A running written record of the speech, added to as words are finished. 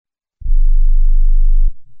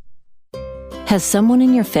Has someone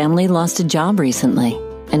in your family lost a job recently,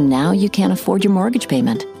 and now you can't afford your mortgage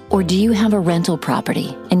payment? Or do you have a rental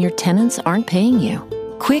property and your tenants aren't paying you?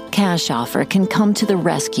 Quick Cash Offer can come to the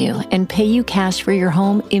rescue and pay you cash for your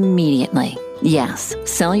home immediately. Yes,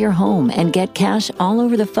 sell your home and get cash all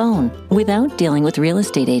over the phone without dealing with real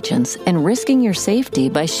estate agents and risking your safety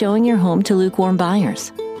by showing your home to lukewarm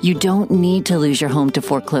buyers. You don't need to lose your home to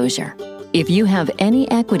foreclosure. If you have any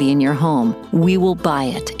equity in your home, we will buy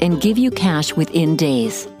it and give you cash within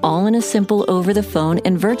days, all in a simple over-the-phone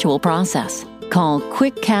and virtual process. Call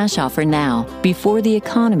Quick Cash Offer now before the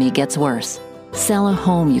economy gets worse. Sell a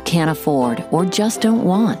home you can't afford or just don't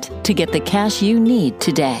want to get the cash you need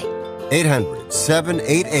today.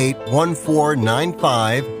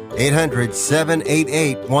 800-788-1495.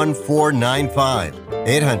 800-788-1495.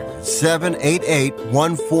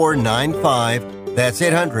 800-788-1495. That's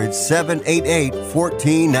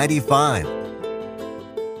 800-788-1495.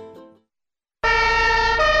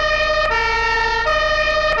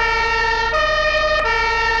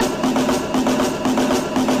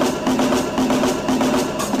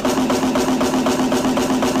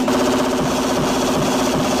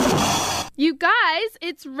 You guys,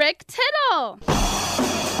 it's Rick Tittle.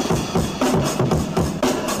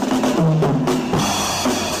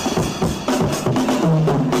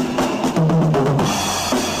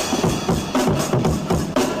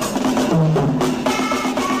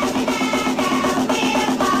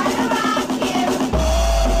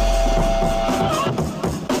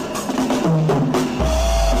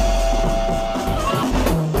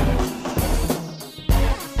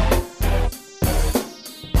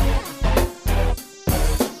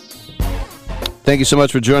 Thank you so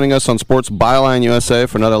much for joining us on Sports Byline USA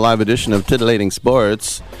for another live edition of Titillating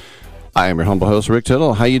Sports. I am your humble host, Rick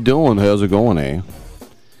Tittle. How you doing? How's it going, eh?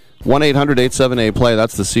 1-800-878-PLAY.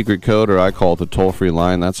 That's the secret code, or I call it the toll-free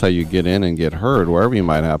line. That's how you get in and get heard wherever you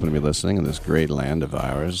might happen to be listening in this great land of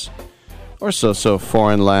ours, or so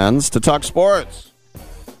foreign lands, to talk sports.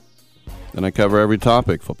 Then I cover every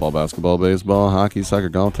topic: football, basketball, baseball, hockey, soccer,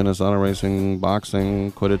 golf, tennis, auto racing,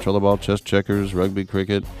 boxing, quidditch, rollerball, chess, checkers, rugby,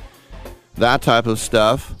 cricket, that type of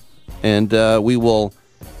stuff. And we will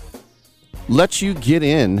let you get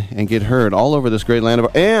in and get heard all over this great land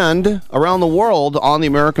of, and around the world on the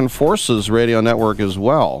American Forces Radio Network as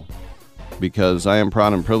well, because I am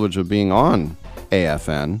proud and privileged of being on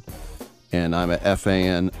AFN, and I'm a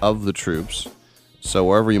FAN of the troops. So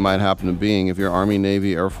wherever you might happen to be, if you're Army,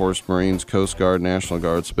 Navy, Air Force, Marines, Coast Guard, National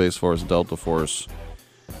Guard, Space Force, Delta Force,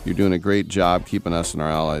 you're doing a great job keeping us and our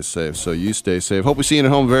allies safe. So you stay safe. Hope we see you at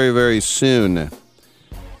home very, very soon.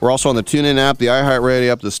 We're also on the TuneIn app, the iHeartRadio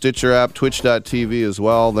app, the Stitcher app, Twitch.tv as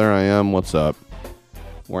well. There I am. What's up?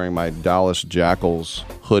 Wearing my Dallas Jackals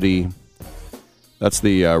hoodie. That's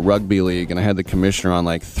the rugby league, and I had the commissioner on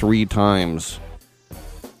like 3 times.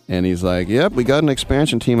 And he's like, yep, we got an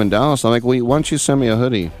expansion team in Dallas. I'm like, why don't you send me a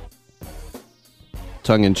hoodie?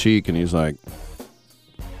 Tongue in cheek, and he's like,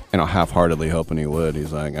 half-heartedly hoping he would.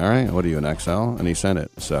 He's like, all right, what are you, an XL? And he sent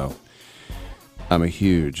it. So I'm a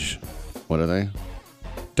huge, what are they?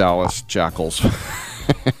 Dallas Jackals.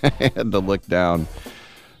 I had to look down.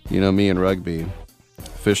 You know me and rugby.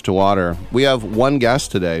 Fish to water. We have one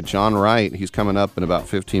guest today, John Wright. He's coming up in about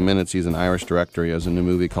 15 minutes. He's an Irish director. He has a new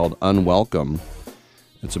movie called Unwelcome.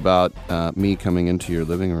 It's about me coming into your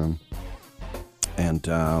living room. And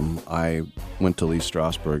I went to Lee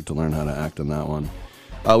Strasberg to learn how to act in that one.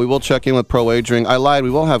 We will check in with Pro Wagering. I lied.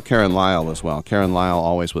 We will have Karen Lyle as well. Karen Lyle,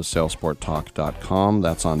 always with SailSportTalk.com.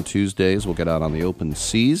 That's on Tuesdays. We'll get out on the open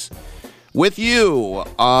seas with you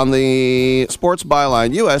on the Sports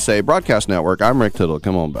Byline USA Broadcast Network. I'm Rick Tittle.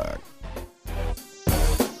 Come on back.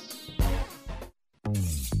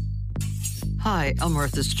 Hi, I'm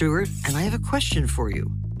Martha Stewart, and I have a question for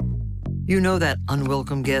you. You know that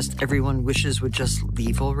unwelcome guest everyone wishes would just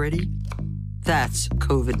leave already? That's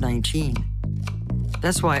COVID-19.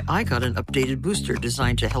 That's why I got an updated booster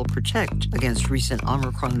designed to help protect against recent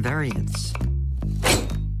Omicron variants.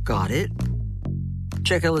 Got it?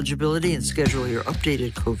 Check eligibility and schedule your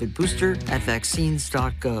updated COVID booster at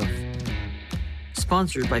vaccines.gov.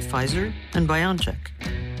 Sponsored by Pfizer and BioNTech.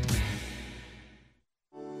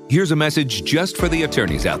 Here's a message just for the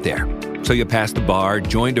attorneys out there. So you passed the bar,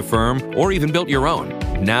 joined a firm, or even built your own.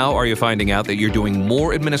 Now are you finding out that you're doing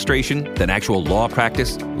more administration than actual law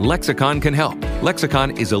practice? Lexicon can help.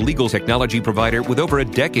 Lexicon is a legal technology provider with over a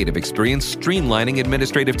decade of experience streamlining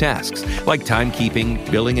administrative tasks like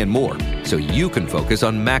timekeeping, billing, and more, so you can focus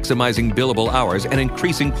on maximizing billable hours and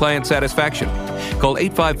increasing client satisfaction. Call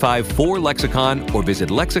 855-4-LEXICON or visit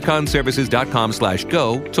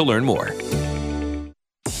lexiconservices.com/go to learn more.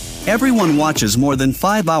 Everyone watches more than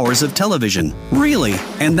 5 hours of television. Really?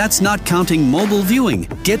 And that's not counting mobile viewing.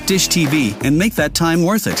 Get Dish TV and make that time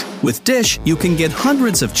worth it. With Dish, you can get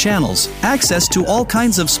hundreds of channels, access to all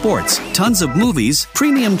kinds of sports, tons of movies,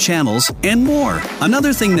 premium channels, and more.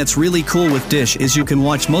 Another thing that's really cool with Dish is you can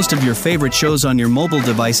watch most of your favorite shows on your mobile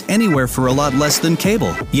device anywhere for a lot less than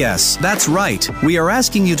cable. Yes, that's right. We are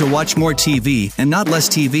asking you to watch more TV and not less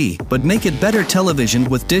TV, but make it better television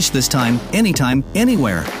with Dish this time, anytime,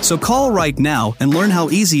 anywhere. So call right now and learn how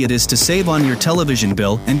easy it is to save on your television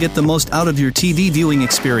bill and get the most out of your TV viewing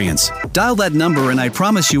experience. Dial that number and I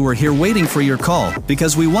promise you we're here waiting for your call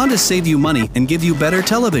because we want to save you money and give you better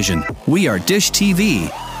television. We are Dish TV.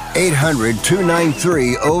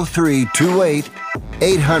 800-293-0328.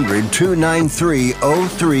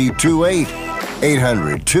 800-293-0328.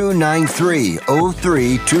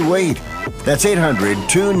 800-293-0328. That's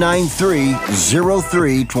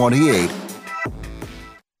 800-293-0328.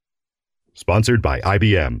 Sponsored by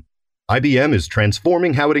IBM. IBM is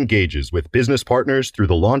transforming how it engages with business partners through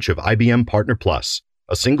the launch of IBM Partner Plus,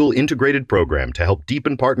 a single integrated program to help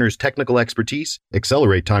deepen partners' technical expertise,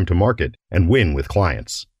 accelerate time to market, and win with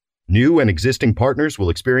clients. New and existing partners will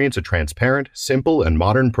experience a transparent, simple, and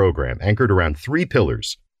modern program anchored around 3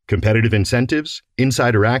 pillars: competitive incentives,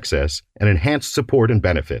 insider access, and enhanced support and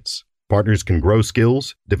benefits. Partners can grow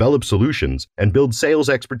skills, develop solutions, and build sales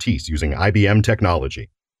expertise using IBM technology.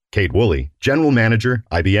 Kate Woolley, General Manager,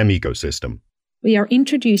 IBM Ecosystem. We are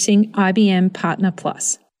introducing IBM Partner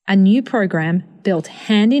Plus, a new program built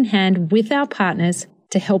hand in hand with our partners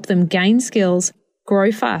to help them gain skills,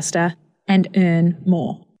 grow faster, and earn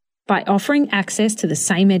more. By offering access to the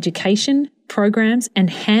same education, programs, and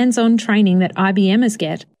hands-on training that IBMers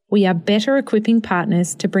get, we are better equipping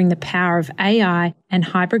partners to bring the power of AI and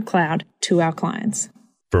hybrid cloud to our clients.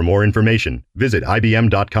 For more information, visit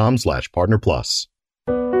ibm.com/partnerplus.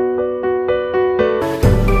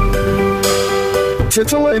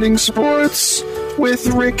 Titillating Sports with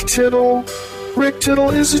Rick Tittle. Rick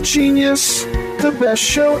Tittle is a genius, the best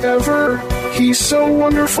show ever. He's so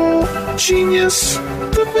wonderful, genius,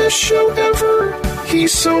 the best show ever.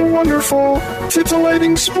 He's so wonderful.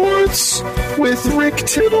 Titillating Sports with Rick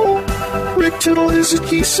Tittle. Rick Tittle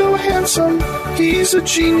he's so handsome, he's a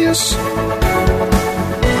genius.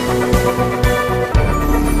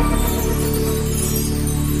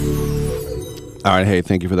 All right, hey,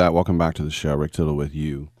 thank you for that. Welcome back to the show. Rick Tittle with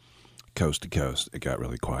you, coast to coast. It got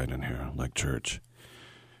really quiet in here, like church.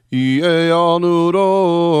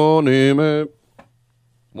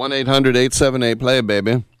 1-800-878-PLAY,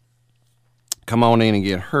 baby. Come on in and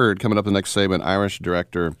get heard. Coming up the next segment, Irish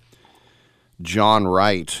director John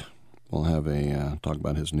Wright will have a talk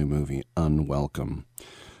about his new movie, Unwelcome.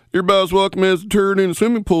 Your best welcome is a turd in a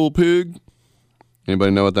swimming pool, pig. Anybody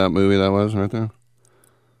know what that movie that was right there?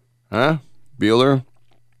 Huh? Bueller?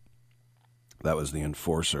 That was The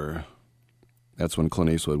Enforcer. That's when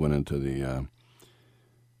Clint Eastwood went into the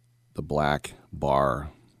black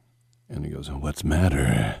bar, and he goes, "What's the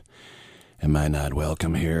matter? Am I not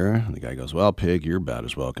welcome here?" And the guy goes, "Well, pig, you're about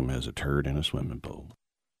as welcome as a turd in a swimming pool."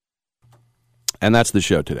 And that's the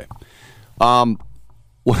show today.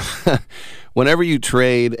 Whenever you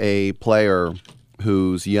trade a player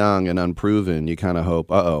who's young and unproven, you kind of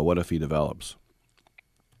hope, what if he develops?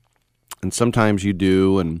 And sometimes you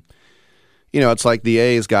do, and, it's like the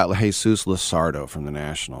A's got Jesus Luzardo from the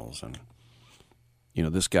Nationals, and,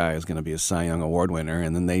 this guy is going to be a Cy Young Award winner,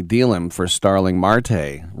 and then they deal him for Starling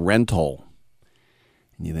Marte, rental.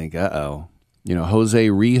 And you think, Jose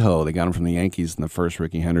Rijo, they got him from the Yankees in the first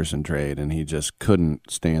Ricky Henderson trade, and he just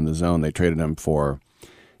couldn't stay in the zone. They traded him for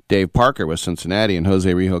Dave Parker with Cincinnati, and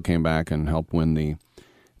Jose Rijo came back and helped win the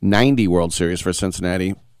 90 World Series for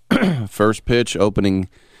Cincinnati. First pitch opening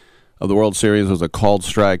of the World Series was a called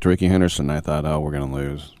strike to Ricky Henderson. I thought, we're going to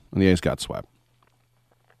lose. And the A's got swept.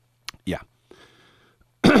 Yeah.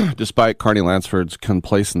 Despite Carney Lansford's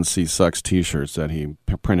Complacency Sucks t-shirts that he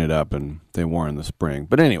printed up and they wore in the spring.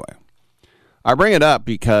 But anyway, I bring it up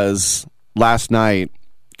because last night,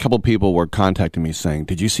 a couple people were contacting me saying,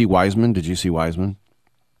 Did you see Wiseman? Did you see Wiseman?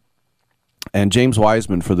 And James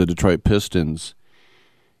Wiseman for the Detroit Pistons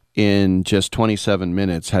in just 27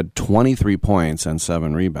 minutes had 23 points and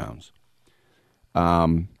 7 rebounds.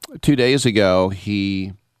 2 days ago,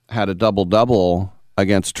 he had a double-double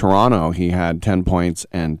against Toronto. He had 10 points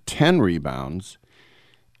and 10 rebounds.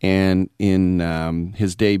 And in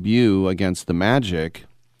his debut against the Magic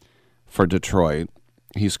for Detroit,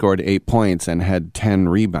 he scored 8 points and had 10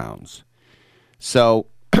 rebounds. So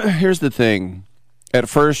here's the thing. At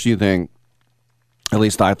first you think, at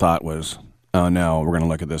least I thought, was, oh, no, we're going to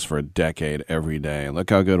look at this for a decade every day. Look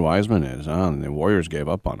how good Wiseman is. Oh, and the Warriors gave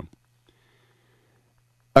up on him.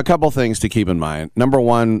 A couple things to keep in mind. Number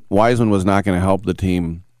one, Wiseman was not going to help the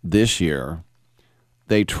team this year.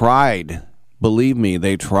 They tried, believe me,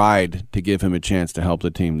 they tried to give him a chance to help the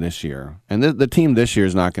team this year. And the team this year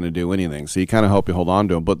is not going to do anything, so you kind of hope you hold on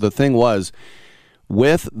to him. But the thing was,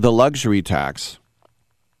 with the luxury tax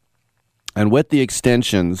and with the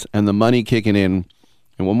extensions and the money kicking in,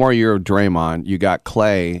 and one more year of Draymond, you got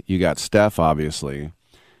Clay, you got Steph, obviously.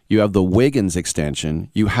 You have the Wiggins extension.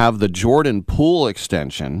 You have the Jordan Poole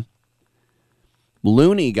extension.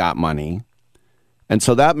 Looney got money. And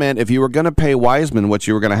so that meant if you were going to pay Wiseman what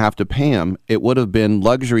you were going to have to pay him, it would have been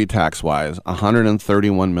luxury tax-wise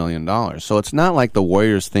 $131 million. So it's not like the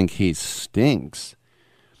Warriors think he stinks.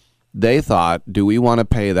 They thought, do we want to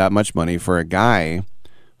pay that much money for a guy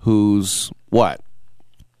who's, what,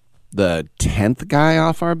 the 10th guy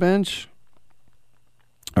off our bench?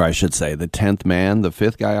 Or I should say the 10th man, the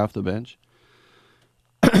 5th guy off the bench.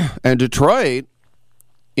 And Detroit,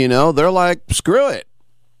 they're like, screw it.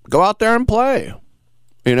 Go out there and play,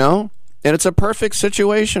 And it's a perfect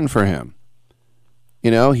situation for him.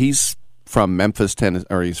 He's from Memphis, Tennessee,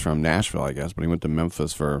 or he's from Nashville, I guess, but he went to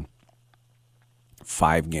Memphis for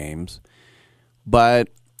 5 games. But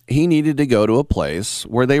he needed to go to a place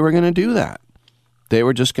where they were going to do that. They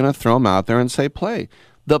were just going to throw him out there and say, play.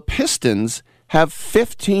 The Pistons have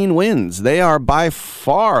 15 wins. They are by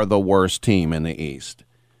far the worst team in the East.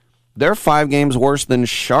 They're 5 games worse than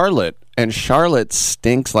Charlotte, and Charlotte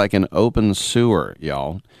stinks like an open sewer,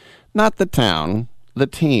 y'all. Not the town, the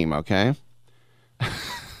team, okay?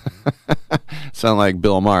 Sound like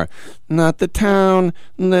Bill Maher. Not the town,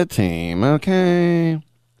 the team, okay?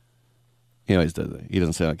 He always does it. He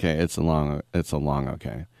doesn't say okay. It's a long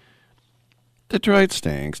okay. Detroit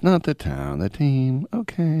stinks, not the town, the team,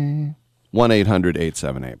 okay.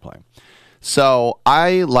 1-800-878-PLAY. So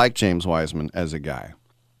I like James Wiseman as a guy.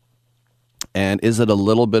 And is it a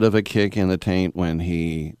little bit of a kick in the taint when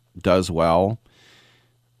he does well?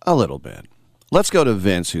 A little bit. Let's go to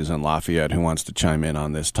Vince, who's in Lafayette, who wants to chime in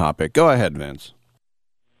on this topic. Go ahead, Vince.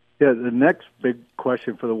 Yeah, the next big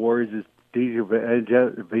question for the Warriors is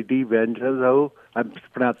DiVincenzo. I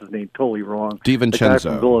pronounced his name totally wrong. DiVincenzo. The guy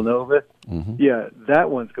from Villanova. Mm-hmm. Yeah, that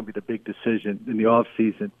one's going to be the big decision in the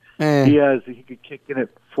offseason. He could kick in at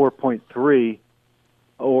 4.3,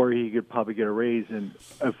 or he could probably get a raise. And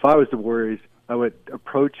if I was the Warriors, I would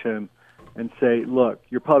approach him and say, look,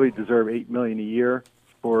 you probably deserve $8 million a year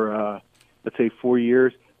for, let's say, 4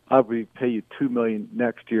 years. I'll pay you $2 million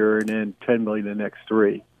next year and then $10 million the next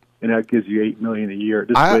 3. And that gives you $8 million a year.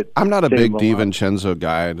 I'm not a big DiVincenzo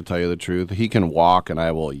guy, to tell you the truth. He can walk, and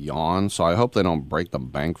I will yawn. So I hope they don't break the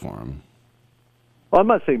bank for him. Well, I'm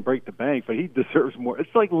not saying break the bank, but he deserves more.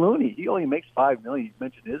 It's like Looney. He only makes $5 million. You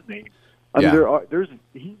mentioned his name. I mean,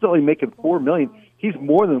 he's only making $4 million. He's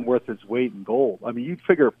more than worth his weight in gold. I mean, you'd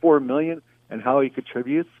figure $4 million and how he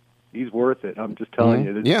contributes, he's worth it. I'm just telling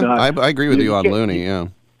you. Yeah, I agree with you on Looney. Yeah.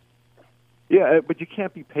 Yeah, but you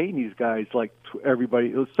can't be paying these guys like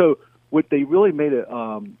everybody. So what they really made it,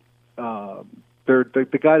 the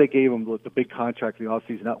guy that gave him the big contract in the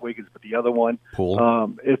offseason, not Wiggins, but the other one.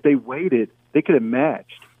 Poole. If they waited, they could have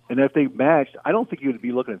matched. And if they matched, I don't think you would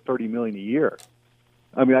be looking at $30 million a year.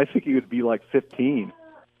 I mean, I think it would be like 15.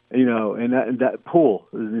 And that Poole,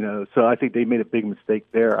 So I think they made a big mistake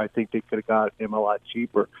there. I think they could have got him a lot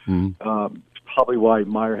cheaper. Mm-hmm. Probably why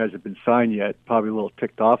Meyer hasn't been signed yet. Probably a little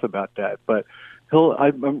ticked off about that. But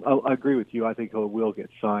I agree with you. I think he will get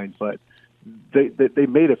signed. But they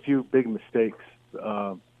made a few big mistakes,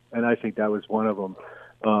 and I think that was one of them.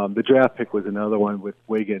 The draft pick was another one with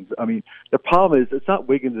Wiggins. I mean, the problem is it's not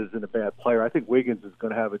Wiggins isn't a bad player. I think Wiggins is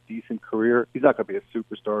going to have a decent career. He's not going to be a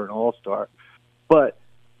superstar or an all-star. But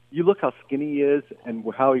you look how skinny he is and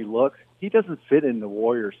how he looks. He doesn't fit in the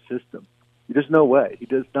Warriors system. There's no way. He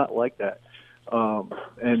does not like that.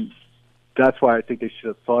 And that's why I think they should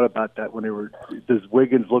have thought about that when they were. Does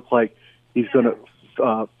Wiggins look like he's going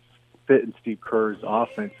to fit in Steve Kerr's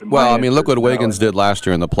offense? Well, I mean, look what Wiggins did last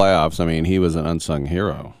year in the playoffs. I mean, he was an unsung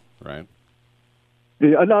hero, right?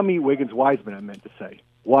 Yeah, not me, Wiggins. Wiseman, I meant to say.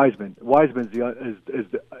 Wiseman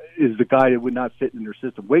is the guy that would not fit in their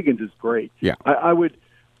system. Wiggins is great. Yeah,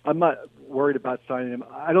 I'm not worried about signing him.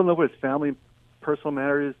 I don't know what his family personal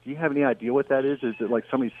matter is. Do you have any idea what that is? Is it like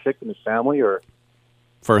somebody sick in his family, or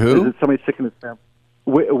for who? Is it somebody sick in his family?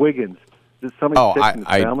 Wiggins. Is somebody sick in his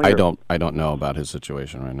family? I don't know about his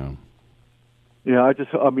situation right now. Yeah,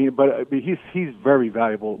 he's very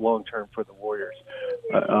valuable long term for the Warriors.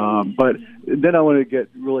 But then I want to get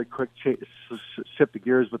really quick shift the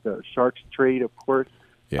gears with the Sharks trade, of course.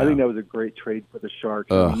 Yeah. I think that was a great trade for the Sharks.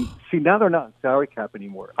 See, now they're not in salary cap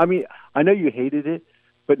anymore. I mean, I know you hated it,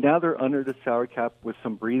 but now they're under the salary cap with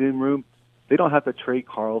some breathing room. They don't have to trade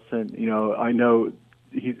Carlson. You know, I know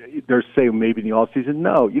they're saying maybe in the offseason.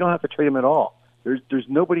 No, you don't have to trade him at all. There's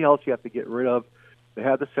nobody else you have to get rid of. They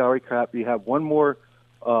have the salary cap. You have one more.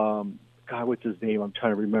 God, what's his name? I'm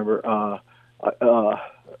trying to remember.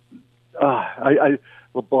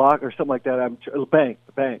 LeBlanc or something like that. Bank.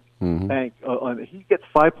 Mm-hmm. Bank. He gets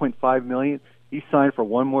 $5.5 million. He signed for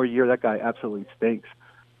one more year. That guy absolutely stinks.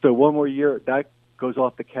 So one more year, that goes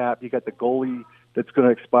off the cap. You got the goalie that's going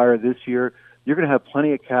to expire this year. You're going to have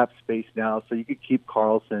plenty of cap space now, so you could keep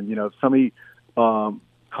Carlson. You know, if somebody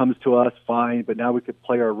comes to us, fine, but now we could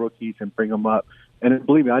play our rookies and bring them up. And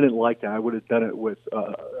believe me, I didn't like that. I would have done it with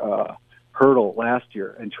Hurdle last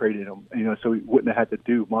year and traded him. You know, so we wouldn't have had to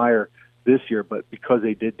do Meyer this year, but because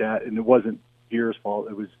they did that, and it wasn't Gear's fault,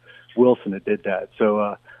 it was Wilson that did that.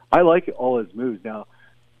 So I like all his moves. Now,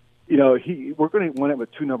 you know, we're going to win it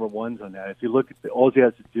with 2 number ones on that. If you look at all he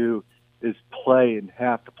has to do is play in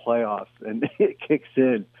half the playoffs, and it kicks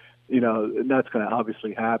in, you know, and that's going to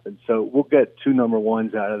obviously happen. So we'll get 2 number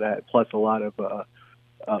ones out of that, plus a lot of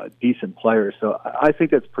decent players. So I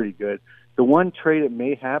think that's pretty good. The one trade that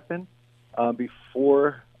may happen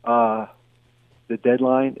before the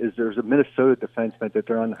deadline is there's a Minnesota defenseman that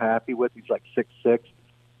they're unhappy with. He's like 6'6".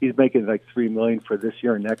 He's making like $3 million for this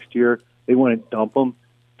year and next year. They want to dump him,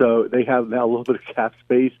 so they have now a little bit of cap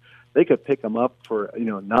space. They could pick him up for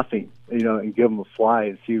nothing, and give him a fly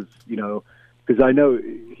and see, because I know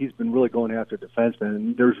he's been really going after defensemen,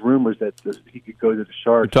 and there's rumors that he could go to the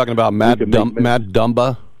Sharks. You're talking about Matt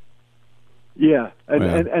Dumba? Yeah,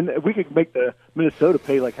 and we could make the Minnesota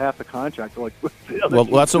pay like half the contract. Like, well,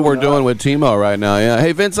 that's what we're doing with Timo right now. Yeah.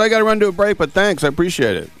 Hey, Vince, I got to run to a break, but thanks. I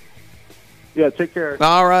appreciate it. Yeah, take care.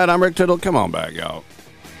 All right, I'm Rick Tittle. Come on back, y'all.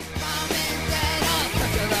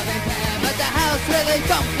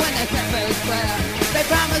 They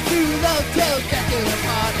promise you love till death is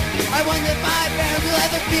apart. I wonder if my parents will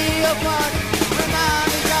ever be apart. My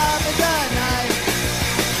mommy's job is a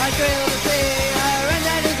knife. I thrill to see her and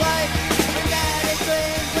daddy's wife. And daddy's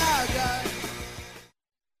twins are gone.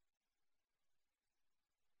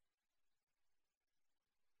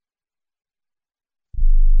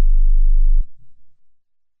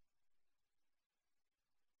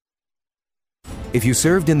 If you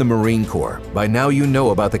served in the Marine Corps, by now you know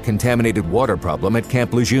about the contaminated water problem at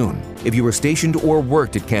Camp Lejeune. If you were stationed or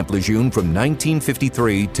worked at Camp Lejeune from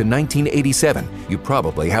 1953 to 1987, you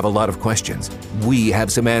probably have a lot of questions. We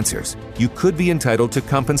have some answers. You could be entitled to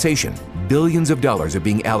compensation. Billions of dollars are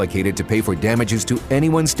being allocated to pay for damages to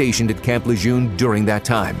anyone stationed at Camp Lejeune during that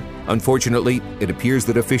time. Unfortunately, it appears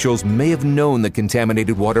that officials may have known the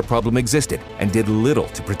contaminated water problem existed and did little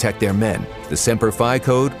to protect their men. The Semper Fi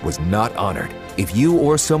code was not honored. If you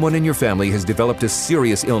or someone in your family has developed a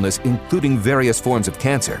serious illness, including various forms of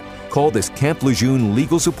cancer, call this Camp Lejeune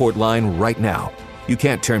legal support line right now. You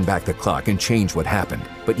can't turn back the clock and change what happened,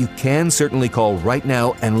 but you can certainly call right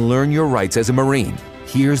now and learn your rights as a Marine.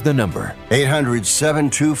 Here's the number.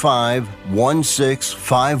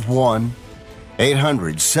 800-725-1651.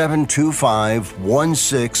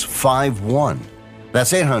 800-725-1651.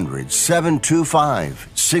 That's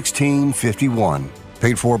 800-725-1651.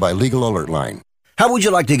 Paid for by Legal Alert Line. How would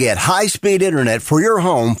you like to get high-speed internet for your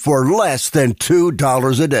home for less than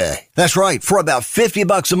 $2 a day? That's right. For about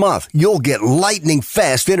 $50 a month, you'll get lightning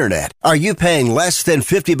fast internet. Are you paying less than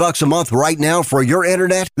 $50 a month right now for your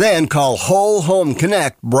internet? Then call Whole Home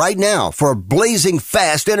Connect right now for blazing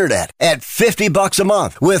fast internet at $50 a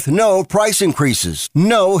month with no price increases,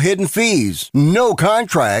 no hidden fees, no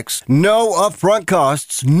contracts, no upfront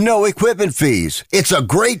costs, no equipment fees. It's a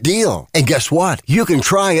great deal. And guess what? You can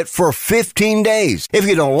try it for 15 days. If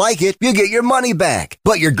you don't like it, you get your money back.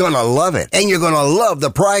 But you're gonna love it, and you're gonna love the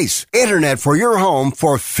price. Internet for your home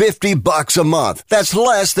for $50 a month. That's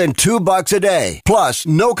less than $2 a day. Plus,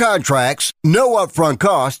 no contracts, no upfront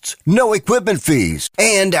costs, no equipment fees,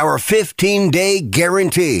 and our 15-day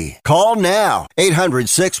guarantee. Call now.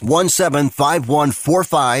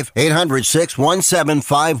 800-617-5145.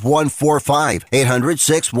 800-617-5145.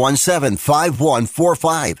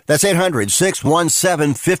 800-617-5145. That's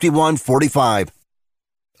 800-617-5145.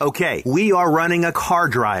 Okay, we are running a car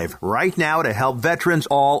drive right now to help veterans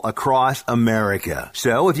all across America.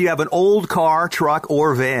 So if you have an old car, truck,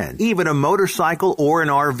 or van, even a motorcycle or an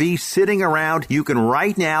RV sitting around, you can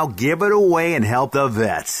right now give it away and help the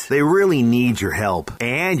vets. They really need your help.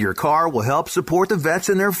 And your car will help support the vets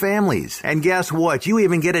and their families. And guess what? You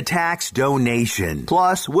even get a tax donation.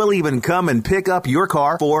 Plus, we'll even come and pick up your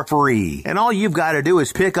car for free. And all you've got to do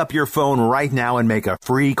is pick up your phone right now and make a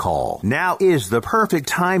free call. Now is the perfect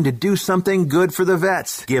time to do something good for the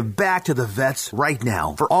vets. Give back to the vets right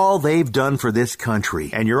now for all they've done for this country.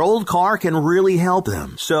 And your old car can really help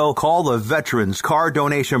them. So call the Veterans Car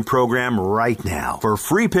Donation Program right now for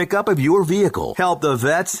free pickup of your vehicle. Help the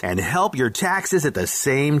vets and help your taxes at the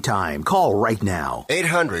same time. Call right now.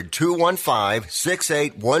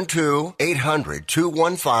 800-215-6812.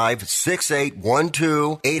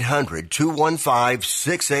 800-215-6812.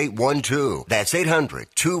 800-215-6812. That's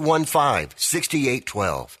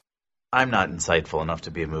 800-215-6812. I'm not insightful enough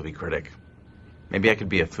to be a movie critic. Maybe I could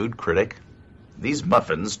be a food critic. These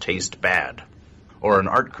muffins taste bad. Or an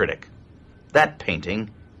art critic. That painting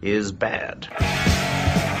is bad.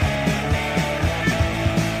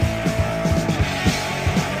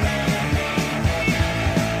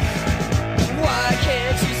 Why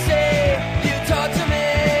can't you say you talk to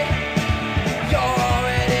me? You're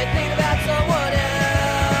already thinking about someone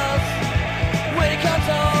else. When it comes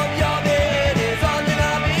home, your bed is on and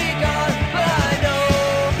I'll be gone. But I know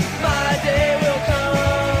my day will come.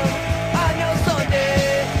 I know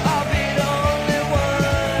someday I'll be the only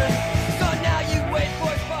one. So now you wait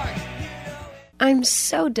for a spark. I'm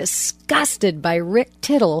so disgusted by Rick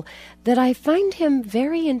Tittle that I find him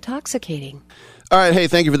very intoxicating. All right, hey,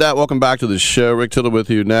 thank you for that. Welcome back to the show. Rick Tittle with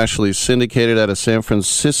you, nationally syndicated out of San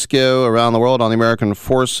Francisco, around the world on the American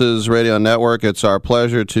Forces Radio Network. It's our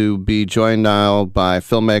pleasure to be joined now by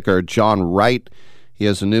filmmaker John Wright. He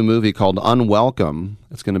has a new movie called Unwelcome.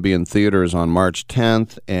 It's going to be in theaters on March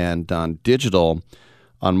 10th and on digital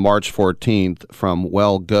on March 14th from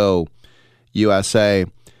Well Go USA.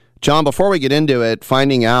 John, before we get into it,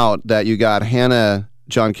 finding out that you got Hannah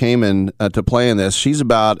John Kamen to play in this, she's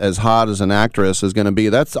about as hot as an actress is going to be.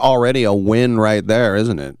 That's already a win right there,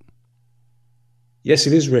 isn't it? Yes,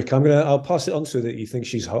 it is, Rick. I'll pass it on to her that you think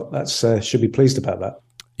she's hot. That's should be pleased about that.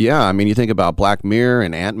 Yeah, I mean, you think about Black Mirror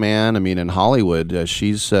and Ant-Man. I mean, in Hollywood,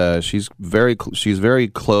 she's very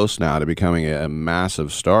close now to becoming a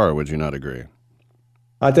massive star. Would you not agree?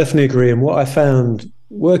 I definitely agree. And what I found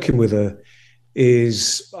working with her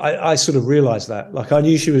is I sort of realized that. Like, I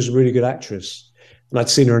knew she was a really good actress, and I'd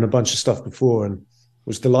seen her in a bunch of stuff before and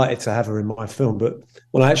was delighted to have her in my film. But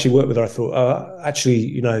when I actually worked with her, I thought,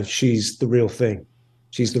 actually, she's the real thing.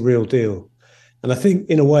 She's the real deal. And I think,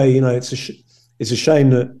 in a way, it's a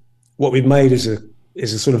shame that what we've made is a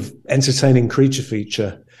sort of entertaining creature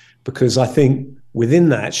feature, because I think within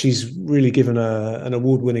that, she's really given an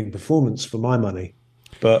award-winning performance for my money.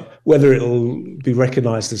 But whether it'll be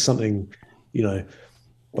recognized as something,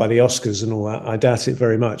 by the Oscars and all that, I doubt it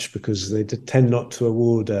very much, because they tend not to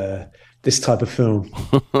award this type of film.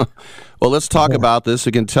 Well, let's talk about this.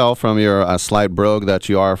 You can tell from your slight brogue that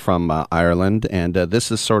you are from Ireland, and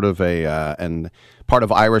this is sort of an part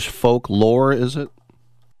of Irish folklore, is it?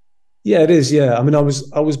 Yeah, it is. Yeah, I mean, I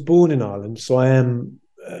was born in Ireland, so I am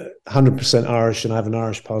 100% Irish, and I have an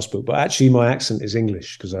Irish passport. But actually, my accent is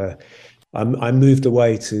English, because I moved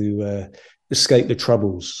away to escape the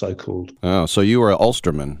troubles, so-called. Oh, so you were an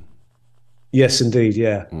Ulsterman. Yes, indeed,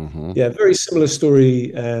 yeah. Mm-hmm. Yeah, very similar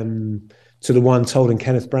story to the one told in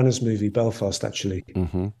Kenneth Branagh's movie, Belfast, actually.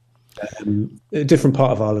 Mm-hmm. A different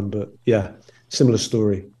part of Ireland, but yeah, similar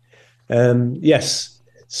story. Yes.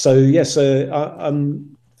 So, yes, I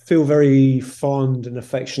feel very fond and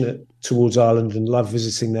affectionate towards Ireland, and love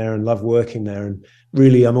visiting there and love working there. And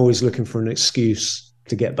really, I'm always looking for an excuse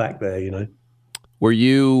to get back there, Were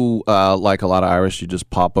you, like a lot of Irish, you just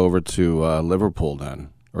pop over to Liverpool then?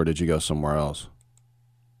 Or did you go somewhere else?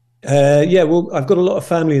 Yeah, well, I've got a lot of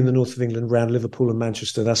family in the north of England, around Liverpool and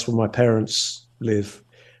Manchester. That's where my parents live.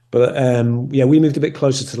 But yeah, we moved a bit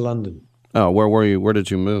closer to London. Oh, where were you? Where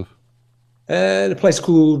did you move? A place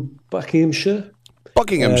called Buckinghamshire.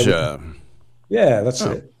 Buckinghamshire. Yeah, that's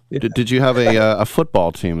it. Yeah. Did you have a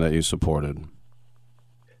football team that you supported?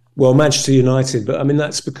 Well, Manchester United, but I mean,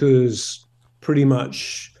 that's because pretty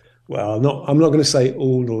much, well, I'm not going to say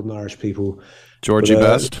all Northern Irish people. Georgie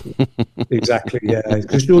Best? Exactly, yeah.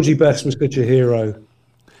 Because Georgie Best was such a hero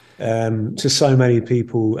to so many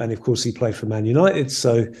people. And of course, he played for Man United.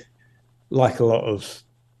 So, like a lot of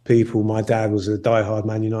people, my dad was a diehard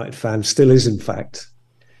Man United fan, still is, in fact.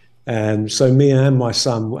 And so me and my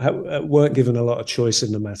son weren't given a lot of choice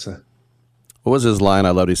in the matter. What was his line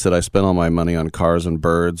I loved? He said, "I spent all my money on cars and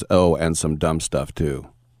birds. Oh, and some dumb stuff too."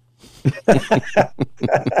 Well,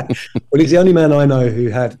 he's the only man I know who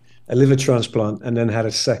had a liver transplant and then had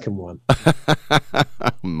a second one.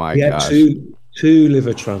 My he had gosh. two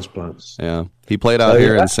liver transplants. Yeah. He played out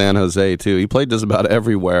here in San Jose, too. He played just about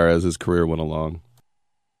everywhere as his career went along.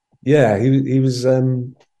 Yeah, he was a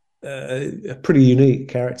pretty unique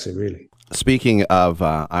character, really. Speaking of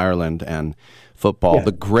Ireland and football,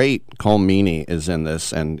 the great Colm Meaney is in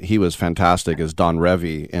this, and he was fantastic as Don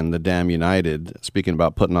Revie in The Damn United, speaking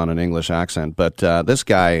about putting on an English accent. But this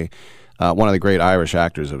guy, one of the great Irish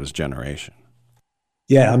actors of his generation.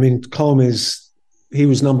 Yeah, I mean, Colm he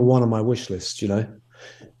was number one on my wish list, you know.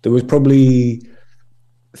 There was probably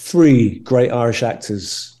 3 great Irish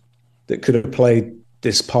actors that could have played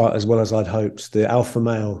this part as well as I'd hoped. The alpha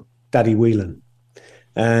male, Daddy Whelan.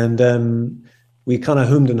 And we kind of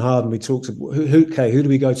hummed and hawed and we talked about who do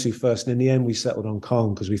we go to first? And in the end, we settled on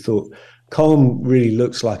Colm because we thought Colm really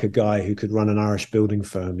looks like a guy who could run an Irish building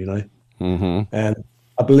firm, you know. Mm-hmm. And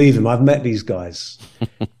I believe him. I've met these guys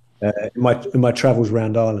in my travels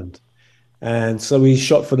around Ireland. And so we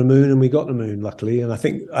shot for the moon and we got the moon, luckily. And I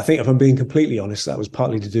think if I'm being completely honest, that was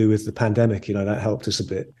partly to do with the pandemic. You know, that helped us a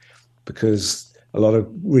bit because a lot of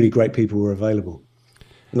really great people were available.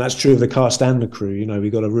 And that's true of the cast and the crew. You know, we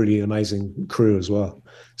got a really amazing crew as well.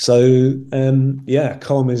 So,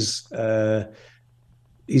 Colm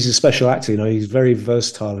he's a special actor. You know, he's very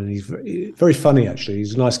versatile and he's very funny, actually.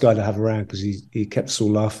 He's a nice guy to have around because he kept us all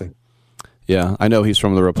laughing. Yeah, I know he's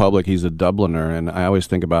from the Republic. He's a Dubliner, and I always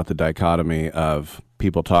think about the dichotomy of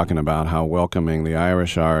people talking about how welcoming the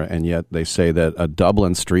Irish are, and yet they say that a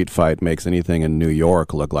Dublin street fight makes anything in New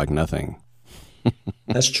York look like nothing.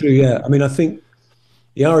 That's true, yeah. I mean, I think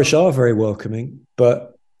the Irish are very welcoming,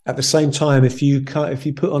 but at the same time, if you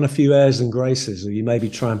put on a few airs and graces, or you maybe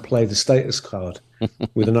try and play the status card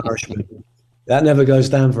with an Irishman, that never goes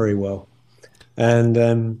down very well.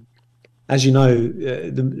 And as you know,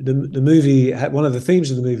 the movie, one of the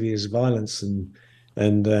themes of the movie is violence and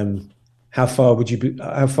how far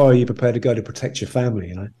are you prepared to go to protect your family,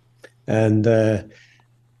 you know?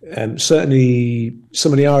 And certainly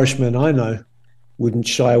some of the Irishmen I know wouldn't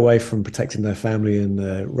shy away from protecting their family and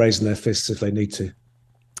raising their fists if they need to.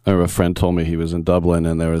 I remember a friend told me he was in Dublin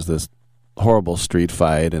and there was this horrible street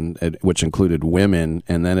fight, which included women,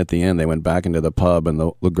 and then at the end they went back into the pub and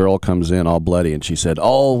the girl comes in all bloody and she said,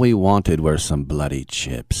 "All we wanted were some bloody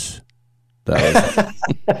chips." That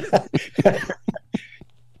was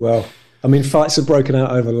Well, I mean, fights have broken out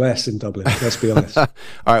over less in Dublin, let's be honest. All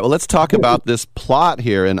right, well, let's talk about this plot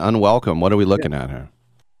here in Unwelcome. What are we looking at here?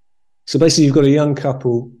 So basically you've got a young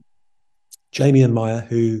couple, Jamie and Maya,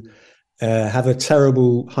 who have a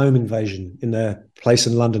terrible home invasion in their place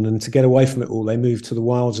in London, and to get away from it all, they move to the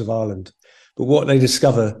wilds of Ireland. But what they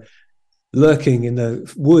discover lurking in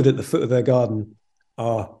the wood at the foot of their garden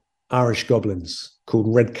are Irish goblins called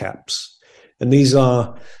redcaps. And these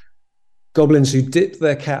are goblins who dip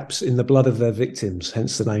their caps in the blood of their victims,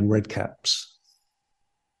 hence the name redcaps.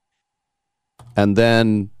 And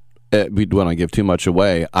then, we don't want to give too much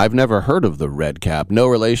away, I've never heard of the redcap. No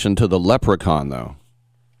relation to the leprechaun, though.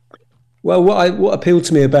 Well, what appealed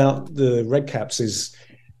to me about the redcaps is,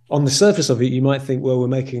 on the surface of it, you might think, well, we're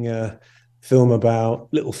making a film about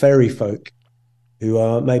little fairy folk who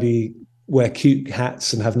are maybe wear cute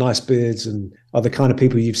hats and have nice beards and are the kind of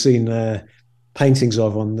people you've seen paintings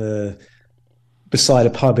of beside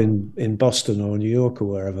a pub in Boston or New York or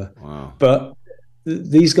wherever. Wow. But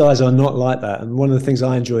these guys are not like that. And one of the things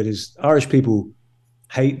I enjoyed is Irish people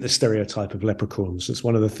hate the stereotype of leprechauns. It's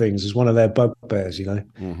one of the things. It's one of their bugbears. You know,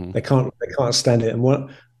 Mm-hmm. they can't stand it. And what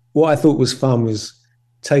I thought was fun was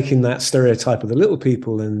taking that stereotype of the little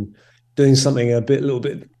people and doing something a little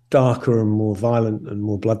bit darker and more violent and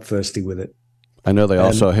more bloodthirsty with it. I know they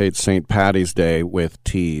also hate St. Paddy's Day with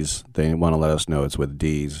T's. They want to let us know it's with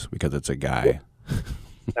D's because it's a guy.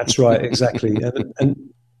 That's right, exactly.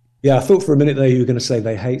 And yeah, I thought for a minute there you were going to say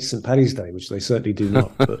they hate St. Paddy's Day, which they certainly do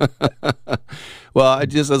not. But Well, I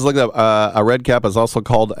was looking up. A redcap is also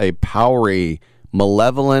called a powery,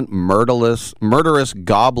 malevolent, murderous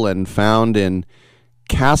goblin found in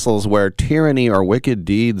castles where tyranny or wicked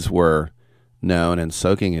deeds were known, and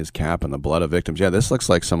soaking his cap in the blood of victims. Yeah, this looks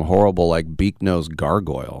like some horrible, like beak-nosed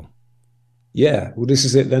gargoyle. Yeah, well, this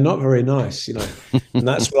is it. They're not very nice, you know, and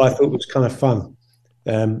that's what I thought was kind of fun.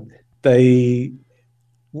 The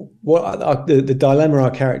dilemma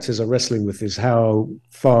our characters are wrestling with is how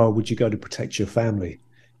far would you go to protect your family,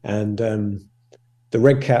 and the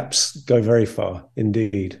redcaps go very far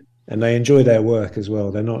indeed, and they enjoy their work as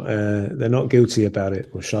well. They're not guilty about it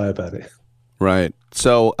or shy about it. Right.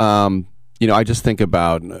 So I just think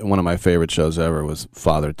about one of my favorite shows ever was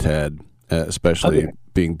Father Ted, especially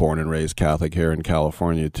being born and raised Catholic here in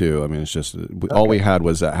California, too. I mean, it's just all we had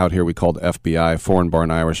was out here we called FBI,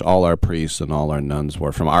 foreign-born Irish. All our priests and all our nuns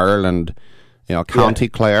were from Ireland, County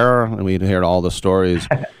Clare, and we'd hear all the stories.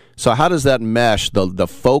 So how does that mesh, the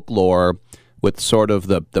folklore with sort of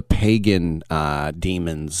the pagan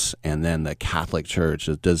demons and then the Catholic Church?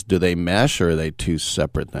 Do they mesh, or are they two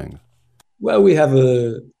separate things? Well, we have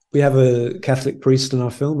a Catholic priest in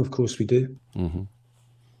our film, of course we do. Mm-hmm.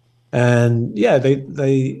 And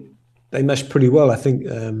they mesh pretty well. I think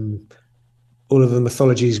all of the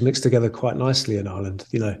mythologies mix together quite nicely in Ireland.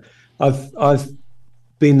 I've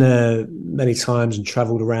been there many times and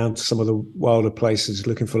traveled around to some of the wilder places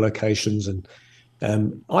looking for locations,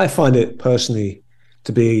 and I find it personally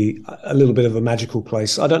to be a little bit of a magical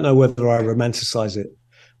place. I don't know whether I romanticize it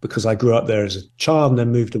because I grew up there as a child and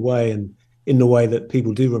then moved away, and in the way that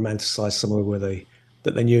people do romanticize somewhere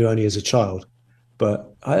that they knew only as a child.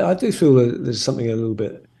 But I do feel that there's something a little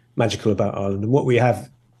bit magical about Ireland. And what we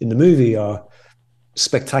have in the movie are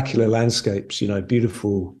spectacular landscapes,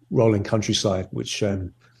 beautiful rolling countryside, which I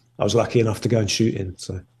was lucky enough to go and shoot in.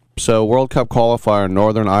 So World Cup qualifier,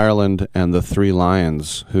 Northern Ireland and the Three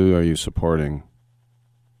Lions. Who are you supporting?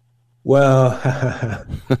 Well,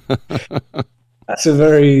 that's a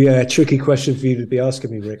very tricky question for you to be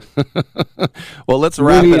asking me, Rick. Well, let's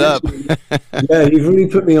wrap it up. Yeah, you've really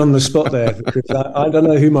put me on the spot there, because I don't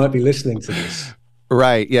know who might be listening to this.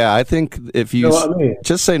 Right, yeah. I think if you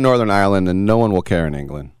just say Northern Ireland, and no one will care in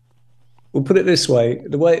England. We'll put it this way.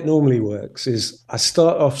 The way it normally works is I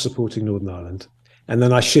start off supporting Northern Ireland, and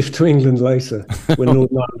then I shift to England later when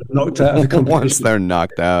Northern Ireland are knocked out of the competition. Once they're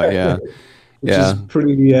knocked out, yeah. Which is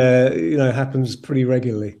pretty, happens pretty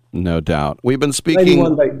regularly. No doubt. We've been speaking. Maybe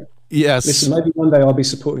one day. Yes. Listen, maybe one day I'll be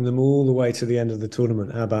supporting them all the way to the end of the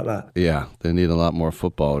tournament. How about that? Yeah, they need a lot more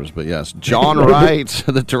footballers. But yes, John Wright,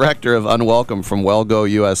 the director of Unwelcome from Well Go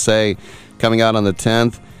USA, coming out on the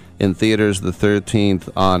 10th, in theaters the 13th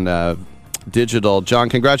on digital. John,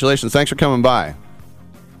 congratulations. Thanks for coming by.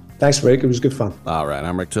 Thanks, Rick. It was good fun. All right,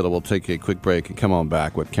 I'm Rick Tittle. We'll take a quick break and come on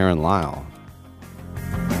back with Karen Lyle.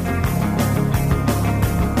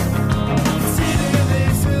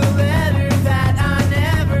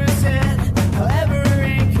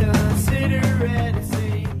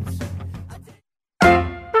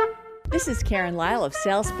 This is Karen Lyle of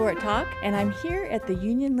Sales Sport Talk, and I'm here at the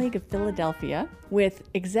Union League of Philadelphia with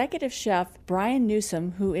executive chef Brian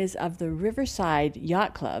Newsom, who is of the Riverside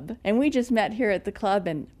Yacht Club. And we just met here at the club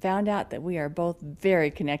and found out that we are both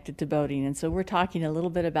very connected to boating. And so we're talking a little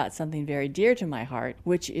bit about something very dear to my heart,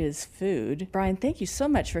 which is food. Brian, thank you so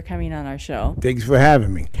much for coming on our show. Thanks for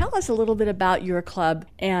having me. Tell us a little bit about your club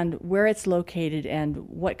and where it's located and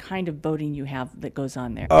what kind of boating you have that goes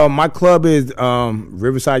on there. My club is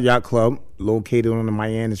Riverside Yacht Club, located on the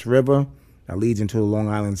Miamis River that leads into the Long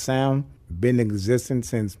Island Sound. Been in existence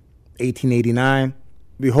since 1889.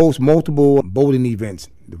 We host multiple boating events.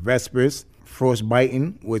 The Vespers,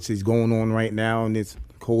 Frostbiting, which is going on right now in this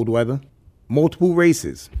cold weather. Multiple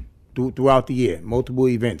races throughout the year, multiple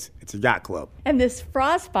events. It's a yacht club. And this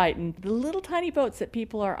Frostbiting, the little tiny boats that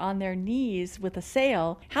people are on their knees with a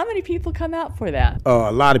sail, how many people come out for that? A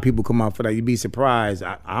lot of people come out for that. You'd be surprised.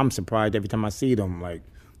 I'm surprised every time I see them. Like,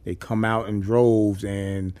 they come out in droves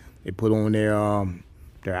and they put on their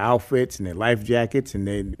outfits and their life jackets, and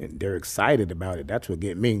they're excited about it. That's what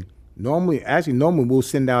get me. Normally we'll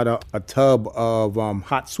send out a tub of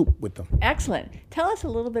hot soup with them. Excellent. Tell us a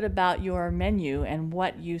little bit about your menu and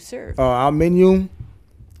what you serve. Our menu,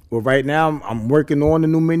 well, right now I'm working on the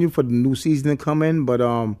new menu for the new season to come in, but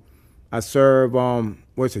I serve,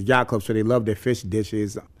 it's a yacht club, so they love their fish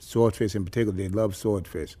dishes, swordfish in particular. They love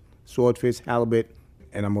swordfish, halibut,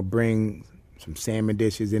 and I'm going to bring some salmon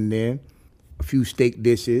dishes in there. A few steak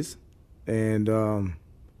dishes, and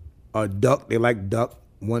a duck. They like duck.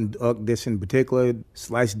 One duck dish in particular,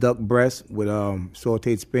 sliced duck breast with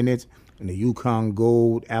sauteed spinach and the Yukon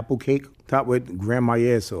Gold apple cake, topped with Grand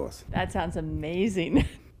Marnier sauce. That sounds amazing.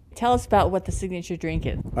 Tell us about what the signature drink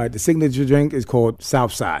is. All right, the signature drink is called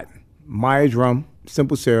Southside. Myers rum,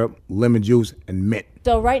 simple syrup, lemon juice, and mint.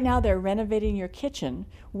 So right now they're renovating your kitchen.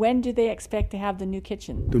 When do they expect to have the new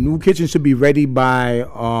kitchen? The new kitchen should be ready by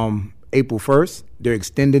April 1st. They're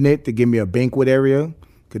extending it to give me a banquet area,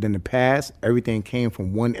 because in the past, everything came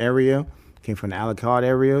from one area, came from the a la carte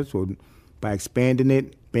area. So by expanding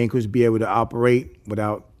it, banquets be able to operate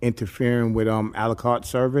without interfering with a la carte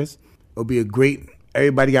service. It'll be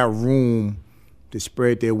everybody got room to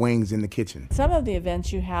spread their wings in the kitchen. Some of the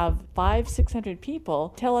events you have 500-600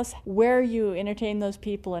 people. Tell us where you entertain those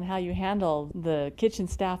people and how you handle the kitchen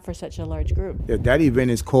staff for such a large group. Yeah, that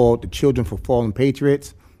event is called the Children for Fallen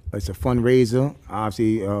Patriots. It's a fundraiser,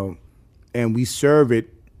 obviously, and we serve it.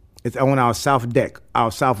 It's on our south deck,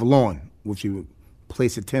 our south lawn, which you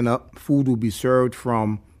place a tent up. Food will be served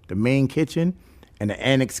from the main kitchen and the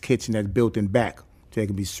annex kitchen that's built in back, so it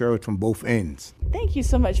can be served from both ends. Thank you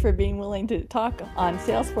so much for being willing to talk on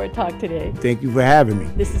Salesport Talk today. Thank you for having me.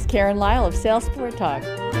 This is Karen Lyle of Salesport Talk.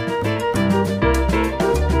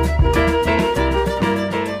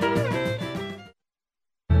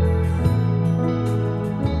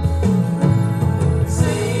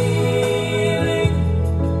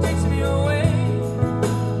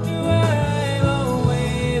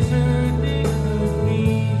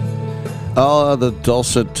 Oh, the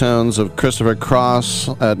dulcet tones of Christopher Cross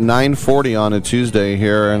at 9:40 on a Tuesday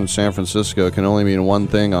here in San Francisco can only mean one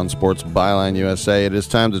thing on Sports Byline USA. It is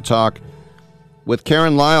time to talk with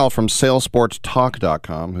Karen Lyle from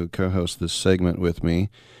SaleSportsTalk.com, who co-hosts this segment with me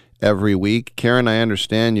every week. Karen, I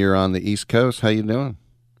understand you're on the East Coast. How you doing?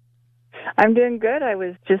 I'm doing good. I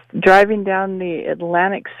was just driving down the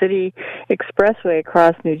Atlantic City Expressway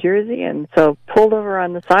across New Jersey, and so pulled over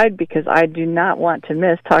on the side because I do not want to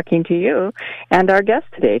miss talking to you and our guest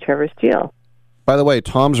today, Trevor Steele. By the way,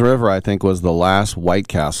 Tom's River, I think, was the last White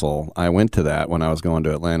Castle. I went to that when I was going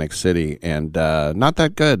to Atlantic City, and not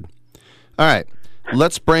that good. All right,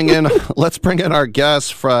 let's bring in our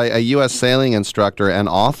guest, a U.S. sailing instructor and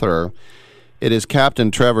author. It is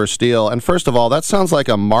Captain Trevor Steele. And first of all, that sounds like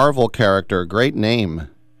a Marvel character. Great name.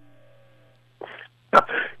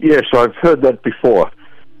 Yes, I've heard that before.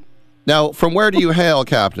 Now, from where do you hail,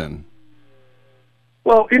 Captain?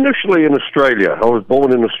 Well, initially in Australia. I was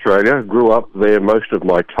born in Australia, grew up there most of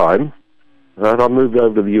my time, and I moved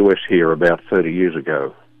over to the US here about 30 years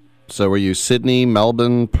ago. So were you Sydney,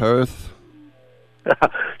 Melbourne, Perth?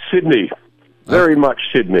 Sydney. Very much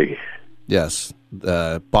Sydney. Yes.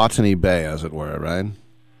 Botany Bay, as it were, right?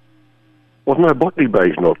 Well, no, Botany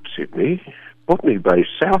Bay's not Sydney. Botany Bay's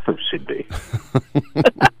south of Sydney.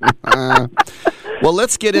 Well,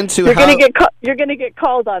 let's get into You're going to get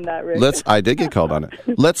called on that, Rick. I did get called on it.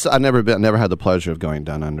 I never had the pleasure of going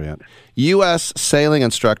down under yet. U.S. sailing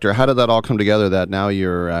instructor. How did that all come together? That now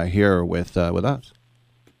you're here with us.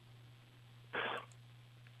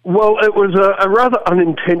 Well, it was a rather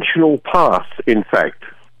unintentional path, in fact.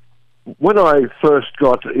 When I first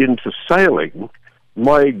got into sailing,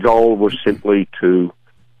 my goal was simply to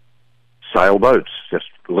sail boats, just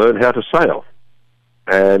learn how to sail.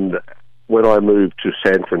 And when I moved to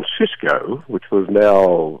San Francisco, which was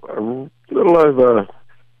now a little over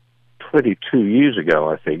 22 years ago,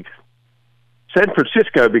 I think, San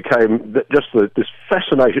Francisco became just this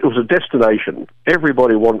fascination. It was a destination.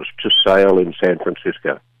 Everybody wants to sail in San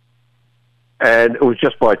Francisco. And it was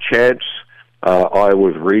just by chance. I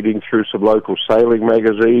was reading through some local sailing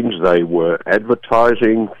magazines. They were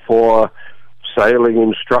advertising for sailing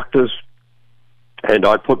instructors, and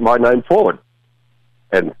I put my name forward.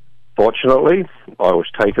 And fortunately, I was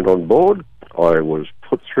taken on board. I was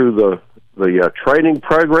put through the training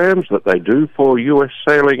programs that they do for U.S.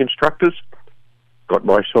 sailing instructors, got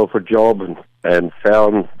myself a job, and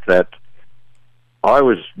found that I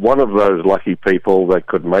was one of those lucky people that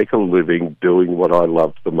could make a living doing what I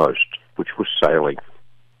loved the most, which was sailing.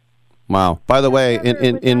 Wow. By the way,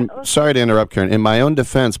 sorry to interrupt, Karen. In my own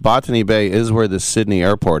defense, Botany Bay is where the Sydney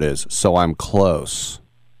airport is, so I'm close.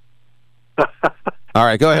 All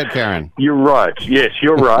right, go ahead, Karen. You're right. Yes,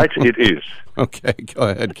 you're right. It is. Okay, go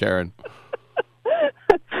ahead, Karen.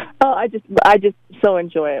 Oh, I just so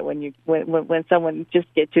enjoy it when someone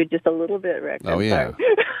just gets you just a little bit, Rick. Oh, yeah.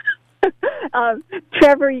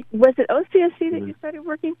 Trevor, was it OCSC that you started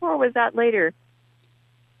working for, or was that later?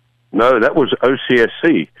 No, that was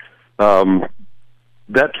OCSC.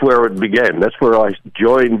 That's where it began. That's where I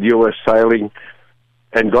joined U.S. Sailing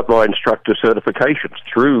and got my instructor certifications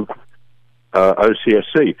through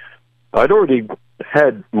OCSC. I'd already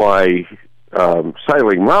had my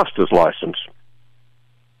sailing master's license,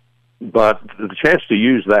 but the chance to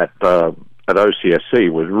use that at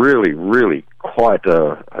OCSC was really, really quite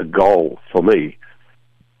a goal for me.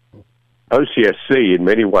 OCSC, in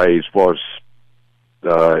many ways, was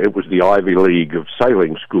it was the Ivy League of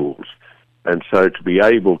sailing schools, and so to be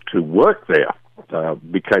able to work there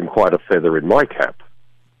became quite a feather in my cap.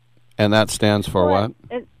 And that stands for what?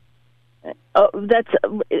 That's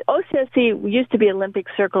OCSC used to be Olympic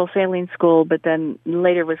Circle Sailing School, but then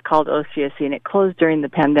later was called OCSC, and it closed during the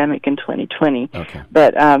pandemic in 2020. Okay.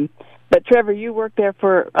 But But Trevor, you worked there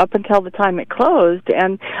for up until the time it closed,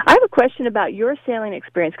 and I have a question about your sailing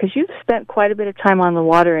experience, because you've spent quite a bit of time on the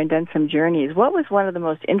water and done some journeys. What was one of the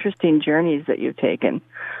most interesting journeys that you've taken?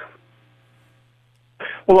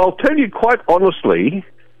 Well, I'll tell you quite honestly,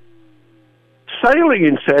 sailing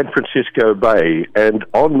in San Francisco Bay and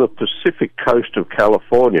on the Pacific coast of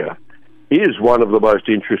California is one of the most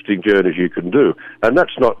interesting journeys you can do. And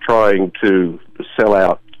that's not trying to sell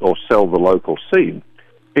out or sell the local scene.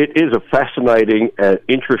 It is a fascinating,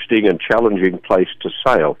 interesting, and challenging place to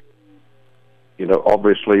sail. You know,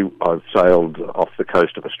 obviously, I've sailed off the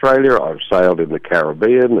coast of Australia, I've sailed in the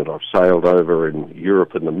Caribbean, and I've sailed over in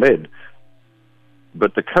Europe and the Med.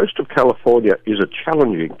 But the coast of California is a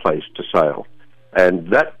challenging place to sail, and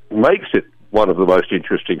that makes it one of the most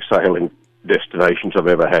interesting sailing destinations I've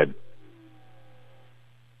ever had.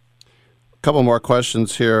 Couple more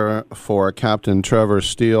questions here for Captain Trevor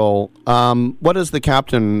Steele. What does the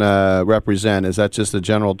captain represent? Is that just a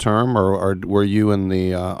general term, or were you in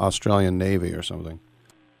the Australian Navy or something?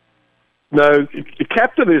 No,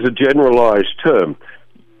 captain is a generalized term.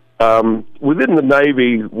 Within the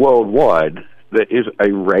Navy worldwide, there is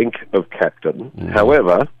a rank of captain. Mm-hmm.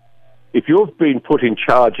 However, if you've been put in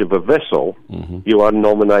charge of a vessel, mm-hmm. you are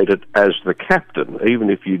nominated as the captain, even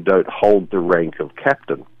if you don't hold the rank of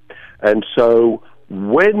captain. And so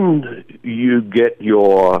when you get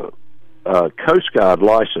your Coast Guard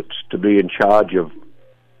license to be in charge of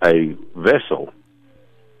a vessel,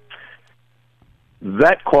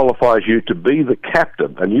 that qualifies you to be the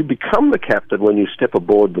captain, and you become the captain when you step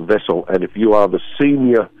aboard the vessel, and if you are the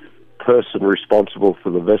senior person responsible for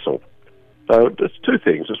the vessel. So it's two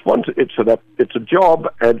things. It's a job,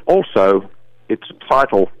 and also it's a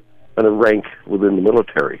title and a rank within the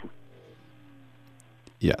military.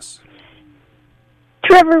 Yes.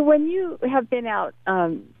 Trevor, when you have been out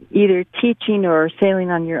either teaching or sailing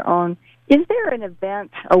on your own, is there an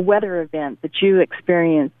event, a weather event, that you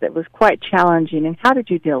experienced that was quite challenging, and how did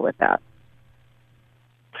you deal with that?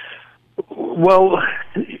 Well,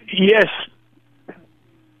 yes.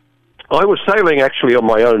 I was sailing actually on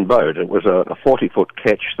my own boat. It was a 40-foot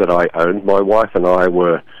ketch that I owned. My wife and I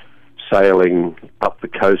were sailing up the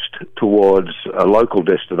coast towards a local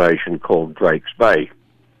destination called Drake's Bay.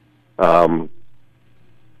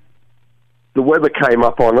 The weather came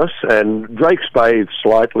up on us, and Drake's Bay is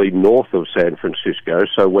slightly north of San Francisco,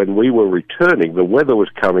 so when we were returning, the weather was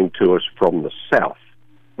coming to us from the south,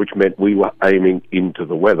 which meant we were aiming into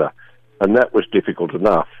the weather, and that was difficult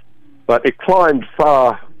enough. But it climbed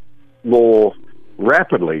far more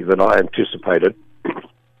rapidly than I anticipated,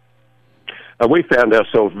 and we found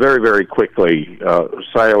ourselves very, very quickly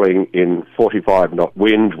sailing in 45-knot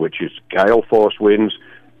wind, which is gale force winds,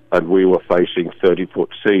 and we were facing 30-foot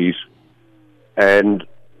seas. And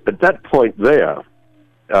at that point there,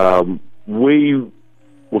 we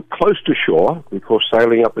were close to shore, because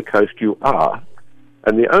sailing up the coast you are,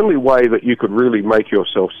 and the only way that you could really make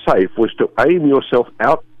yourself safe was to aim yourself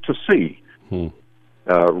out to sea.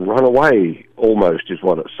 Run away, almost, is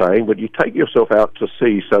what it's saying, but you take yourself out to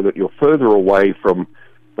sea so that you're further away from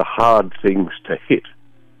the hard things to hit.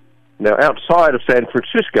 Now, outside of San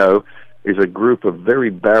Francisco is a group of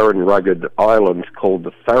very barren, rugged islands called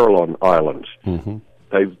the Farallon Islands. Mm-hmm.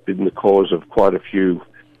 They've been the cause of quite a few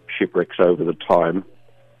shipwrecks over the time,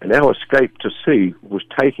 and our escape to sea was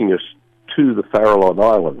taking us to the Farallon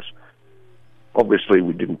Islands. Obviously,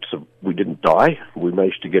 we didn't die. We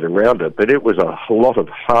managed to get around it, but it was a lot of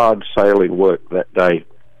hard sailing work that day.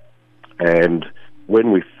 And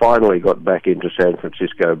when we finally got back into San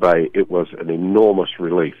Francisco Bay, it was an enormous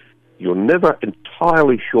relief. You're never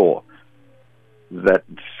entirely sure that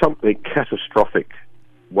something catastrophic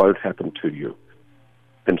won't happen to you.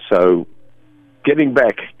 And so getting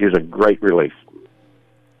back is a great relief.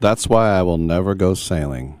 That's why I will never go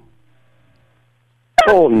sailing.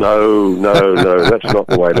 Oh, no, that's not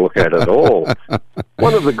the way to look at it at all.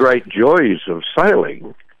 One of the great joys of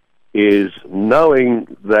sailing is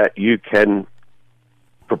knowing that you can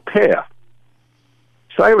prepare.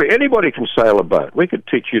 Sailing, anybody can sail a boat. We could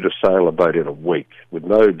teach you to sail a boat in a week with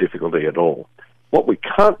no difficulty at all. What we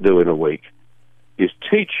can't do in a week is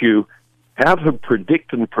teach you how to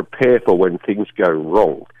predict and prepare for when things go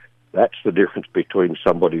wrong. That's the difference between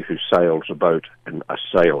somebody who sails a boat and a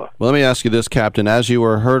sailor. Well, let me ask you this, Captain. As you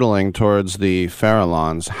were hurtling towards the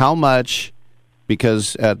Farallons, how much,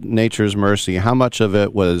 because at nature's mercy, how much of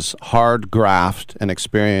it was hard graft and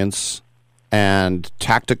experience and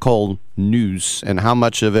tactical nous, and how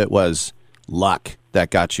much of it was luck that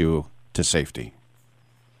got you to safety?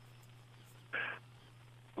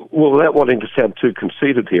 Well, without wanting to sound too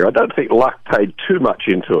conceited here, I don't think luck played too much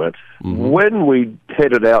into it. When we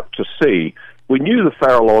headed out to sea, we knew the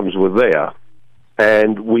Farallones were there,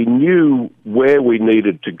 and we knew where we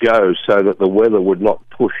needed to go so that the weather would not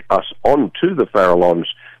push us onto the Farallones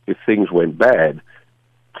if things went bad.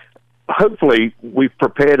 Hopefully, we've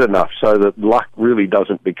prepared enough so that luck really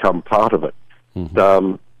doesn't become part of it.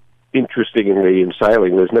 Interestingly, in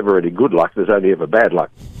sailing, there's never any good luck. There's only ever bad luck.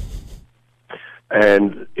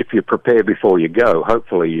 And if you prepare before you go,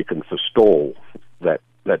 hopefully you can forestall that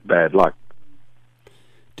bad luck.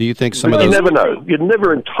 Do you think some but of those... You never know. You're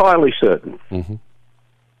never entirely certain.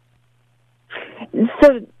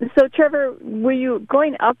 So Trevor, were you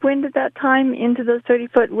going upwind at that time into those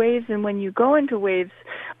 30-foot waves? And when you go into waves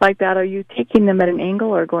like that, are you taking them at an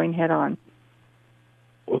angle or going head-on?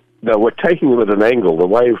 No, we're taking them at an angle. The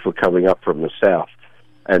waves were coming up from the south.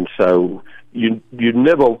 And so you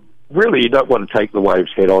never... Really, you don't want to take the waves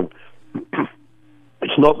head-on.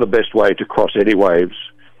 It's not the best way to cross any waves.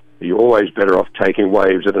 You're always better off taking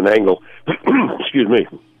waves at an angle. Excuse me.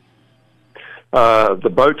 The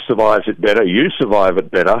boat survives it better. You survive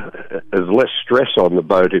it better. There's less stress on the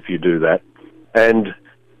boat if you do that. And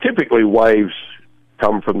typically waves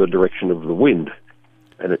come from the direction of the wind.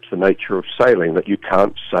 And it's the nature of sailing that you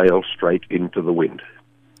can't sail straight into the wind.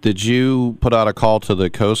 Did you put out a call to the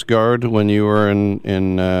Coast Guard when you were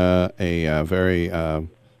in a very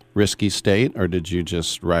risky state, or did you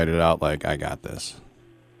just write it out like, I got this?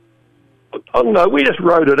 Oh, no, we just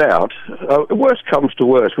wrote it out. Worst comes to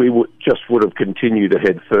worst, we would have continued to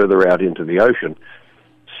head further out into the ocean.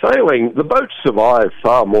 Sailing, the boats survive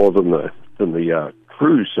far more than the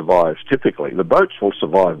cruise survives typically. The boats will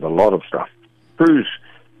survive a lot of stuff. Crews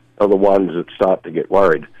are the ones that start to get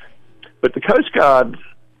worried. But the Coast Guard...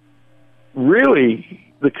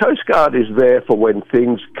 Really, the Coast Guard is there for when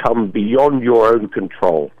things come beyond your own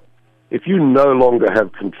control. If you no longer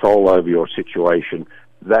have control over your situation,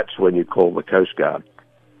 that's when you call the Coast Guard.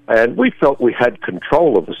 And we felt we had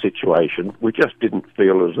control of the situation. We just didn't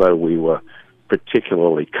feel as though we were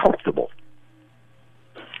particularly comfortable.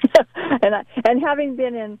 and having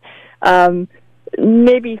been in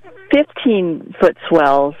maybe 15-foot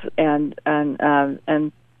swells and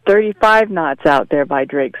 35 knots out there by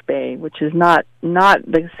Drake's Bay, which is not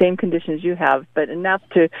the same conditions you have, but enough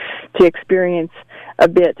to experience a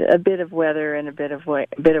bit of weather and a bit of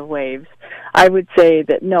waves. I would say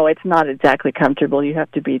that no, it's not exactly comfortable. You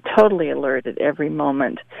have to be totally alert at every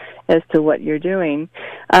moment as to what you're doing.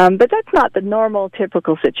 But that's not the normal,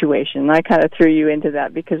 typical situation. I kind of threw you into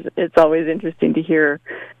that because it's always interesting to hear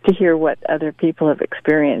what other people have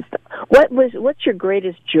experienced. What's your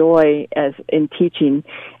greatest joy as in teaching?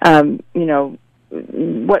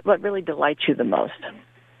 What really delights you the most?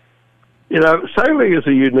 Sailing is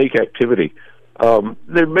a unique activity.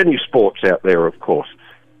 There are many sports out there, of course.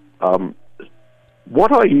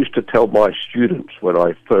 What I used to tell my students when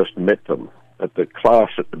I first met them at the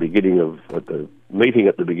meeting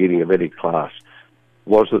at the beginning of any class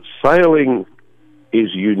was that sailing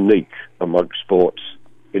is unique among sports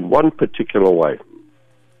in one particular way.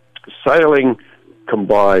 Sailing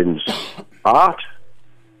combines art,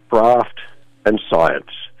 craft, and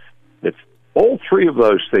science. If all three of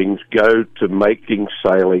those things go to making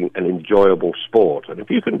sailing an enjoyable sport, and if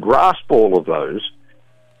you can grasp all of those,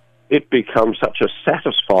 it becomes such a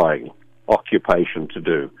satisfying occupation to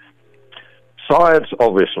do. Science,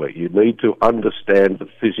 obviously, you need to understand the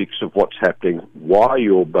physics of what's happening, why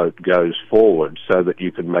your boat goes forward, so that you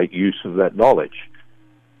can make use of that knowledge.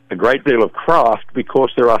 A great deal of craft because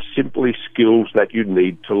there are simply skills that you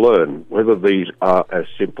need to learn, whether these are as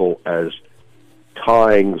simple as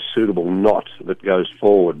tying the suitable knot that goes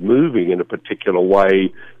forward, moving in a particular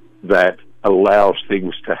way that allows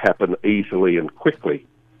things to happen easily and quickly.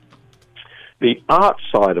 The art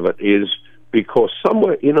side of it is because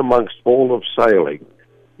somewhere in amongst all of sailing,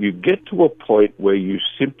 you get to a point where you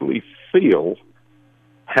simply feel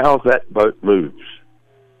how that boat moves.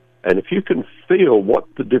 And if you can feel what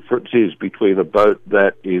the difference is between a boat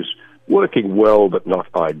that is working well but not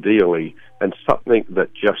ideally and something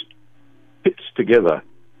that just fits together,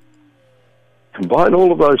 combine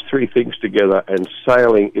all of those three things together and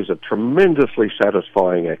sailing is a tremendously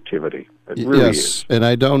satisfying activity. It really is. And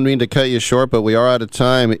I don't mean to cut you short, but we are out of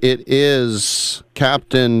time. It is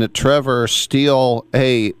Captain Trevor Steele.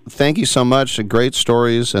 Hey, thank you so much. Great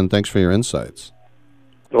stories, and thanks for your insights.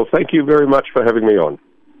 Well, thank you very much for having me on.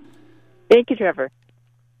 Thank you, Trevor.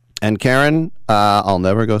 And Karen, I'll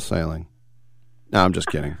never go sailing. No, I'm just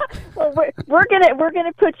kidding. Well, we're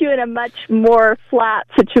gonna put you in a much more flat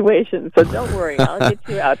situation, so don't worry. I'll get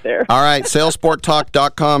you out there. All right,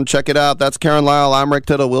 sailsporttalk.com. Check it out. That's Karen Lyle. I'm Rick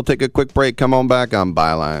Tittle. We'll take a quick break. Come on back on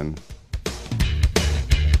Byline.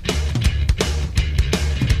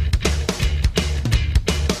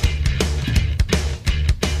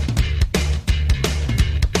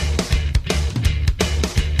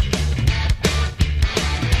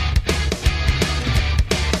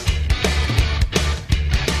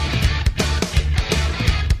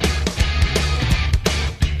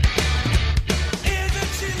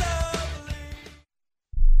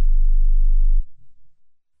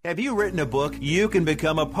 Have you written a book? You can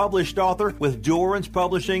become a published author with Dorrance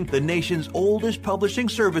Publishing, the nation's oldest publishing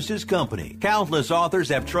services company. Countless authors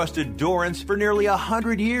have trusted Dorrance for nearly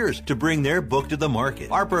 100 years to bring their book to the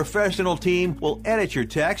market. Our professional team will edit your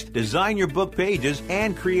text, design your book pages,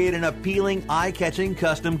 and create an appealing, eye-catching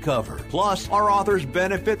custom cover. Plus, our authors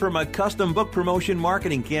benefit from a custom book promotion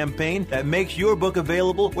marketing campaign that makes your book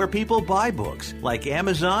available where people buy books, like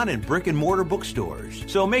Amazon and brick-and-mortar bookstores.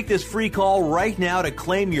 So make this free call right now to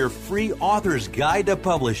claim your free author's guide to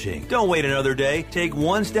publishing. Don't wait another day. Take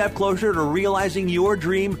one step closer to realizing your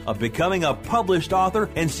dream of becoming a published author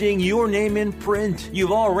and seeing your name in print.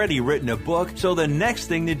 You've already written a book, so the next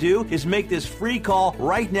thing to do is make this free call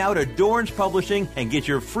right now to Dorrance Publishing and get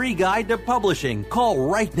your free guide to publishing. Call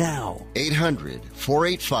right now.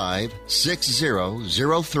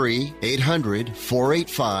 800-485-6003.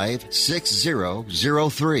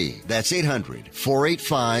 800-485-6003. That's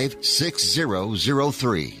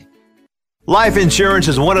 800-485-6003. Life insurance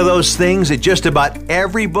is one of those things that just about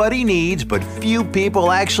everybody needs, but few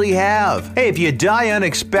people actually have. Hey, if you die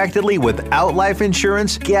unexpectedly without life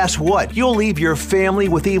insurance, guess what? You'll leave your family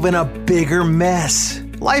with even a bigger mess.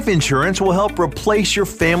 Life insurance will help replace your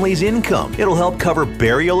family's income. It'll help cover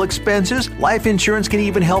burial expenses. Life insurance can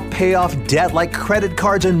even help pay off debt like credit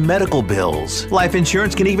cards and medical bills. Life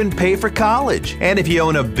insurance can even pay for college. And if you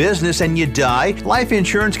own a business and you die, life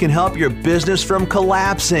insurance can help your business from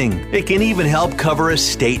collapsing. It can even help cover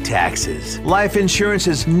estate taxes. Life insurance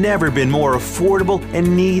has never been more affordable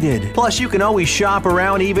and needed. Plus, you can always shop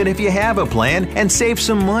around even if you have a plan and save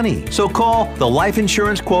some money. So call the Life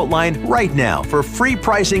Insurance Quote Line right now for free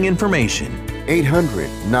pricing information.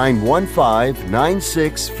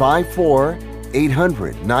 800-915-9654.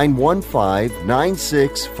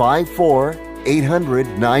 800-915-9654.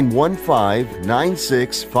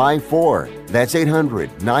 800-915-9654. That's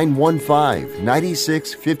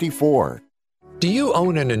 800-915-9654. Do you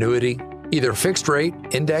own an annuity, either fixed rate,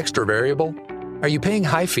 indexed, or variable? Are you paying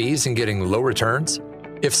high fees and getting low returns?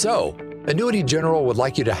 If so, Annuity General would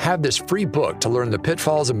like you to have this free book to learn the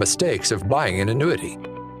pitfalls and mistakes of buying an annuity.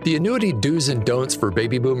 The Annuity Do's and Don'ts for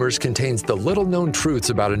Baby Boomers contains the little-known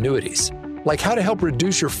truths about annuities, like how to help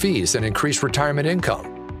reduce your fees and increase retirement income.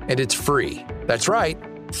 And it's free. That's right,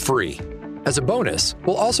 free. As a bonus,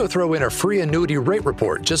 we'll also throw in a free annuity rate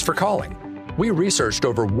report just for calling. We researched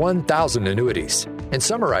over 1,000 annuities and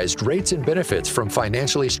summarized rates and benefits from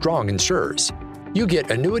financially strong insurers. You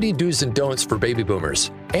get Annuity Do's and Don'ts for Baby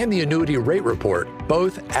Boomers and the Annuity Rate Report,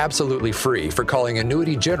 both absolutely free for calling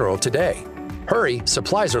Annuity General today. Hurry,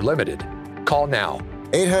 supplies are limited. Call now.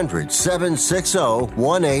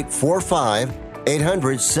 800-760-1845.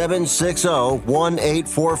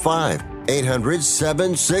 800-760-1845.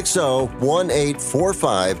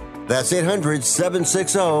 800-760-1845. That's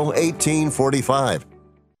 800-760-1845.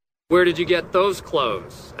 Where did you get those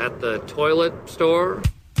clothes? At the toilet store?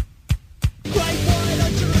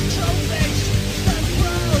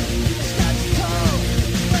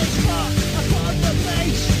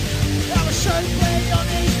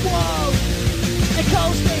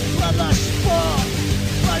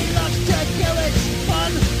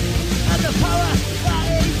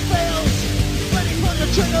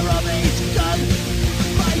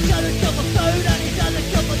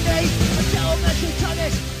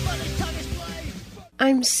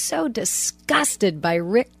 I'm so disgusted by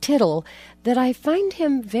Rick Tittle that I find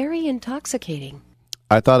him very intoxicating.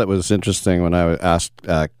 I thought it was interesting when I asked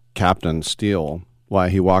Captain Steele why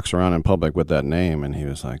he walks around in public with that name, and he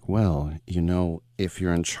was like, well, you know, if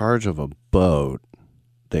you're in charge of a boat,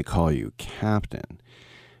 they call you captain,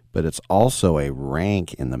 but it's also a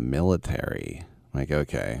rank in the military. Like,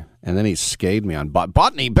 okay. And then he scayed me on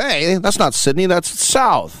Botany Bay. That's not Sydney, that's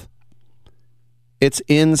south. It's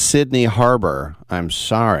in Sydney Harbor. I'm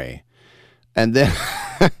sorry. And then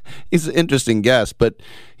he's an interesting guest, but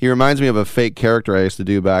he reminds me of a fake character I used to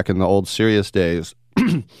do back in the old Sirius days.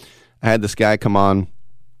 I had this guy come on,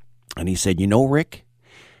 and he said, you know, Rick?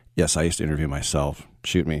 Yes, I used to interview myself.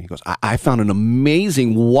 Shoot me. He goes, I found an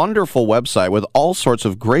amazing, wonderful website with all sorts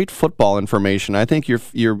of great football information. I think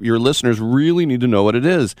your listeners really need to know what it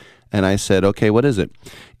is. And I said, okay, what is it?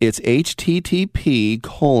 It's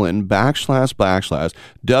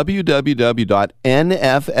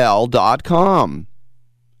http://www.nfl.com.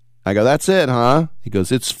 I go, that's it, huh? He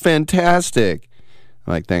goes, it's fantastic.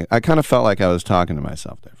 I'm like, thanks. I kind of felt like I was talking to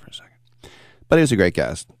myself there for a second. But he was a great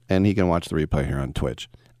guest, and he can watch the replay here on Twitch.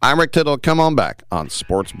 I'm Rick Tittle. Come on back on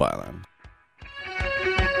Sports Byline.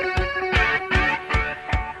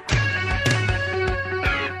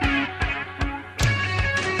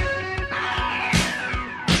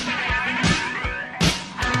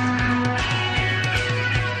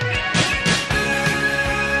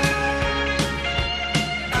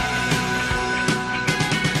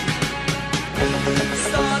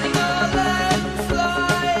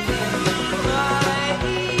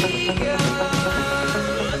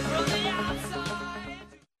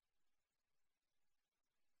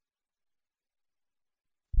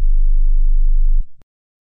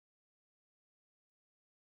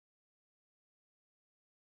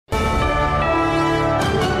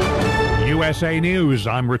 USA News,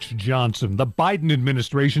 I'm Rich Johnson. The Biden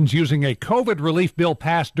administration's using a COVID relief bill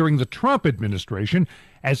passed during the Trump administration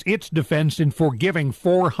as its defense in forgiving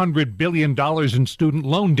 $400 billion in student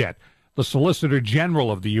loan debt. The Solicitor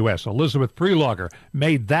General of the U.S., Elizabeth Prelogar,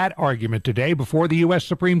 made that argument today before the U.S.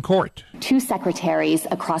 Supreme Court. Two secretaries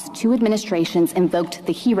across two administrations invoked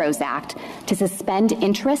the HEROES Act to suspend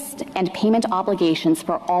interest and payment obligations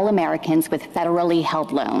for all Americans with federally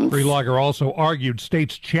held loans. Prelogar also argued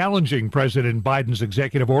states challenging President Biden's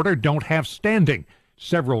executive order don't have standing.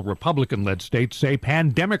 Several Republican-led states say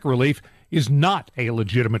pandemic relief is not a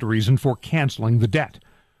legitimate reason for canceling the debt.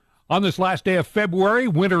 On this last day of February,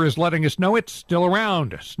 winter is letting us know it's still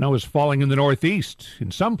around. Snow is falling in the Northeast,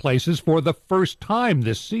 in some places for the first time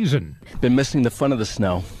this season. Been missing the fun of the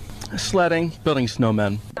snow. Sledding, building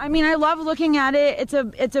snowmen. I mean, I love looking at it.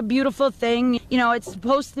 It's a beautiful thing. You know, it's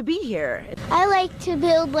supposed to be here. I like to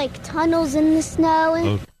build, tunnels in the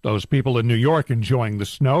snow. Those people in New York enjoying the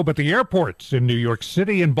snow, but the airports in New York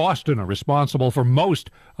City and Boston are responsible for most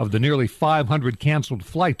of the nearly 500 canceled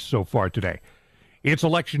flights so far today. It's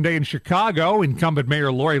Election Day in Chicago. Incumbent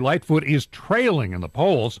Mayor Lori Lightfoot is trailing in the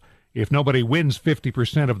polls. If nobody wins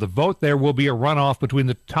 50% of the vote, there will be a runoff between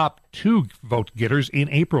the top two vote-getters in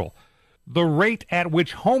April. The rate at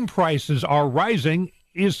which home prices are rising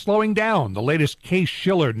is slowing down. The latest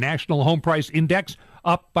Case-Shiller National Home Price Index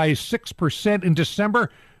up by 6% in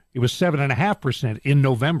December. It was 7.5% in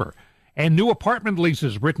November. And new apartment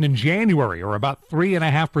leases written in January are about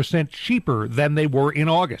 3.5% cheaper than they were in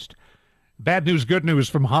August. Bad news, good news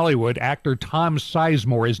from Hollywood. Actor Tom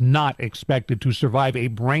Sizemore is not expected to survive a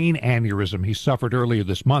brain aneurysm he suffered earlier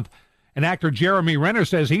this month. And actor Jeremy Renner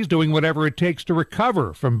says he's doing whatever it takes to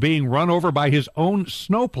recover from being run over by his own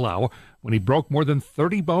snowplow when he broke more than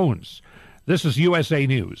 30 bones. This is USA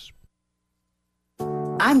News.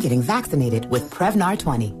 I'm getting vaccinated with Prevnar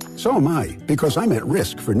 20. So am I, because I'm at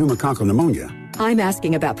risk for pneumococcal pneumonia. I'm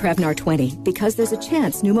asking about Prevnar 20 because there's a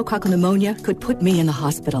chance pneumococcal pneumonia could put me in the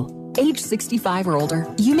hospital. Age 65 or older,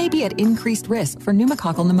 you may be at increased risk for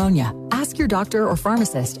pneumococcal pneumonia. Ask your doctor or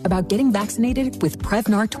pharmacist about getting vaccinated with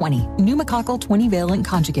Prevnar 20, pneumococcal 20-valent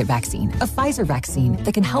conjugate vaccine, a Pfizer vaccine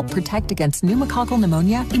that can help protect against pneumococcal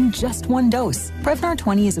pneumonia in just one dose. Prevnar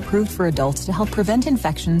 20 is approved for adults to help prevent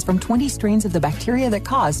infections from 20 strains of the bacteria that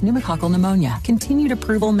cause pneumococcal pneumonia. Continued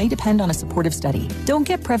approval may depend on a supportive study. Don't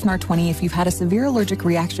get Prevnar 20 if you've had a severe allergic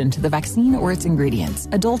reaction to the vaccine or its ingredients.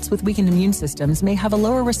 Adults with weakened immune systems may have a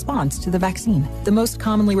lower response to the vaccine. The most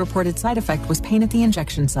commonly reported side effect was pain at the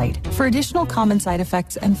injection site. For additional common side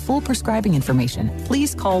effects and full prescribing information,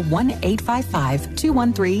 please call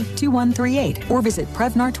 1-855-213-2138 or visit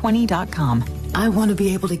Prevnar20.com. I want to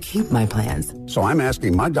be able to keep my plans. So I'm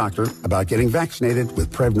asking my doctor about getting vaccinated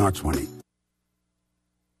with Prevnar 20.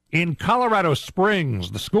 In Colorado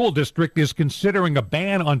Springs, the school district is considering a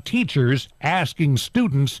ban on teachers asking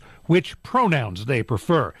students which pronouns they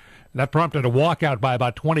prefer. That prompted a walkout by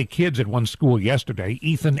about 20 kids at one school yesterday.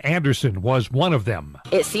 Ethan Anderson was one of them.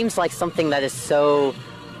 It seems like something that is so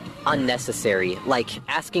unnecessary. Like,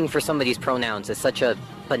 asking for somebody's pronouns is such a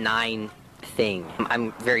benign thing.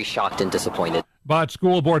 I'm very shocked and disappointed. But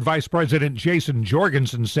school board vice president Jason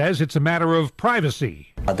Jorgensen says it's a matter of privacy.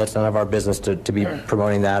 That's none of our business to be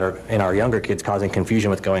promoting that, or in our younger kids causing confusion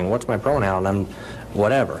with going, what's my pronoun? I'm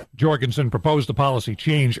whatever. Jorgensen proposed a policy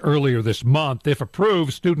change earlier this month. If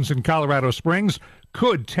approved, students in Colorado Springs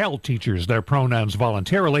could tell teachers their pronouns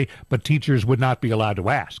voluntarily, but teachers would not be allowed to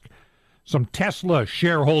ask. Some Tesla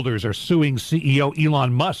shareholders are suing CEO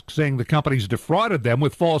Elon Musk, saying the company's defrauded them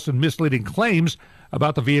with false and misleading claims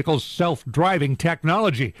about the vehicle's self-driving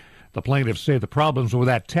technology. The plaintiffs say the problems with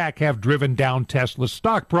that tech have driven down Tesla's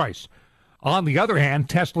stock price. On the other hand,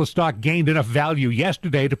 Tesla stock gained enough value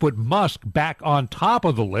yesterday to put Musk back on top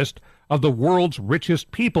of the list of the world's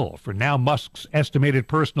richest people. For now, Musk's estimated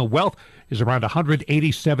personal wealth is around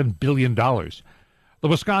 $187 billion. The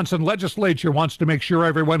Wisconsin legislature wants to make sure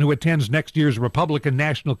everyone who attends next year's Republican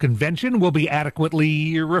National Convention will be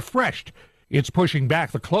adequately refreshed. It's pushing back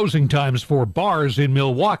the closing times for bars in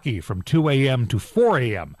Milwaukee from 2 a.m. to 4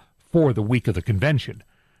 a.m. for the week of the convention.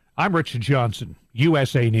 I'm Richard Johnson,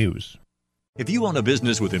 USA News. If you own a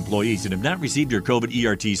business with employees and have not received your COVID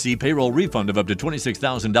ERTC payroll refund of up to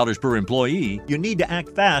 $26,000 per employee, you need to act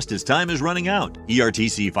fast as time is running out.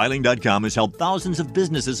 ERTCfiling.com has helped thousands of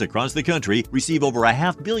businesses across the country receive over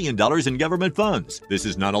 $500 million in government funds. This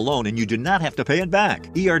is not a loan and you do not have to pay it back.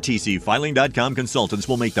 ERTCfiling.com consultants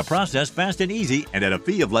will make the process fast and easy and at a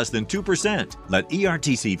fee of less than 2%. Let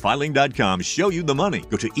ERTCfiling.com show you the money.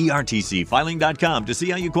 Go to ERTCfiling.com to see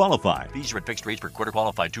how you qualify. Fees are at fixed rates per quarter,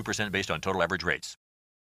 qualified 2% based on total average rates.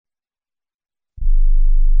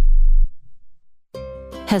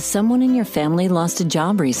 Has someone in your family lost a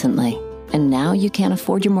job recently, and now you can't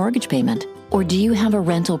afford your mortgage payment? Or do you have a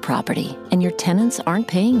rental property and your tenants aren't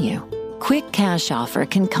paying you? Quick Cash Offer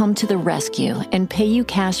can come to the rescue and pay you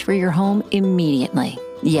cash for your home immediately.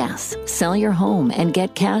 Yes, sell your home and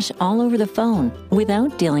get cash all over the phone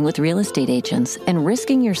without dealing with real estate agents and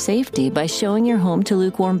risking your safety by showing your home to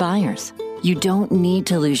lukewarm buyers. You don't need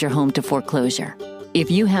to lose your home to foreclosure. If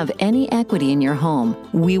you have any equity in your home,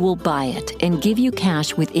 we will buy it and give you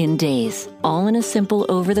cash within days, all in a simple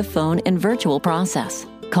over-the-phone and virtual process.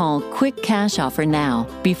 Call Quick Cash Offer now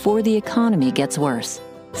before the economy gets worse.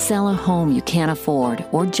 Sell a home you can't afford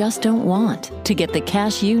or just don't want to get the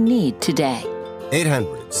cash you need today.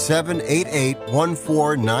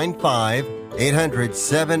 800-788-1495.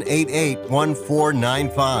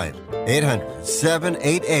 800-788-1495.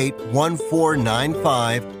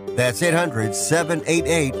 800-788-1495. That's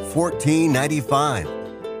 800-788-1495.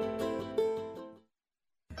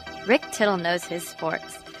 Rick Tittle knows his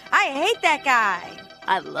sports. I hate that guy.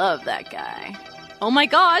 I love that guy. Oh my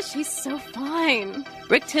gosh, he's so fine.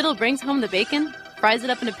 Rick Tittle brings home the bacon, fries it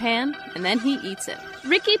up in a pan, and then he eats it.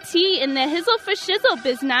 Ricky T in the hizzle for shizzle,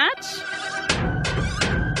 biznatch.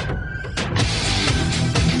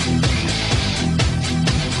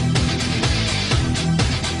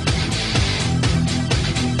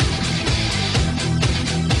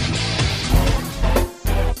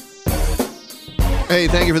 Hey,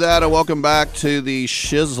 thank you for that, and welcome back to the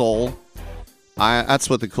shizzle. That's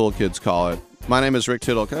what the cool kids call it. My name is Rick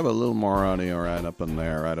Tittle. Can I have a little more audio right up in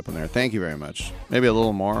there, right up in there? Thank you very much. Maybe a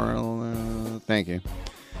little more. Thank you.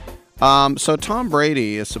 So Tom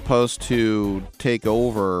Brady is supposed to take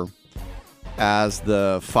over as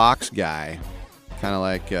the Fox guy, kind of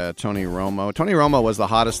like Tony Romo. Tony Romo was the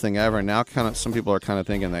hottest thing ever. Now, some people are kind of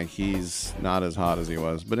thinking that he's not as hot as he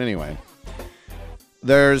was. But anyway,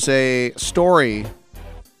 there's a story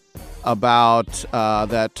about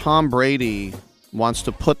that Tom Brady wants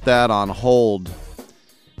to put that on hold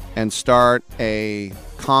and start a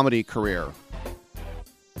comedy career.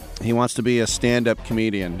 He wants to be a stand-up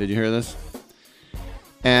comedian. Did you hear this?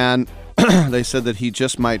 And they said that he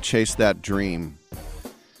just might chase that dream.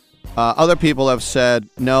 Other people have said,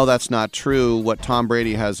 no, that's not true. What Tom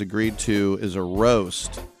Brady has agreed to is a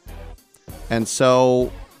roast. And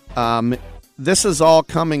so this is all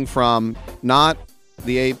coming from not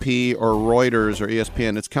the AP or Reuters or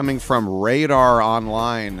ESPN. It's coming from Radar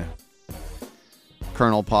Online,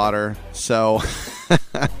 Colonel Potter. So,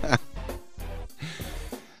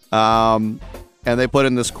 and they put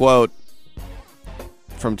in this quote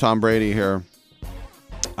from Tom Brady here.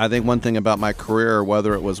 I think one thing about my career,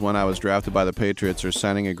 whether it was when I was drafted by the Patriots or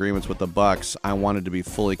signing agreements with the Bucs, I wanted to be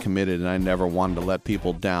fully committed and I never wanted to let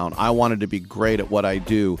people down. I wanted to be great at what I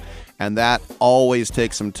do. And that always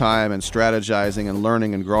takes some time and strategizing and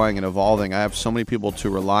learning and growing and evolving. I have so many people to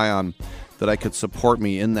rely on that could support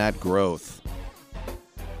me in that growth.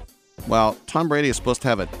 Well, Tom Brady is supposed to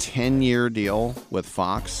have a 10-year deal with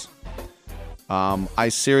Fox. I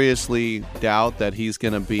seriously doubt that he's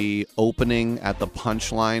going to be opening at the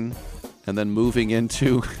Punchline and then moving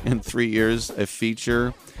into, in 3 years, a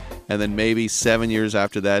feature. And then maybe 7 years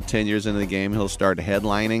after that, 10 years into the game, he'll start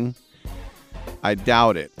headlining. I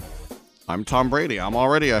doubt it. I'm Tom Brady. I'm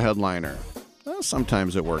already a headliner. Well,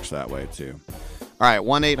 sometimes it works that way, too. All right,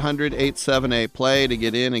 1-800-878-PLAY to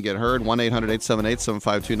get in and get heard.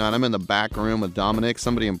 1-800-878-7529. I'm in the back room with Dominic.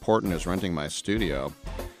 Somebody important is renting my studio.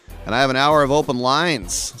 And I have an hour of open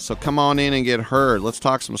lines, so come on in and get heard. Let's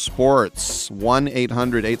talk some sports.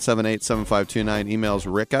 1-800-878-7529. Emails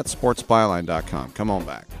rick@sportsbyline.com. Come on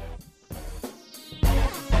back.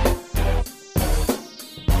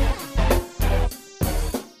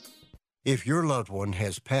 If your loved one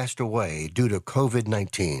has passed away due to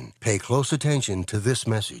COVID-19, pay close attention to this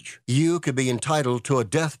message. You could be entitled to a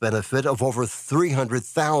death benefit of over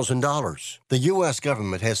 $300,000. The U.S.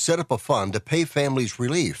 government has set up a fund to pay families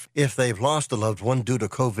relief if they've lost a loved one due to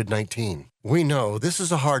COVID-19. We know this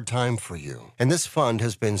is a hard time for you, and this fund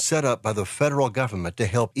has been set up by the federal government to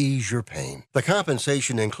help ease your pain. The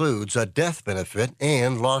compensation includes a death benefit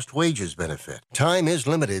and lost wages benefit. Time is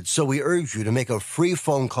limited, so we urge you to make a free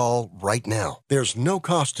phone call right now. There's no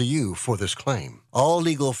cost to you for this claim. All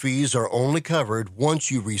legal fees are only covered once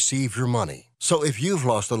you receive your money. So if you've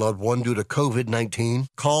lost a loved one due to COVID-19,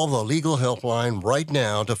 call the legal helpline right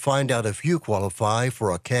now to find out if you qualify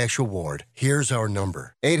for a cash award. Here's our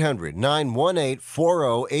number,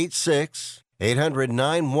 800-918-4086.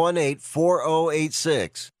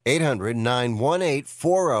 800-918-4086.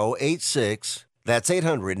 800-918-4086. That's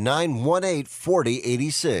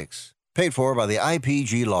 800-918-4086. Paid for by the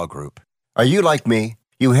IPG Law Group. Are you like me?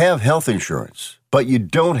 You have health insurance, but you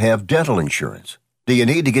don't have dental insurance. Do you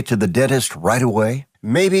need to get to the dentist right away?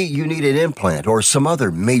 Maybe you need an implant or some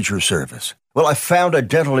other major service. Well, I found a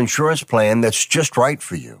dental insurance plan that's just right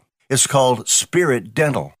for you. It's called Spirit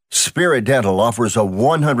Dental. Spirit Dental offers a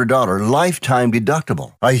 $100 lifetime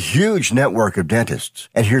deductible, a huge network of dentists.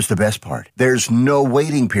 And here's the best part. There's no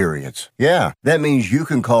waiting periods. Yeah, that means you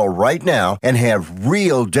can call right now and have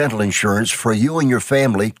real dental insurance for you and your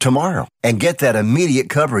family tomorrow and get that immediate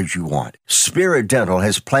coverage you want. Spirit Dental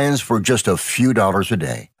has plans for just a few dollars a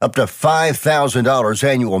day, up to $5,000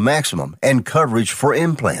 annual maximum, and coverage for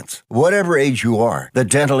implants. Whatever age you are, the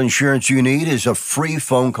dental insurance you need is a free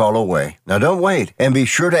phone call away. Now don't wait, and be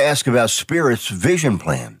sure to ask about Spirit's vision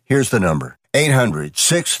plan. Here's the number: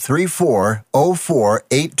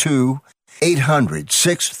 800-634-0482.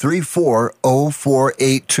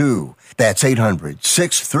 800-634-0482. That's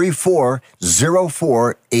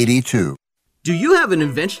 800-634-0482. Do you have an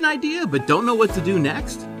invention idea but don't know what to do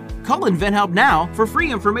next? Call InventHelp now for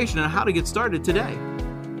free information on how to get started today.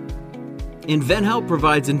 InventHelp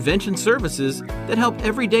provides invention services that help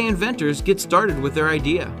everyday inventors get started with their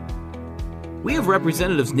idea. We have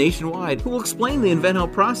representatives nationwide who will explain the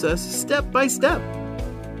InventHelp process step by step.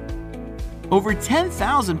 Over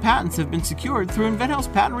 10,000 patents have been secured through InventHelp's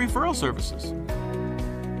patent referral services.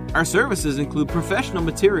 Our services include professional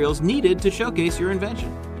materials needed to showcase your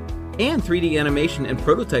invention, and 3D animation and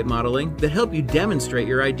prototype modeling that help you demonstrate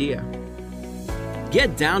your idea.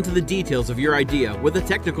 Get down to the details of your idea with a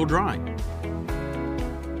technical drawing.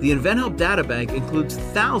 The InventHelp Data Bank includes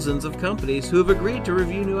thousands of companies who have agreed to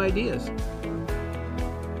review new ideas.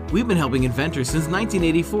 We've been helping inventors since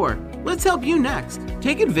 1984. Let's help you next.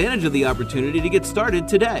 Take advantage of the opportunity to get started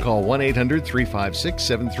today. Call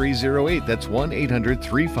 1-800-356-7308. That's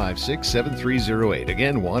 1-800-356-7308.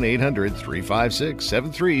 Again,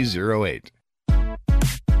 1-800-356-7308.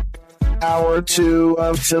 Hour 2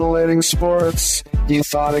 of Titillating Sports. You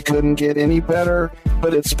thought it couldn't get any better,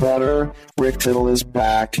 but it's better. Rick Tittle is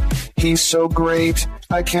back. He's so great.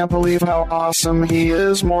 I can't believe how awesome he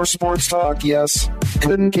is. More sports talk, yes.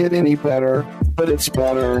 Couldn't get any better, but it's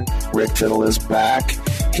better. Rick Tittle is back.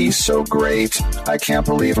 He's so great. I can't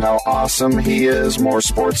believe how awesome he is. More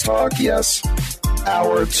sports talk, yes.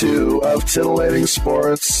 Hour 2 of Titillating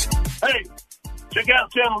Sports. Hey, check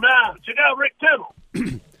out Channel 9. Check out Rick Tittle.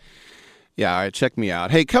 Yeah, all right, check me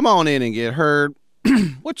out. Hey, come on in and get heard.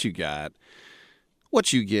 What you got?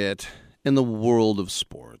 What you get in the world of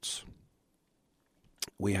sports?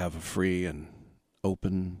 We have a free and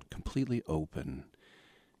open, completely open,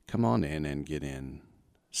 come on in and get in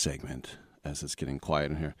segment as it's getting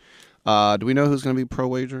quiet in here. Do we know who's going to be pro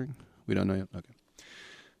wagering? We don't know yet? Okay.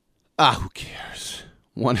 Who cares?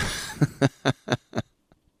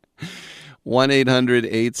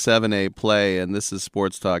 1-800-878-PLAY, and this is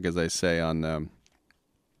Sports Talk, as I say, on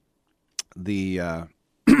the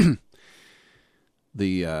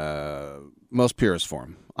most purest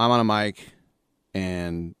form. I'm on a mic,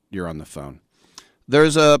 and you're on the phone.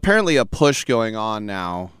 There's apparently a push going on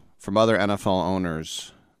now from other NFL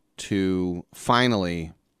owners to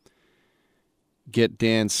finally get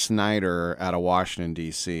Dan Snyder out of Washington,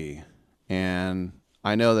 D.C., and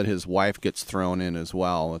I know that his wife gets thrown in as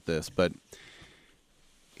well with this, but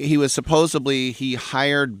he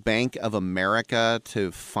hired Bank of America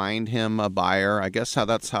to find him a buyer. I guess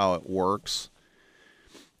that's how it works.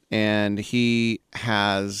 And he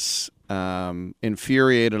has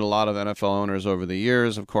infuriated a lot of NFL owners over the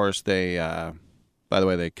years. Of course, they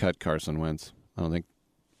cut Carson Wentz. I don't think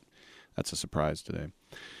that's a surprise today.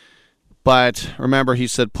 But remember, he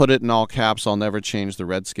said, put it in all caps, I'll never change the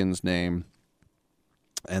Redskins name.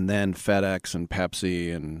 And then FedEx and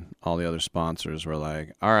Pepsi and all the other sponsors were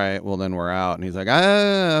like, all right, well, then we're out. And he's like,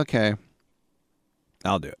 okay,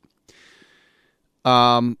 I'll do it.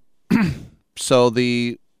 So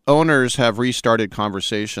the owners have restarted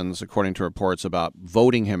conversations, according to reports, about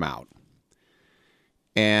voting him out.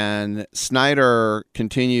 And Snyder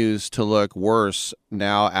continues to look worse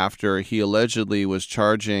now after he allegedly was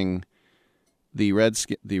charging the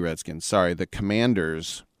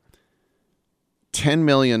Commanders $10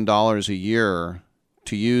 million a year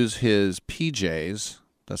to use his PJs,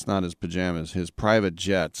 that's not his pajamas, his private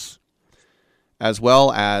jets, as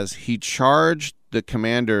well as he charged the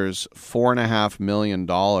Commanders $4.5 million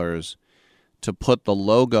to put the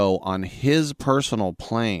logo on his personal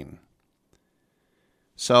plane.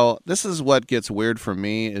 So this is what gets weird for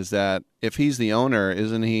me, is that if he's the owner,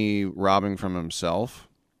 isn't he robbing from himself?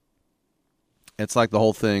 It's like the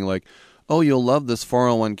whole thing, like, oh, you'll love this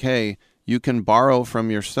 401k. You can borrow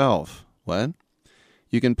from yourself. What?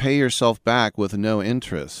 You can pay yourself back with no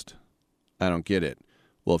interest. I don't get it.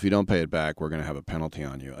 well, if you don't pay it back, we're going to have a penalty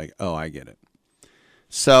on you. Like, oh, I get it.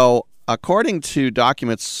 So according to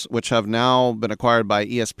documents which have now been acquired by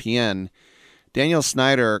ESPN, Daniel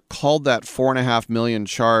Snyder called that $4.5 million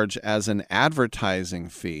charge as an advertising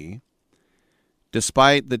fee,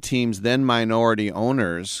 despite the team's then minority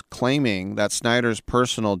owners claiming that Snyder's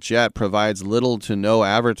personal jet provides little to no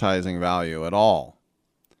advertising value at all.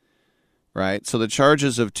 Right? So the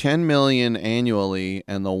charges of $10 million annually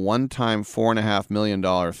and the one-time $4.5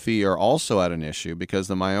 million fee are also at an issue because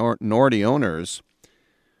the minority owners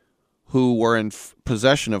who were in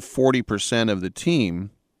possession of 40% of the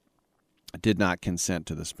team did not consent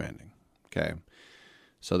to the spending. Okay?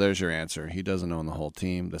 So there's your answer. He doesn't own the whole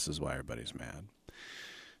team. This is why everybody's mad.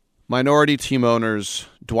 Minority team owners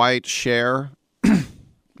Dwight Scher,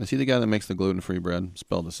 is he the guy that makes the gluten-free bread?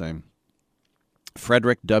 Spelled the same.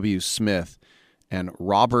 Frederick W. Smith and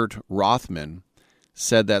Robert Rothman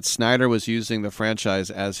said that Snyder was using the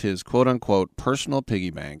franchise as his quote-unquote personal piggy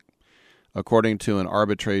bank, according to an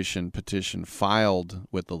arbitration petition filed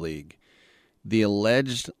with the league. The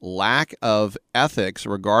alleged lack of ethics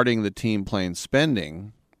regarding the team plane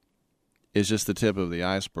spending is just the tip of the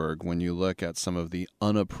iceberg when you look at some of the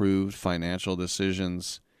unapproved financial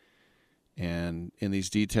decisions. And in these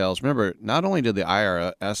details, remember, not only did the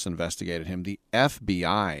IRS investigate him, the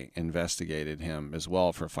FBI investigated him as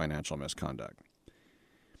well for financial misconduct.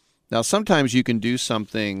 Now, sometimes you can do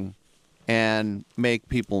something and make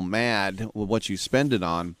people mad with what you spend it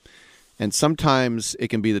on, and sometimes it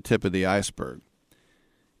can be the tip of the iceberg.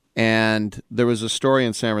 And there was a story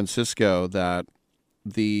in San Francisco that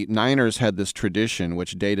the Niners had this tradition,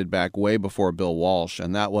 which dated back way before Bill Walsh,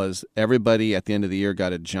 and that was everybody at the end of the year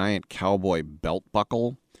got a giant cowboy belt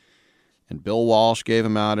buckle. And Bill Walsh gave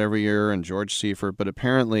them out every year, and George Seifert. But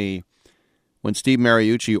apparently, when Steve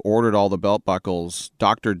Mariucci ordered all the belt buckles,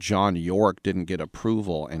 Dr. John York didn't get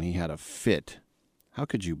approval, and he had a fit. How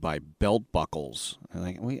could you buy belt buckles?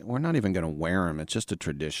 Like, we're not even going to wear them. It's just a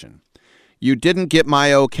tradition. You didn't get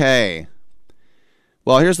my okay.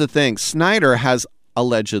 Well, here's the thing. Snyder has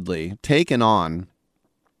allegedly taken on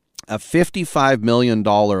a $55 million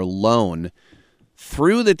loan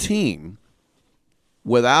through the team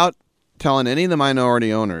without telling any of the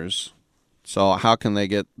minority owners. So how can he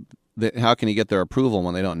get their approval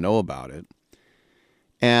when they don't know about it?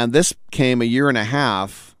 And this came a year and a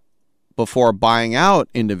half before buying out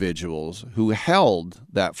individuals who held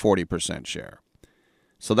that 40% share.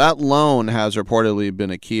 So that loan has reportedly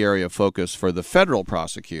been a key area of focus for the federal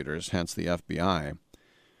prosecutors, hence the FBI,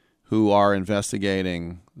 who are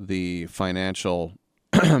investigating the financial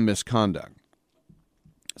misconduct.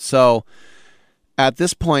 So at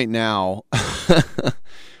this point now,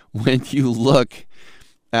 when you look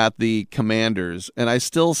at the Commanders, and I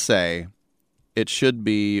still say it should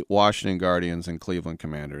be Washington Guardians and Cleveland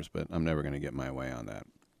Commanders, but I'm never going to get my way on that.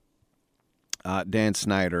 Dan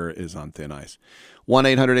Snyder is on thin ice.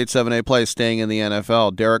 1-800-878-PLAY, staying in the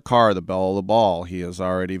NFL. Derek Carr, the belle of the ball. He has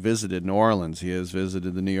already visited New Orleans. He has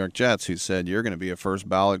visited the New York Jets, who said, you're going to be a first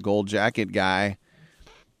ballot gold jacket guy.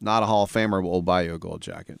 Not a Hall of Famer, but we'll buy you a gold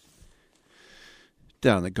jacket.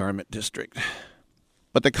 Down in the Garment District.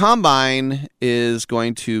 But the Combine is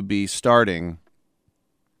going to be starting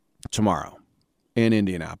tomorrow in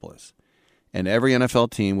Indianapolis. And every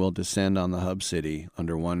NFL team will descend on the hub city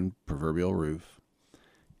under one proverbial roof.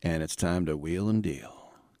 And it's time to wheel and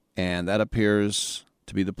deal. And that appears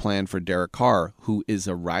to be the plan for Derek Carr, who is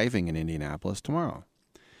arriving in Indianapolis tomorrow.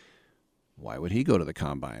 Why would he go to the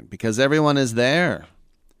Combine? Because everyone is there.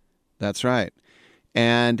 That's right.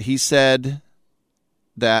 And he said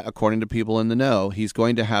that, according to people in the know, he's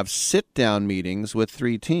going to have sit-down meetings with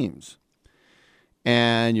 3 teams.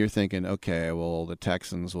 And you're thinking, okay, well, the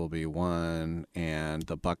Texans will be one and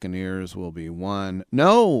the Buccaneers will be one.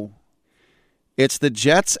 No, it's the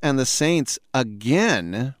Jets and the Saints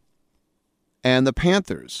again and the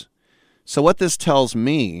Panthers. So what this tells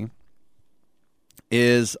me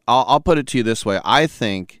is, I'll put it to you this way. I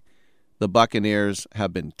think the Buccaneers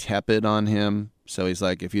have been tepid on him. So he's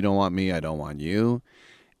like, if you don't want me, I don't want you.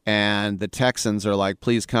 And the Texans are like,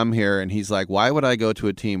 please come here. And he's like, why would I go to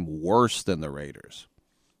a team worse than the Raiders?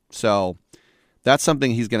 So that's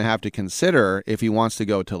something he's going to have to consider if he wants to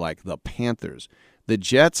go to, like, the Panthers. The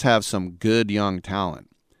Jets have some good young talent.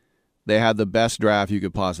 They had the best draft you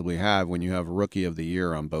could possibly have when you have Rookie of the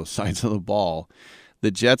Year on both sides of the ball. The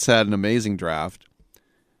Jets had an amazing draft.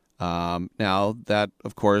 Now, that,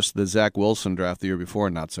 of course, the Zach Wilson draft the year before,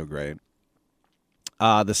 not so great.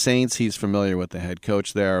 The Saints, he's familiar with the head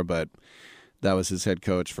coach there, but that was his head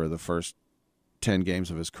coach for the first 10 games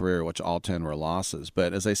of his career, which all 10 were losses.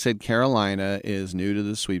 But as I said, Carolina is new to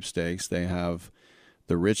the sweepstakes. They have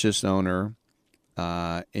the richest owner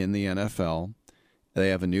in the NFL. They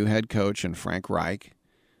have a new head coach in Frank Reich,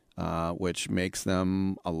 which makes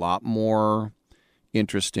them a lot more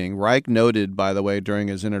interesting. Reich noted, by the way, during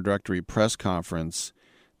his introductory press conference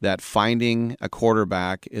that finding a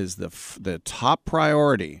quarterback is the top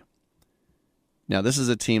priority. Now, this is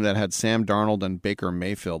a team that had Sam Darnold and Baker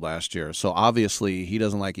Mayfield last year, so obviously he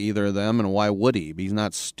doesn't like either of them, and why would he? He's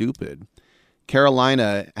not stupid.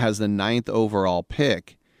 Carolina has the 9th overall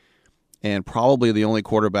pick, and probably the only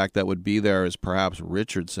quarterback that would be there is perhaps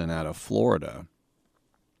Richardson out of Florida.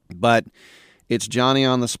 But it's Johnny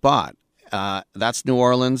on the spot. That's New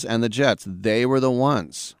Orleans and the Jets. They were the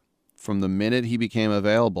ones from the minute he became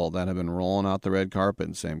available that have been rolling out the red carpet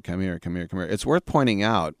and saying, come here, come here, come here. It's worth pointing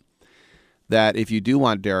out that if you do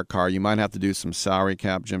want Derek Carr, you might have to do some salary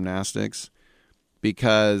cap gymnastics,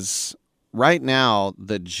 because right now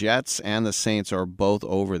the Jets and the Saints are both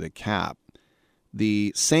over the cap.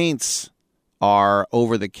 The Saints are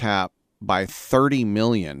over the cap by $30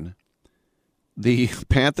 million. The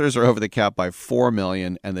Panthers are over the cap by $4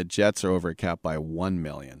 million, and the Jets are over the cap by $1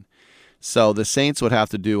 million. So the Saints would have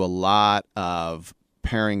to do a lot of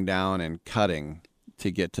paring down and cutting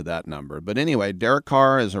to get to that number. But anyway, Derek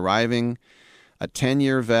Carr is arriving, a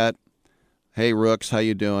 10-year vet. Hey, Rooks, how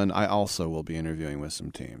you doing? I also will be interviewing with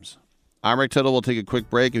some teams. I'm Rick Tittle. We'll take a quick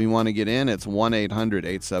break. If you want to get in, it's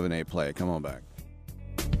 1-800-878-PLAY. Come on back.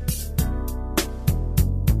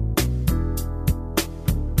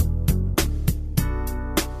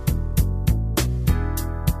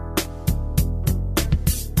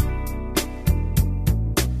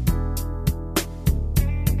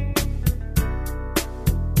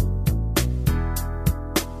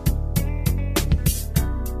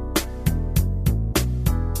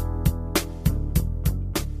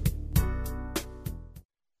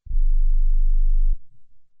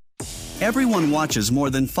 Everyone watches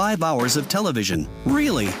more than 5 hours of television.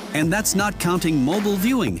 Really? And that's not counting mobile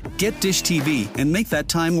viewing. Get Dish TV and make that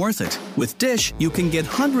time worth it. With Dish, you can get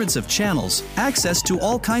hundreds of channels, access to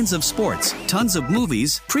all kinds of sports, tons of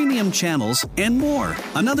movies, premium channels, and more.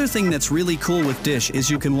 Another thing that's really cool with Dish is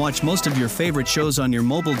you can watch most of your favorite shows on your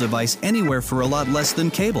mobile device anywhere for a lot less than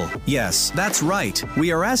cable. Yes, that's right.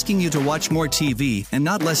 We are asking you to watch more TV and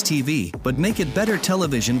not less TV, but make it better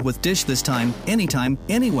television with Dish this time, anytime,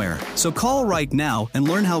 anywhere. So call right now and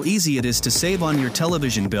learn how easy it is to save on your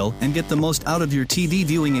television bill and get the most out of your TV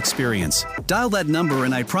viewing experience. Dial that number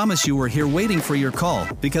and I promise you we're here waiting for your call,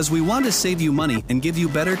 because we want to save you money and give you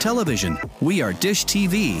better television. We are Dish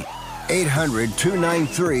TV.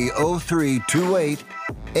 800-293-0328.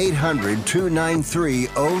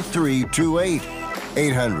 800-293-0328.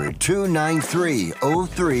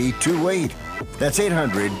 800-293-0328. That's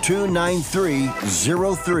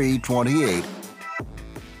 800-293-0328.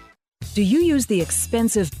 Do you use the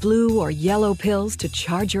expensive blue or yellow pills to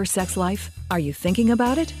charge your sex life? Are you thinking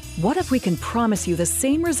about it? What if we can promise you the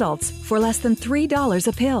same results for less than $3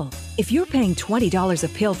 a pill? If you're paying $20 a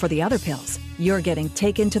pill for the other pills, you're getting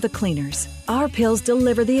taken to the cleaners. Our pills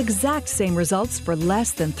deliver the exact same results for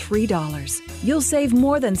less than $3. You'll save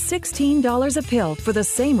more than $16 a pill for the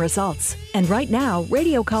same results. And right now,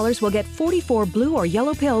 radio callers will get 44 blue or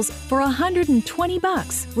yellow pills for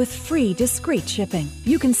 $120 with free discreet shipping.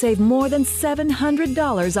 You can save more than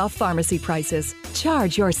 $700 off pharmacy prices.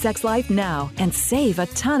 Charge your sex life now and save a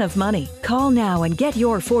ton of money. Call now and get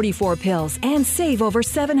your 44 pills and save over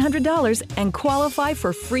 $700 and qualify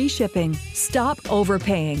for free shipping. Stop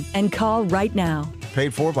overpaying and call right now.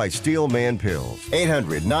 Paid for by Steel Man Pills.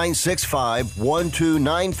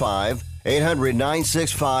 800-965-1295.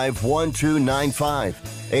 800-965-1295.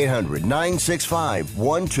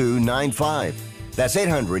 800-965-1295. That's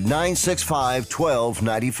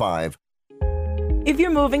 800-965-1295. If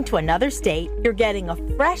you're moving to another state, you're getting a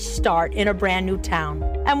fresh start in a brand new town.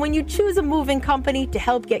 And when you choose a moving company to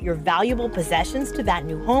help get your valuable possessions to that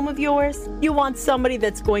new home of yours, you want somebody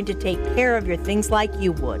that's going to take care of your things like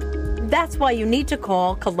you would. That's why you need to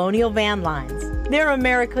call Colonial Van Lines. They're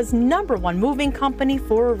America's #1 moving company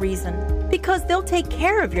for a reason. Because they'll take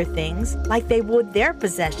care of your things like they would their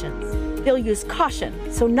possessions. They'll use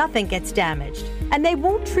caution so nothing gets damaged. And they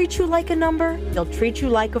won't treat you like a number, they'll treat you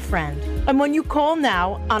like a friend. And when you call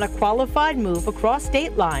now on a qualified move across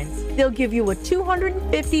state lines, they'll give you a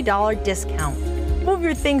 $250 discount. Move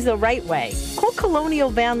your things the right way. Call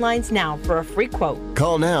Colonial Van Lines now for a free quote.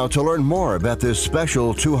 Call now to learn more about this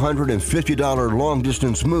special $250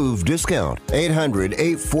 long-distance move discount.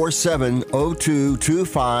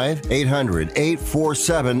 800-847-0225.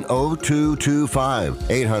 800-847-0225.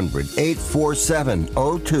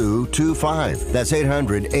 800-847-0225. That's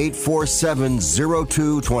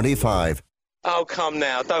 800-847-0225. Oh, come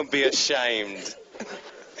now, don't be ashamed.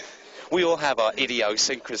 We all have our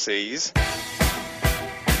idiosyncrasies.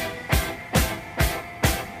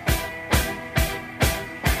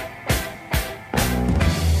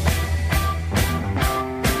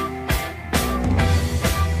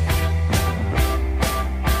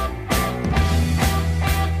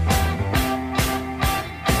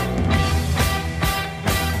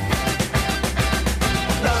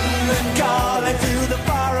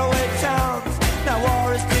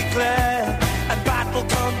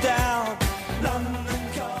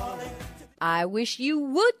 I wish you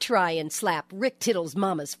would try and slap Rick Tittle's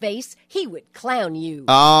mama's face. He would clown you.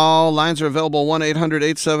 Oh, lines are available,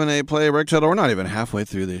 1-800-878-PLAY. Rick Tittle, we're not even halfway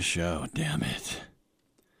through this show. Damn it.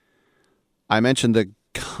 I mentioned the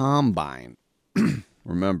combine.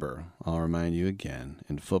 Remember, I'll remind you again,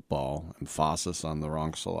 in football, emphasis on the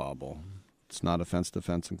wrong syllable. It's not offense,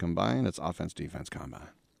 defense, and combine. It's offense, defense, combine.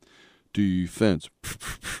 Defense.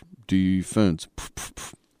 Defense.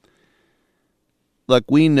 Look,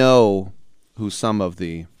 we know who some of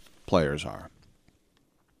the players are.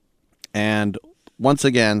 And once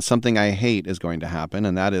again, something I hate is going to happen,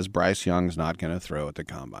 and that is Bryce Young's not going to throw at the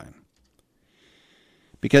combine.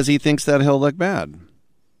 Because he thinks that he'll look bad.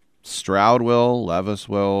 Stroud will, Levis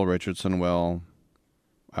will, Richardson will.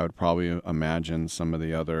 I would probably imagine some of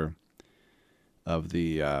the other of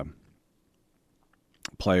the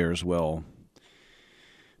players will.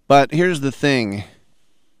 But here's the thing.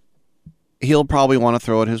 He'll probably want to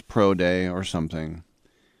throw at his pro day or something.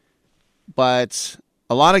 But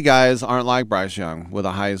a lot of guys aren't like Bryce Young with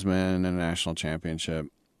a Heisman and a national championship.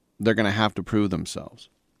 They're going to have to prove themselves.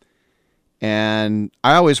 And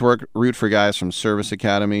I always root for guys from service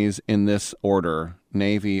academies in this order: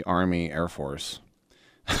 Navy, Army, Air Force.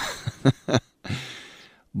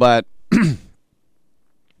 But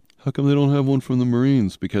how come they don't have one from the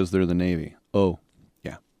Marines? Because they're the Navy. Oh,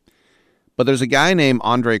 yeah. But there's a guy named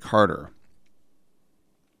Andre Carter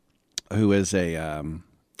who is a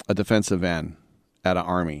defensive end at an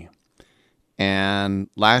Army. And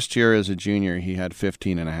last year as a junior, he had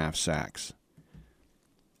 15 and a half sacks.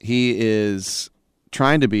 He is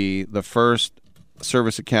trying to be the first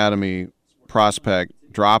Service Academy prospect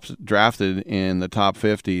drafted in the top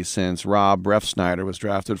 50 since Rob Refsnyder was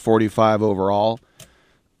drafted 45 overall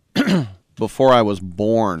before I was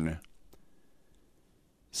born.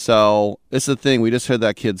 So this is the thing. We just heard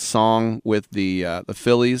that kid's song with the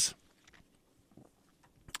Phillies.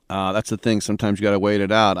 That's the thing. Sometimes you got to wait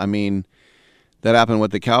it out. I mean, that happened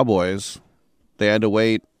with the Cowboys. They had to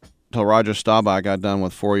wait till Roger Staubach got done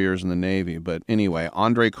with 4 years in the Navy. But anyway,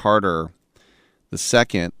 Andre Carter the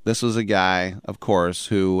second, this was a guy, of course,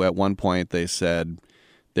 who at one point they said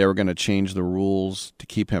they were going to change the rules to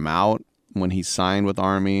keep him out when he signed with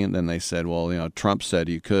Army. And then they said, well, Trump said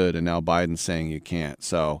you could, and now Biden's saying you can't.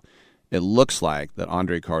 So it looks like that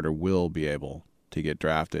Andre Carter will be able to get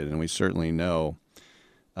drafted. And we certainly know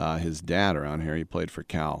his dad around here. He played for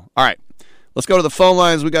Cal. All right, let's go to the phone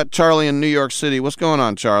lines. We got Charlie in New York City. What's going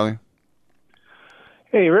on, Charlie?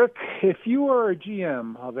 Hey, Rick, if you were a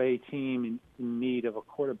GM of a team in need of a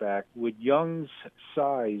quarterback, would Young's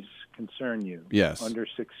size concern you? Yes. Under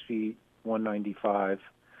 6 feet, 195.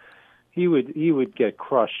 He would get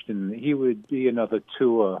crushed, and he would be another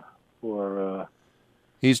Tua or...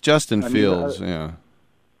 He's Justin Fields, yeah.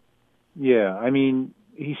 Yeah, I mean,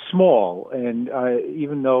 he's small, and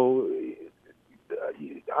even though...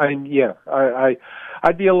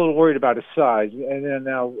 I'd be a little worried about his size. And then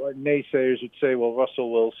now naysayers would say, well,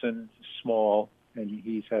 Russell Wilson is small, and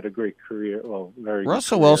he's had a great career. Well, very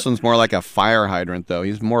Russell good career. Wilson's more like a fire hydrant, though.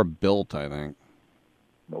 He's more built, I think.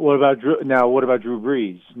 What about Drew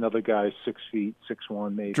Brees? Another guy, 6 feet,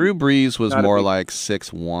 6'1", maybe. Drew Brees was more like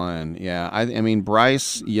 6'1". Yeah, I mean,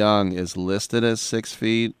 Bryce Young is listed as 6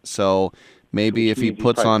 feet, so maybe if he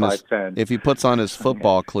puts on his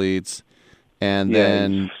football cleats. And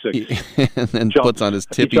then puts on his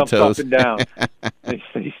tippy toes. He jumps up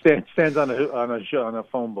and down. He stands on a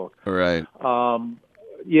phone book. Right.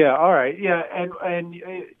 Yeah. All right. Yeah. And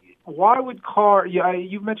why would Carr? Yeah,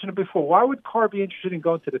 you mentioned it before. Why would Carr be interested in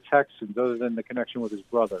going to the Texans other than the connection with his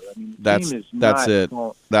brother? I mean, that's it.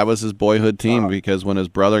 That was his boyhood team because when his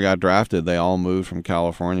brother got drafted, they all moved from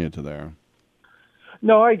California to there.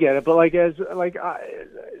 No, I get it, but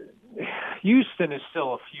Houston is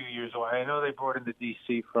still a few years away. I know they brought in the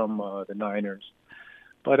DC from the Niners,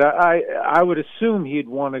 but I would assume he'd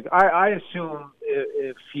want to. I assume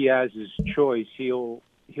if he has his choice, he'll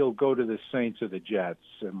go to the Saints or the Jets.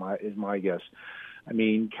 Is my guess. I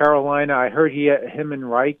mean, Carolina. I heard him and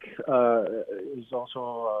Reich is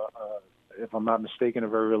also if I'm not mistaken, a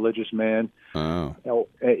very religious man. Oh.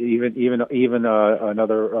 Even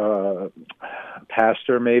another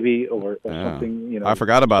pastor maybe or something. I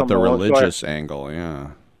forgot about the religious angle.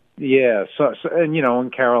 Yeah. Yeah. So and in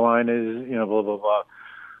Carolina is blah blah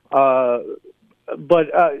blah. But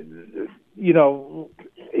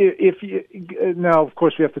if you, now of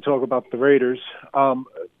course we have to talk about the Raiders.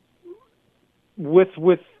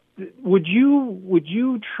 Would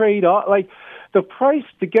you trade off like the price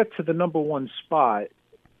to get to the number one spot?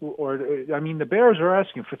 Or the Bears are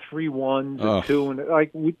asking for 3-1 and 2,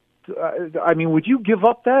 and would you give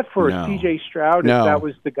up that for a C.J. Stroud if that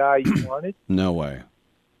was the guy you wanted? No way.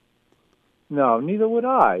 No, neither would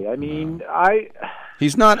I.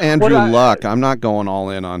 He's not Andrew Luck. I'm not going all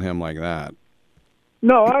in on him like that.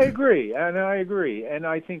 No, I agree, and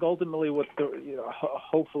I think ultimately,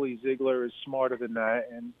 hopefully Ziegler is smarter than that,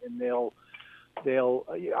 and they'll.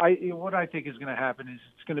 What I think is going to happen is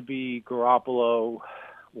it's going to be Garoppolo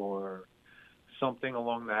or something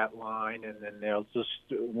along that line, and then they'll just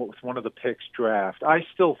with one of the picks draft. I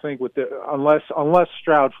still think unless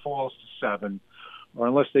Stroud falls to 7, or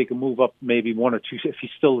unless they can move up maybe 1 or 2 if he's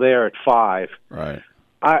still there at 5. Right.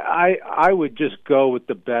 I would just go with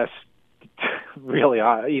the best. Really,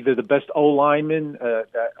 either the best O lineman or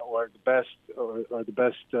the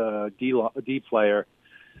best D player.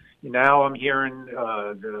 Now I'm hearing,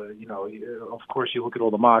 of course, you look at all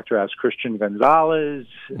the mock drafts. Christian Gonzalez.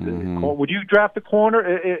 Would you draft a corner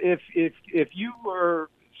if you were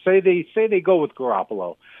say they go with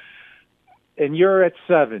Garoppolo, and you're at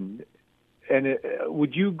 7? And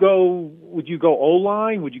would you go O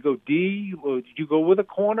line? Would you go D? Would you go with a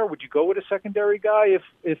corner? Would you go with a secondary guy?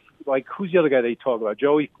 If who's the other guy they talk about?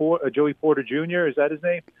 Joey Porter Jr. Is that his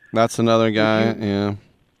name? That's another guy. Yeah.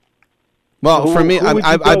 Well, for me,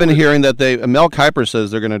 I've been hearing that Mel Kiper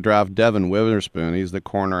says they're going to draft Devin Witherspoon. He's the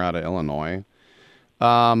corner out of Illinois.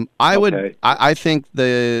 I think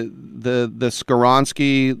the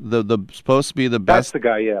Skoronski, the supposed to be the best. That's the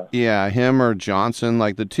guy, yeah. Yeah, him or Johnson,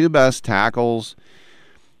 like the two best tackles.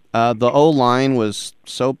 The O-line was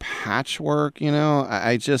so patchwork,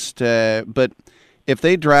 I just, but if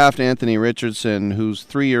they draft Anthony Richardson, who's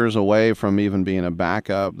 3 years away from even being a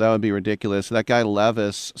backup, that would be ridiculous. That guy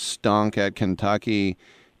Levis stunk at Kentucky.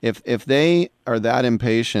 If they are that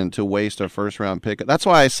impatient to waste a first-round pick, that's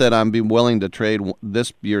why I said I'd be willing to trade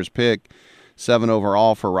this year's pick, 7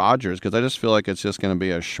 overall, for Rodgers, because I just feel like it's just going to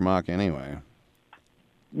be a schmuck anyway.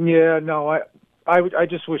 Yeah, no, I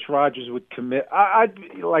just wish Rodgers would commit.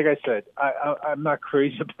 Like I said, I'm not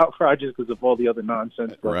crazy about Rodgers because of all the other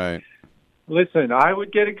nonsense. But right. Listen, I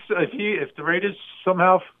would get excited if the Raiders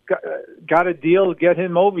somehow got a deal to get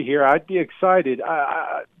him over here. I'd be excited.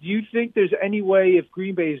 Do you think there's any way, if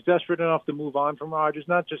Green Bay is desperate enough to move on from Rodgers,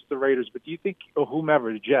 not just the Raiders, but do you think, or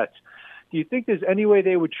whomever, the Jets, do you think there's any way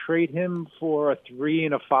they would trade him for a 3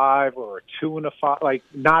 and a 5 or a 2 and a 5, like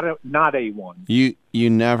not a 1? You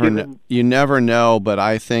never know, but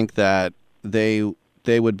I think that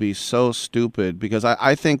they would be so stupid because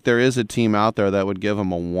I think there is a team out there that would give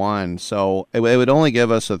him a 1. So it would only give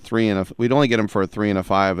us a 3 and we'd only get him for a 3 and a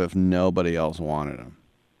 5 if nobody else wanted him.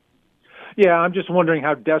 Yeah, I'm just wondering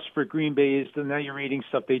how desperate Green Bay is. Now you're reading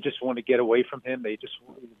stuff. They just want to get away from him. They just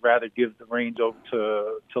would rather give the reins over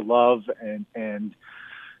to Love. And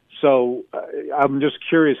so I'm just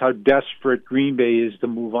curious how desperate Green Bay is to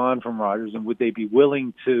move on from Rodgers, and would they be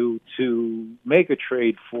willing to make a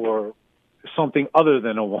trade for something other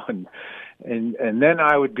than a 1, and then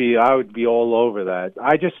I would be all over that.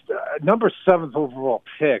 I just number 7th overall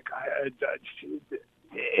pick.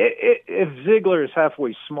 If Ziegler is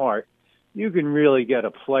halfway smart, you can really get a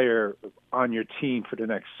player on your team for the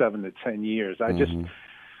next 7 to 10 years.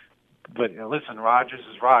 But listen, Rodgers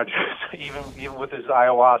is Rodgers, even with his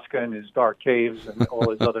ayahuasca and his dark caves and all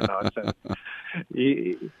his other nonsense.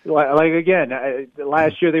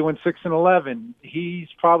 Last year they went 6-11. He's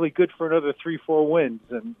probably good for another 3-4 wins,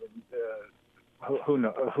 and who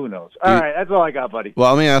knows? All right, that's all I got, buddy.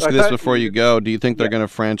 Well, let me ask you this before you go: do you think they're going to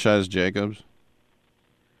franchise Jacobs?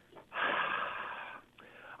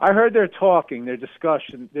 I heard they're talking, they're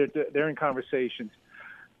discussion, they're in conversations.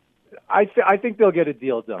 I think they'll get a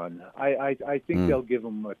deal done. I think they'll give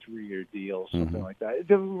him a 3-year deal, something like that.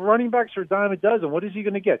 The running backs are a dime a dozen. What is he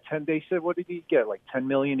going to get? They said, what did he get? Like $10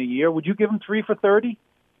 million a year? Would you give him 3 for 30,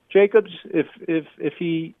 Jacobs? If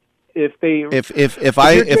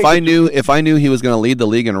I knew he was going to lead the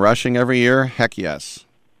league in rushing every year, heck yes.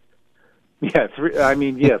 Yeah, 3.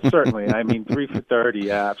 Certainly. 3 for 30,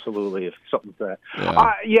 yeah, absolutely. If something's that.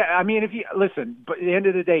 If you listen, but at the end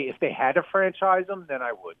of the day, if they had to franchise him, then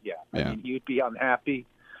I would. Yeah. You'd be unhappy.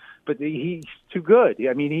 but he's too good.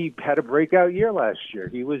 I mean, he had a breakout year last year.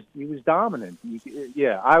 He was dominant.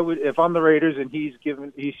 I would, if I'm the Raiders and he's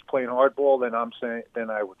playing hardball, then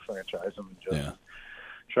I would franchise him and just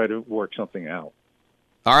try to work something out.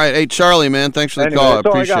 All right, hey Charlie, man, thanks for the call. I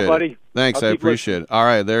appreciate all I got, buddy. Thanks, I appreciate it. All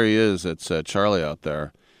right, there he is. It's Charlie out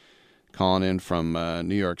there calling in from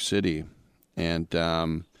New York City, and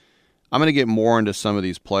I'm going to get more into some of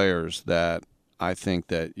these players that I think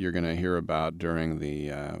that you're going to hear about during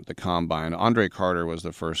the Combine. Andre Carter was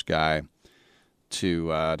the first guy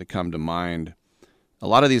to come to mind. A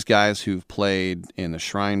lot of these guys who've played in the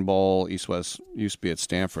Shrine Bowl, East-West, used to be at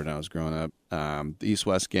Stanford when I was growing up, the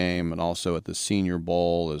East-West game, and also at the Senior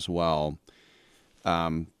Bowl as well.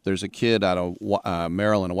 There's a kid out of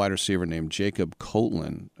Maryland, a wide receiver named Jacob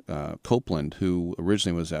Copeland, who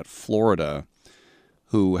originally was at Florida,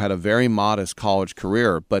 who had a very modest college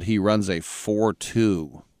career, but he runs a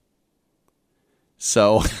 4.2.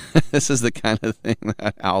 So this is the kind of thing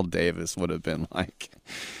that Al Davis would have been like.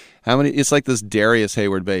 It's like this Darius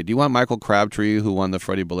Hayward-Bay. Do you want Michael Crabtree, who won the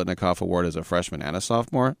Freddie Biletnikoff Award as a freshman and a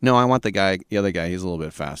sophomore? No, I want the other guy. He's a little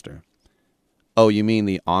bit faster. Oh, you mean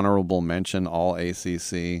the honorable mention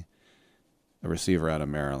All-ACC, a receiver out of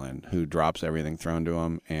Maryland who drops everything thrown to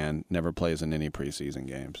him and never plays in any preseason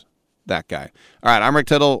games. That guy. All right, I'm Rick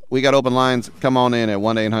Tittle. We got open lines. Come on in at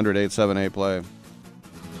 1-800-878-PLAY.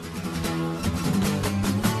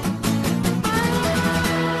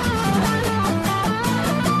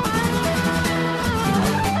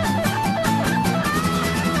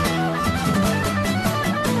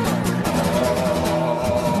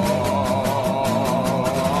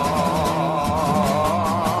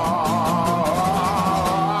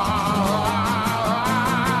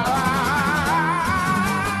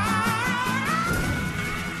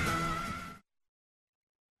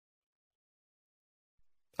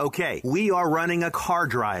 Okay, we are running a car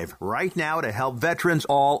drive right now to help veterans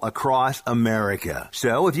all across America.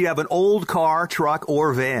 So if you have an old car, truck,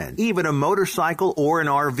 or van, even a motorcycle or an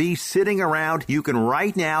RV sitting around, you can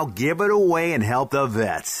right now give it away and help the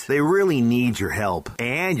vets. They really need your help.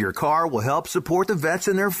 And your car will help support the vets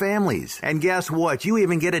and their families. And guess what? You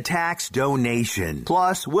even get a tax donation.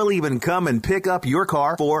 Plus, we'll even come and pick up your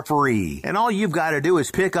car for free. And all you've got to do is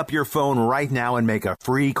pick up your phone right now and make a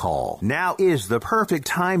free call. Now is the perfect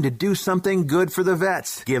time to do something good for the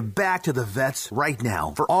vets. Give back to the vets right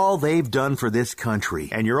now for all they've done for this country.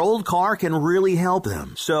 And your old car can really help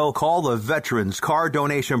them. So call the Veterans Car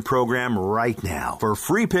Donation Program right now for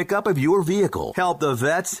free pickup of your vehicle. Help the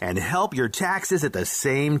vets and help your taxes at the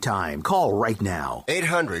same time. Call right now.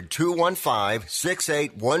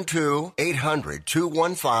 800-215-6812.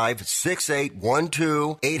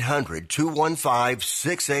 800-215-6812.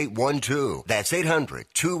 800-215-6812. That's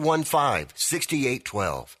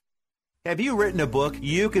 800-215-6812. Have you written a book?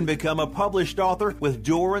 You can become a published author with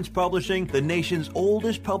Dorrance Publishing, the nation's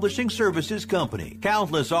oldest publishing services company.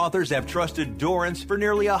 Countless authors have trusted Dorrance for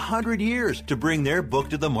nearly 100 years to bring their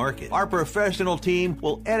book to the market. Our professional team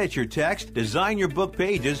will edit your text, design your book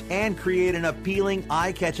pages, and create an appealing,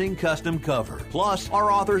 eye-catching custom cover. Plus,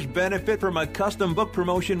 our authors benefit from a custom book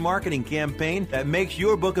promotion marketing campaign that makes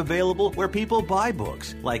your book available where people buy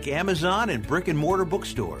books, like Amazon and brick-and-mortar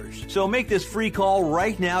bookstores. So make this free call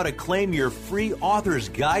right now to claim your free author's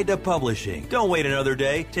guide to publishing. Don't wait another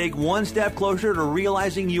day. Take one step closer to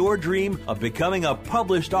realizing your dream of becoming a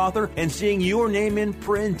published author and seeing your name in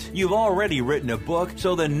print. You've already written a book,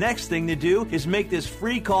 so the next thing to do is make this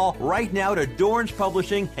free call right now to Dorrance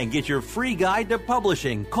Publishing and get your free guide to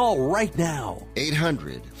publishing. Call right now.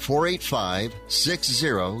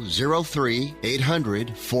 800-485-6003.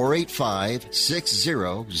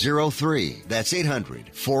 800-485-6003. That's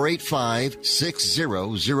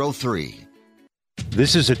 800-485-6003.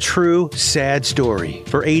 This is a true, sad story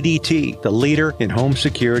for ADT, the leader in home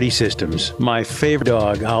security systems. My favorite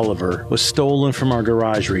dog, Oliver, was stolen from our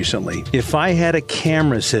garage recently. If I had a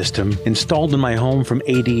camera system installed in my home from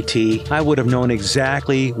ADT, I would have known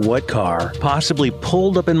exactly what car possibly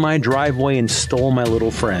pulled up in my driveway and stole my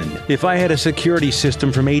little friend. If I had a security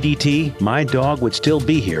system from ADT, my dog would still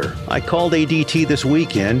be here. I called ADT this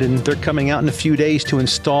weekend, and they're coming out in a few days to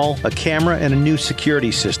install a camera and a new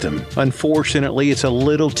security system. Unfortunately, it's a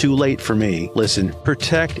little too late for me. Listen,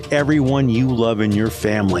 protect everyone you love in your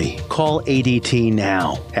family. Call ADT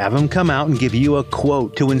now. Have them come out and give you a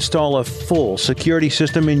quote to install a full security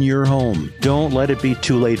system in your home. Don't let it be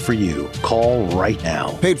too late for you. Call right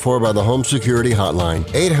now. Paid for by the Home Security Hotline.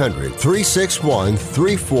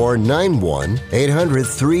 800-361-3491.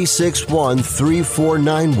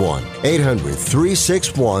 800-361-3491.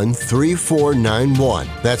 800-361-3491.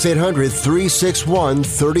 That's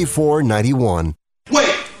 800-361-3491.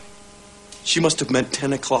 Wait! She must have meant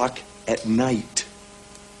 10 o'clock at night.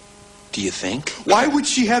 Do you think? Why would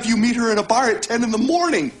she have you meet her in a bar at 10 in the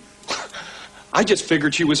morning? I just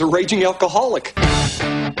figured she was a raging alcoholic.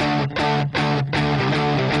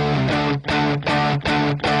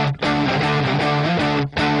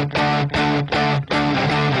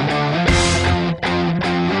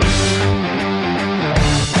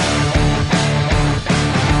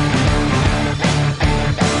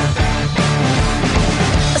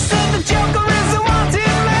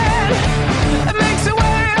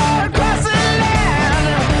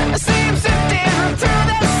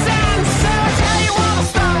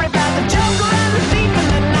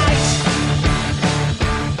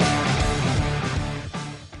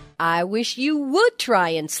 I wish you would try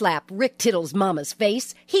and slap Rick Tittle's mama's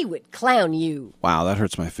face. He would clown you. Wow, that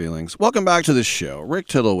hurts my feelings. Welcome back to the show. Rick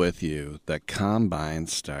Tittle with you. The Combine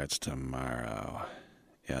starts tomorrow.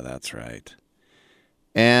 Yeah, that's right.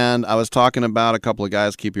 And I was talking about a couple of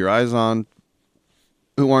guys keep your eyes on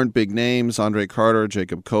who aren't big names. Andre Carter,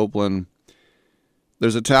 Jacob Copeland.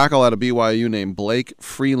 There's a tackle out of BYU named Blake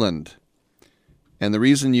Freeland. And the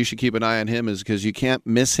reason you should keep an eye on him is because you can't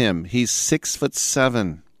miss him. He's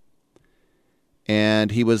 6'7".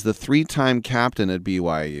 And he was the 3-time captain at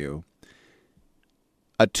BYU,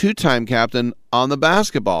 a 2-time captain on the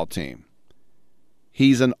basketball team.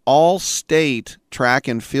 He's an all-state track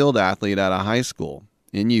and field athlete out of high school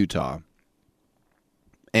in Utah.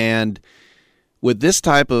 And with this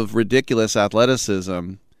type of ridiculous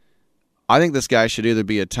athleticism, I think this guy should either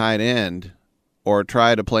be a tight end or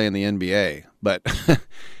try to play in the NBA. But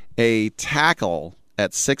a tackle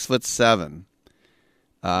at 6'7",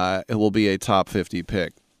 it will be a top 50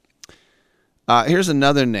 pick. Here's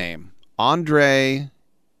another name, Andre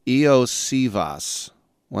Iosivas.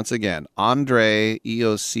 Once again, Andre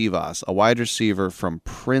Iosivas, a wide receiver from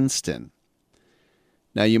Princeton.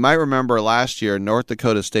 Now, you might remember last year, North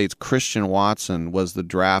Dakota State's Christian Watson was the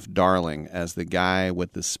draft darling as the guy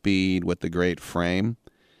with the speed, with the great frame.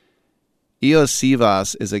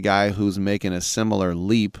 Iosivas is a guy who's making a similar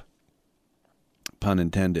leap, pun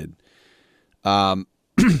intended.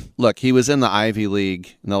 Look, he was in the Ivy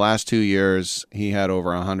League. In the last 2 years, he had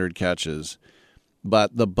over 100 catches.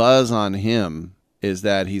 But the buzz on him is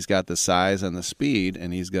that he's got the size and the speed,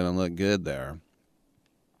 and he's going to look good there.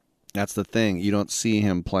 That's the thing. You don't see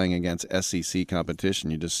him playing against SEC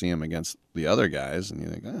competition. You just see him against the other guys, and you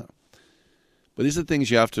think, oh. But these are the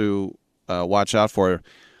things you have to watch out for.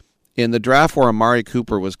 In the draft where Amari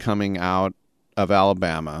Cooper was coming out of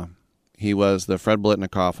Alabama, he was the Fred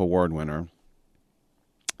Blitnikoff Award winner.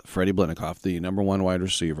 Freddie Blitnikoff, the number 1 wide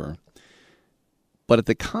receiver. But at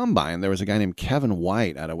the Combine, there was a guy named Kevin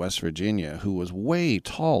White out of West Virginia who was way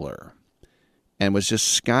taller and was just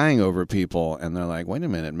skying over people. And they're like, wait a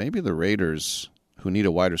minute, maybe the Raiders, who need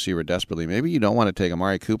a wide receiver desperately, maybe you don't want to take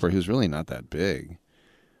Amari Cooper, who's really not that big.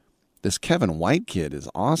 This Kevin White kid is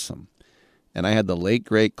awesome. And I had the late,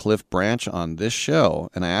 great Cliff Branch on this show,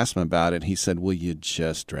 and I asked him about it. He said, will you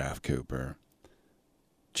just draft Cooper?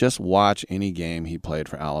 Just watch any game he played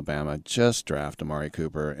for Alabama. Just draft Amari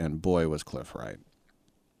Cooper, and boy, was Cliff right.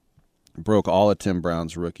 Broke all of Tim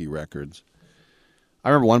Brown's rookie records. I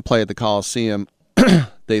remember one play at the Coliseum.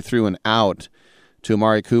 They threw an out to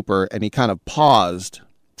Amari Cooper, and he kind of paused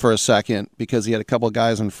for a second because he had a couple of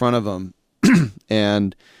guys in front of him,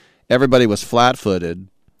 and everybody was flat-footed,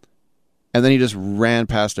 and then he just ran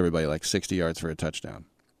past everybody like 60 yards for a touchdown.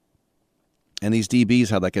 And these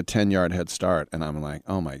DBs had like a 10-yard head start, and I'm like,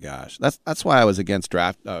 oh my gosh. That's why I was against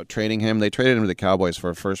trading him. They traded him to the Cowboys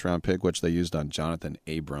for a first-round pick, which they used on Jonathan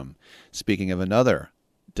Abram. Speaking of another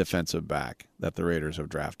defensive back that the Raiders have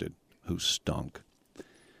drafted who stunk.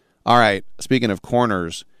 All right, speaking of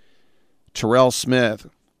corners, Terrell Smith,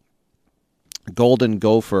 Golden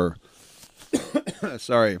Gopher.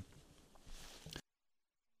 Sorry.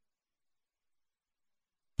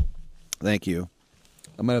 Thank you.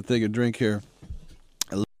 I'm going to have to take a drink here.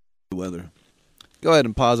 I love the weather. Go ahead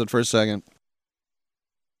and pause it for a second.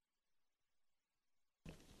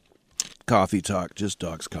 Coffee talk. Just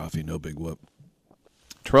dogs coffee. No big whoop.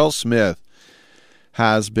 Terrell Smith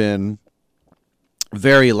has been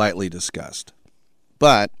very lightly discussed.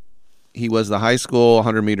 But he was the high school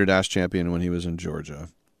 100-meter dash champion when he was in Georgia.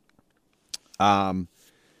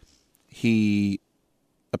 He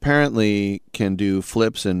apparently can do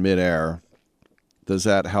flips in midair. Does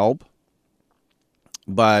that help?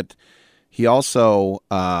 But he also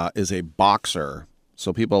is a boxer.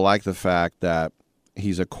 So people like the fact that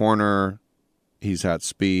he's a corner, he's at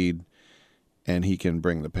speed, and he can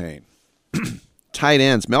bring the pain. Tight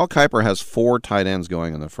ends. Mel Kiper has 4 tight ends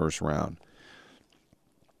going in the first round.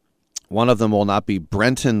 One of them will not be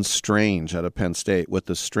Brenton Strange out of Penn State with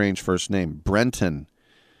the strange first name, Brenton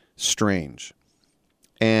Strange.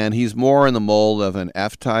 And he's more in the mold of an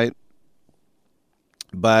F-type.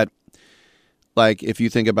 But, like, if you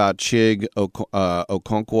think about Chig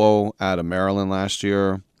Okonkwo out of Maryland last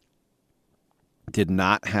year, did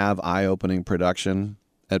not have eye-opening production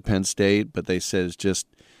at Penn State, but they said it's just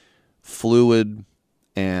fluid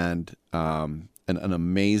and an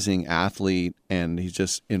amazing athlete, and he's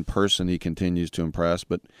just, in person, he continues to impress.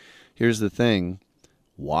 But here's the thing.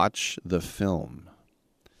 Watch the film.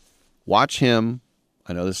 Watch him.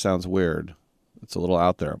 I know this sounds weird. It's a little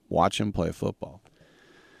out there. Watch him play football.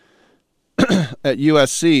 At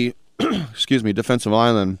USC, defensive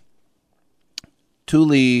lineman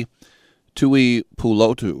Tuli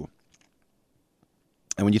Pulotu.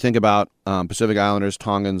 And when you think about Pacific Islanders,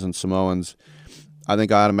 Tongans, and Samoans, I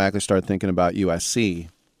think I automatically start thinking about USC.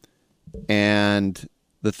 And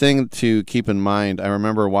the thing to keep in mind, I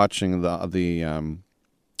remember watching the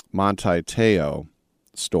Monte Teo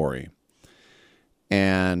story.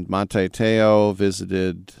 And Monte Teo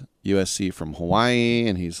visited USC from Hawaii,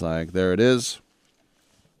 and he's like, there it is.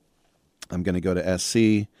 I'm going to go to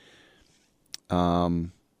SC.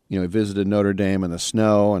 He visited Notre Dame in the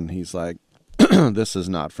snow, and he's like, this is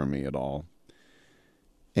not for me at all.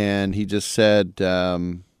 And he just said,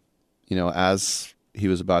 as he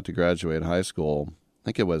was about to graduate high school, I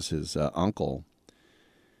think it was his uncle,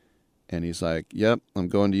 and he's like, yep, I'm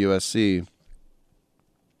going to USC.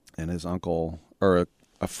 And his uncle, or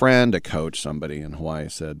a friend, a coach, somebody in Hawaii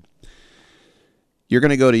said, you're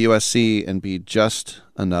going to go to USC and be just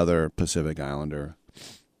another Pacific Islander.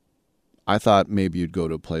 I thought maybe you'd go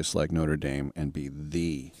to a place like Notre Dame and be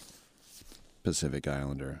the Pacific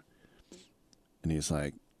Islander. And he's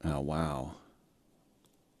like, oh, wow.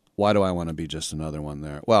 Why do I want to be just another one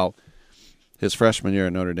there? Well, his freshman year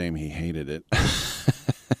at Notre Dame, he hated it.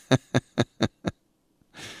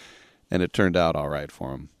 And it turned out all right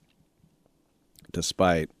for him,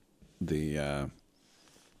 despite the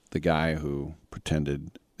guy who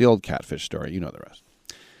pretended, the old catfish story. You know the rest.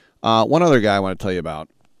 One other guy I want to tell you about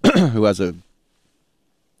who has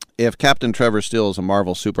if Captain Trevor Steele is a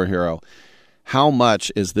Marvel superhero, how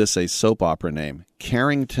much is this a soap opera name?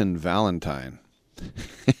 Carrington Valentine.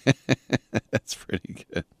 That's pretty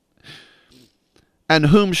good. And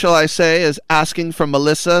whom shall I say is asking for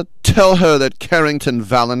Melissa? Tell her that Carrington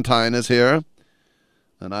Valentine is here.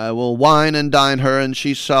 And I will wine and dine her, and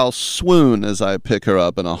she shall swoon as I pick her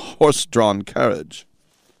up in a horse-drawn carriage.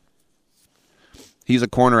 He's a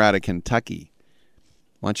corner out of Kentucky.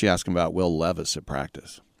 Why don't you ask him about Will Levis at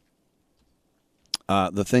practice?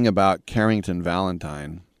 The thing about Carrington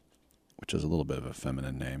Valentine, which is a little bit of a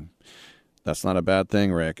feminine name, that's not a bad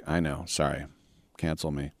thing, Rick. I know. Sorry.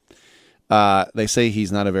 Cancel me. They say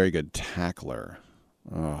he's not a very good tackler.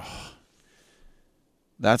 Oh.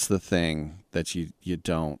 That's the thing that you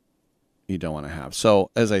don't want to have.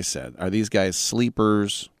 So, as I said, are these guys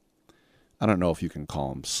sleepers? I don't know if you can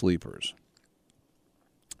call them sleepers.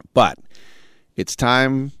 But it's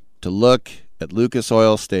time to look at Lucas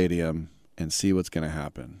Oil Stadium and see what's going to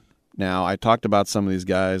happen. Now, I talked about some of these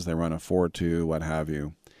guys. They run a 4-2, what have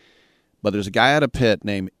you. But there's a guy at a pit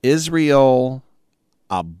named Israel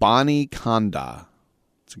Abanikanda.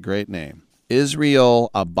 It's a great name. Israel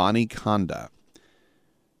Abanikanda.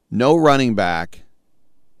 No running back,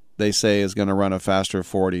 they say, is going to run a faster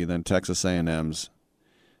 40 than Texas A&M's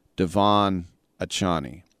Devon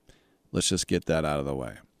Achani. Let's just get that out of the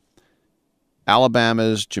way.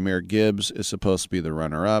 Alabama's Jahmyr Gibbs is supposed to be the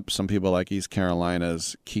runner-up. Some people like East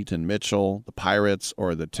Carolina's Keaton Mitchell, the Pirates,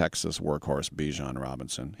 or the Texas workhorse Bijan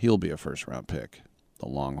Robinson. He'll be a first-round pick, the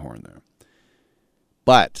Longhorn there.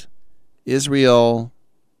 But Israel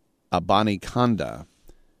Abanikanda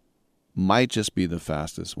might just be the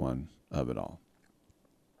fastest one of it all.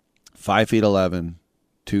 5'11",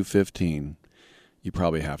 215. You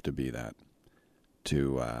probably have to be that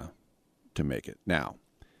to make it. Now,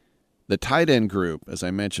 the tight end group, as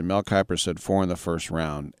I mentioned, Mel Kiper said 4 in the first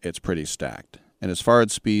round. It's pretty stacked. And as far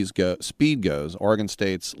as speed goes, Oregon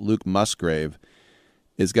State's Luke Musgrave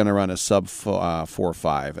is going to run a sub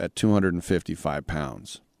 4.5 at 255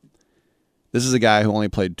 pounds. This is a guy who only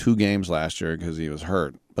played 2 games last year because he was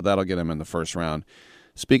hurt, but that'll get him in the first round.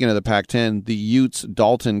 Speaking of the Pac-10, the Utes'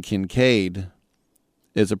 Dalton Kincaid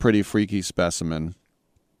is a pretty freaky specimen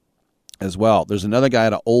as well. There's another guy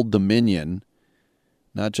at Old Dominion,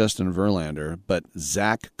 not Justin Verlander, but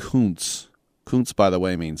Zach Kuntz. Kuntz, by the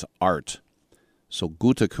way, means art. So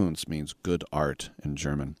Gute Kunst means good art in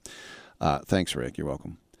German. Thanks, Rick. You're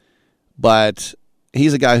welcome. But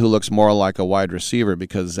he's a guy who looks more like a wide receiver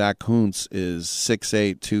because Zach Kuntz is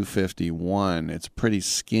 6'8", 251. It's pretty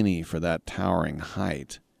skinny for that towering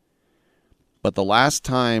height. But the last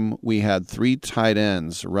time we had 3 tight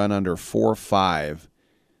ends run under 4.5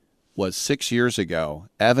 was 6 years ago.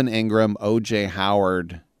 Evan Ingram, O.J.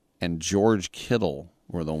 Howard, and George Kittle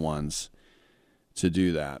were the ones to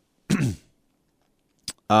do that.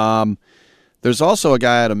 There's also a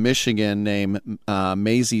guy out of Michigan named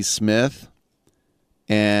Maisie Smith.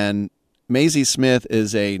 And Maisie Smith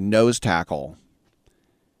is a nose tackle.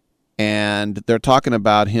 And they're talking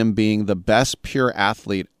about him being the best pure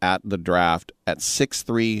athlete at the draft at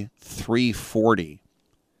 6'3", 340.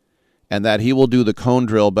 And that he will do the cone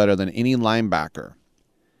drill better than any linebacker.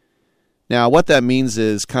 Now, what that means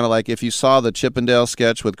is kind of like if you saw the Chippendale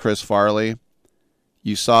sketch with Chris Farley,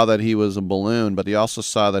 you saw that he was a balloon, but you also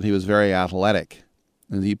saw that he was very athletic.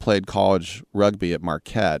 And he played college rugby at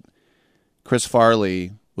Marquette. Chris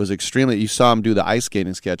Farley was you saw him do the ice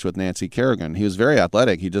skating sketch with Nancy Kerrigan. He was very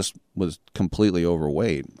athletic. He just was completely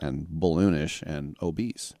overweight and balloonish and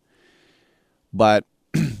obese. But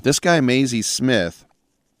this guy, Maisie Smith,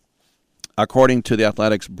 according to The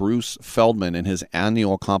Athletic's Bruce Feldman in his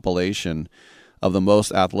annual compilation of the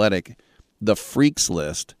most athletic, the freaks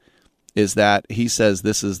list, is that he says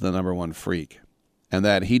this is the number one freak. And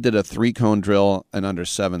that he did a 3-cone drill in under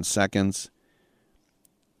 7 seconds.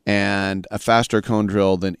 And a faster cone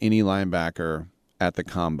drill than any linebacker at the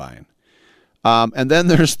combine. And then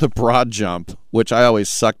there's the broad jump, which I always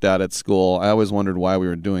sucked at school. I always wondered why we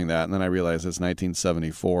were doing that, and then I realized it's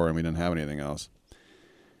 1974 and we didn't have anything else.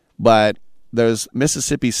 But there's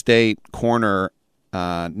Mississippi State corner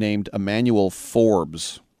named Emmanuel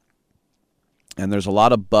Forbes, and there's a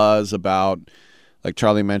lot of buzz about, like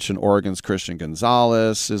Charlie mentioned, Oregon's Christian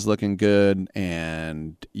Gonzalez is looking good,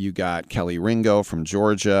 and you got Kelly Ringo from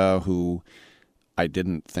Georgia, who I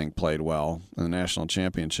didn't think played well in the national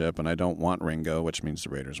championship, and I don't want Ringo, which means the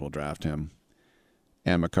Raiders will draft him,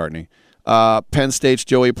 and McCartney. Penn State's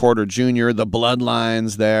Joey Porter Jr., the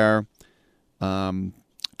bloodlines there.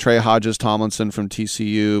 Trey Hodges-Tomlinson from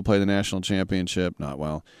TCU played the national championship, not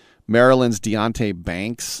well. Maryland's Deonte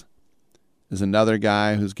Banks is another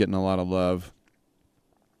guy who's getting a lot of love.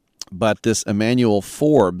 But this Emmanuel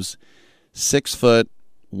Forbes, 6 foot,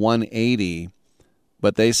 180,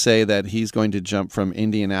 but they say that he's going to jump from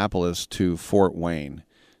Indianapolis to Fort Wayne.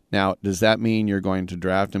 Now, does that mean you're going to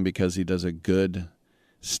draft him because he does a good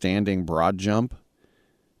standing broad jump?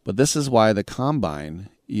 But this is why the combine,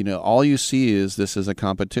 all you see is this is a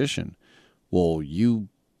competition. Well, you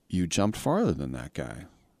jumped farther than that guy.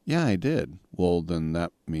 Yeah, I did. Well, then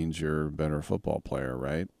that means you're a better football player,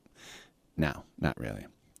 right? No, not really.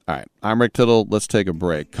 All right, I'm Rick Tittle. Let's take a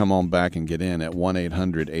break. Come on back and get in at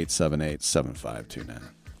 1-800-878-7529.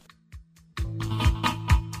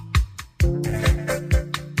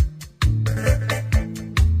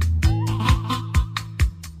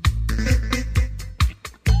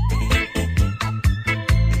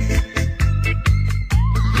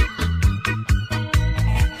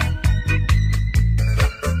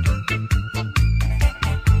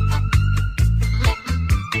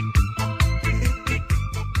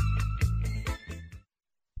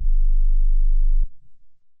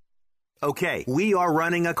 Okay, we are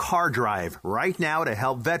running a car drive right now to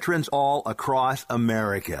help veterans all across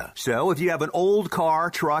America. So if you have an old car,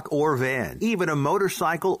 truck, or van, even a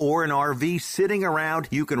motorcycle or an RV sitting around,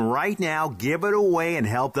 you can right now give it away and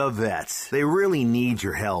help the vets. They really need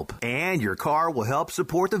your help. And your car will help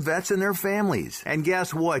support the vets and their families. And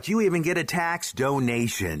guess what? You even get a tax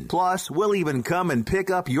donation. Plus, we'll even come and pick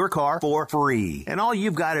up your car for free. And all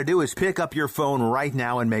you've got to do is pick up your phone right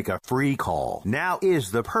now and make a free call. Now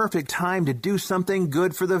is the perfect time to do something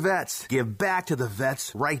good for the vets. Give back to the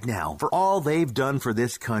vets right now for all they've done for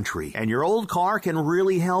this country. And your old car can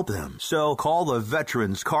really help them. So call the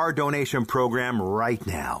Veterans Car Donation Program right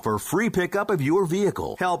now for free pickup of your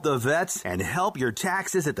vehicle. Help the vets and help your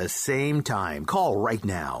taxes at the same time. Call right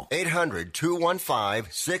now.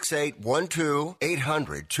 800-215-6812.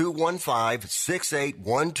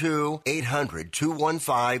 800-215-6812.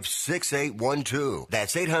 800-215-6812.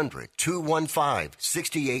 That's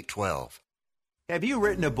 800-215-6812. Have you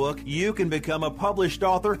written a book? You can become a published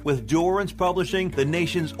author with Dorrance Publishing, the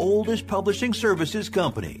nation's oldest publishing services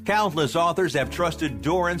company. Countless authors have trusted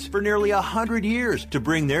Dorrance for nearly 100 years to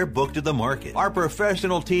bring their book to the market. Our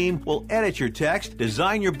professional team will edit your text,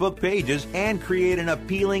 design your book pages, and create an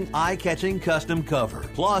appealing, eye-catching custom cover.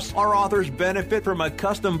 Plus, our authors benefit from a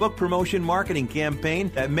custom book promotion marketing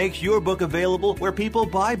campaign that makes your book available where people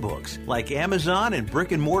buy books, like Amazon and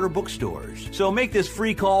brick-and-mortar bookstores. So make this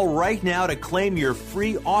free call right now to claim your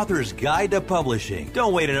free author's guide to publishing.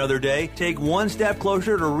 Don't wait another day. Take one step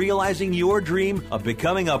closer to realizing your dream of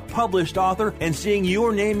becoming a published author and seeing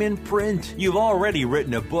your name in print. You've already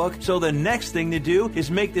written a book, so the next thing to do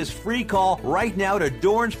is make this free call right now to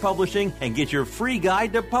Dorrance Publishing and get your free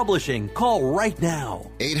guide to publishing. Call right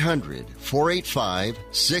now.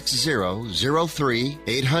 800-485-6003.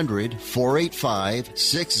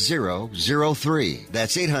 800-485-6003.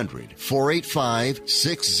 That's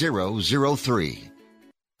 800-485-6003.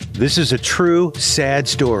 This is a true, sad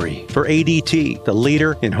story for ADT, the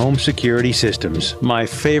leader in home security systems. My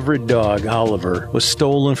favorite dog, Oliver, was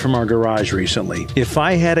stolen from our garage recently. If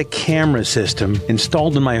I had a camera system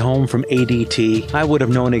installed in my home from ADT, I would have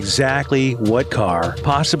known exactly what car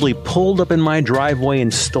possibly pulled up in my driveway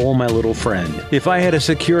and stole my little friend. If I had a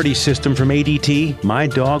security system from ADT, my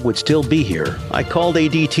dog would still be here. I called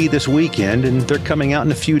ADT this weekend, and they're coming out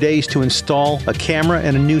in a few days to install a camera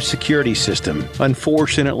and a new security system.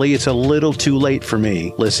 Unfortunately, it's a little too late for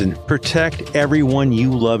me. Listen, protect everyone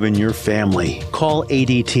you love in your family. Call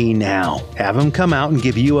ADT now. Have them come out and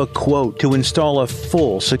give you a quote to install a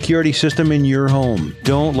full security system in your home.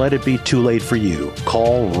 Don't let it be too late for you.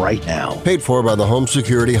 Call right now. Paid for by the Home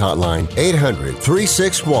Security Hotline.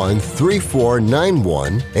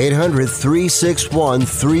 800-361-3491.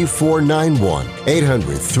 800-361-3491.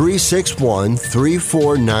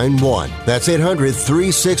 800-361-3491. That's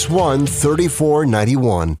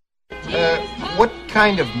 800-361-3491. What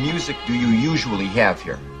kind of music do you usually have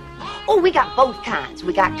here? Oh, we got both kinds.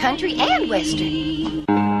 We got country and western.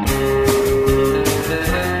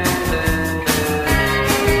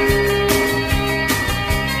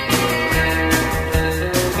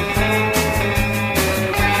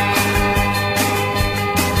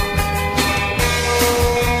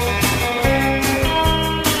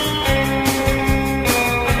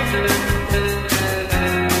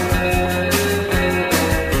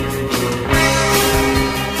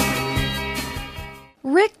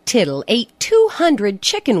 Rick Tittle ate 200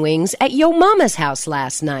 chicken wings at Yo Mama's house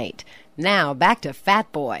last night. Now back to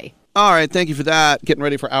Fat Boy. All right, thank you for that. Getting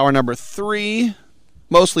ready for hour number 3.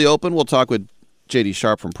 Mostly open. We'll talk with J.D.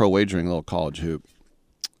 Sharp from Pro Wagering, a little college hoop.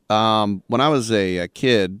 When I was a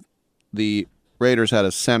kid, the Raiders had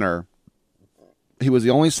a center. He was the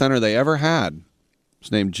only center they ever had.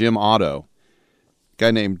 His name Jim Otto. A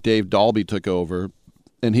guy named Dave Dalby took over,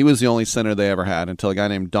 and he was the only center they ever had until a guy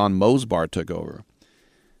named Don Mosbar took over.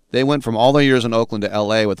 They went from all their years in Oakland to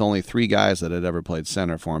L.A. with only 3 guys that had ever played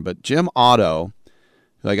center for him. But Jim Otto,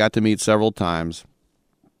 who I got to meet several times,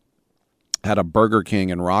 had a Burger King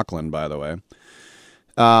in Rockland, by the way.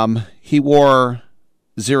 He wore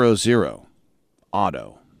 00,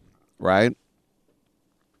 Otto, right?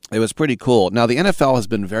 It was pretty cool. Now, the NFL has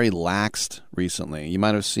been very laxed recently. You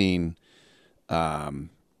might have seen the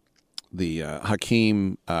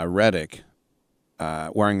Hakeem Reddick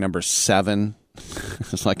wearing number 7.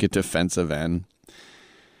 It's like a defensive end.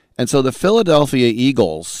 And so the Philadelphia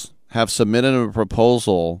Eagles have submitted a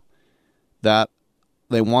proposal that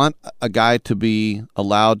they want a guy to be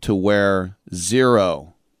allowed to wear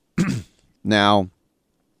 0. Now,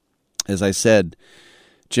 as I said,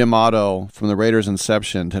 Jim Otto, from the Raiders'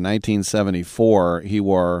 inception to 1974, he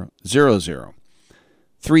wore 00.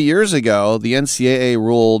 3 years ago, the NCAA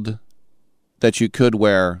ruled that you could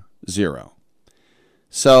wear 0.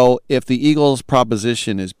 So if the Eagles'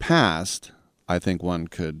 proposition is passed, I think one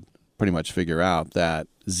could pretty much figure out that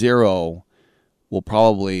 0 will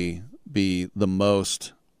probably be the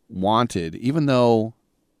most wanted. Even though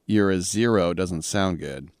you're a 0 doesn't sound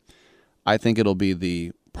good, I think it'll be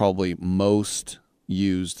the probably most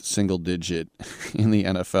used single digit in the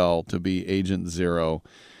NFL to be Agent 0,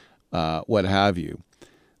 what have you.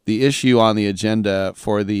 The issue on the agenda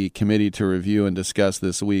for the committee to review and discuss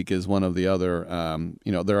this week is one of the other,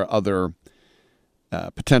 there are other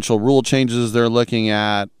potential rule changes they're looking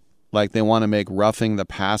at, like they want to make roughing the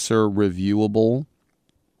passer reviewable.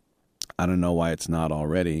 I don't know why it's not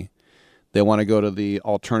already. They want to go to the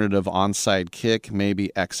alternative onside kick, maybe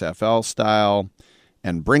XFL style,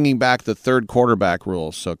 and bringing back the third quarterback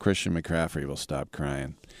rule so Christian McCaffrey will stop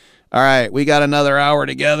crying. All right, we got another hour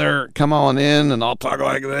together. Come on in, and I'll talk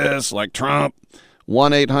like this, like Trump.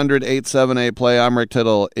 1-800-878-PLAY. I'm Rick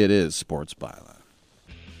Tittle. It is Sports Byline.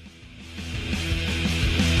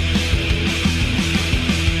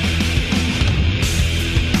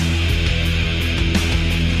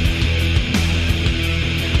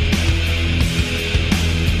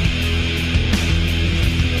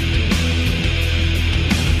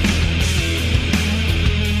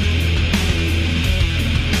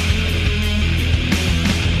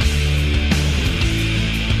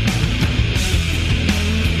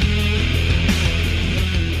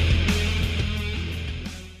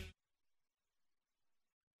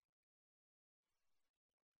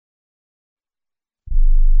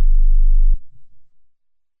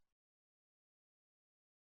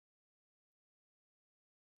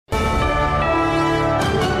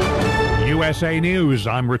 USA News,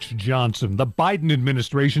 I'm Rich Johnson. The Biden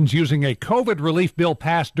administration's using a COVID relief bill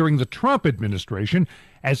passed during the Trump administration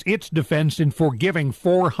as its defense in forgiving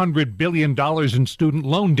 $400 billion in student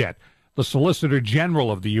loan debt. The Solicitor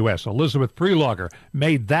General of the U.S., Elizabeth Prelogar,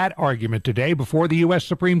 made that argument today before the U.S.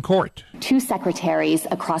 Supreme Court. Two secretaries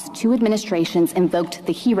across two administrations invoked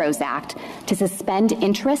the HEROES Act to suspend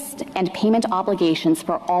interest and payment obligations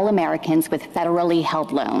for all Americans with federally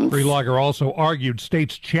held loans. Prelogar also argued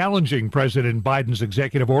states challenging President Biden's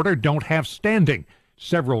executive order don't have standing.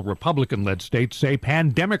 Several Republican-led states say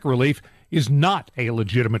pandemic relief is not a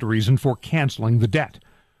legitimate reason for canceling the debt.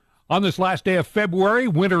 On this last day of February,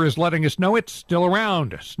 winter is letting us know it's still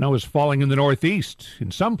around. Snow is falling in the Northeast,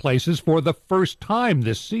 in some places for the first time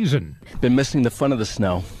this season. Been missing the fun of the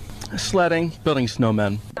snow. Sledding, building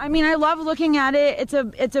snowmen. I mean, I love looking at it.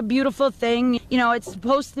 It's a beautiful thing. You know, it's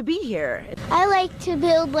supposed to be here. I like to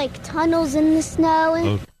build, tunnels in the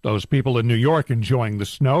snow. Those people in New York enjoying the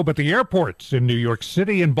snow, but the airports in New York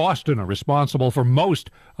City and Boston are responsible for most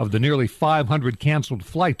of the nearly 500 canceled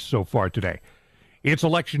flights so far today. It's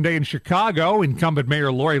Election Day in Chicago. Incumbent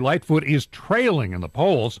Mayor Lori Lightfoot is trailing in the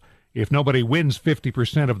polls. If nobody wins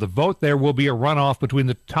 50% of the vote, there will be a runoff between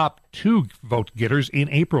the top two vote-getters in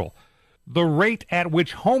April. The rate at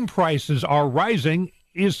which home prices are rising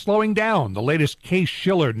is slowing down. The latest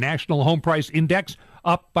Case-Shiller National Home Price Index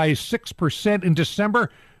up by 6% in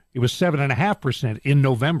December. It was 7.5% in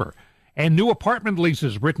November. And new apartment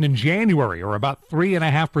leases written in January are about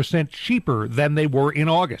 3.5% cheaper than they were in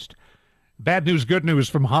August. Bad news, good news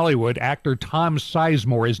from Hollywood. Actor Tom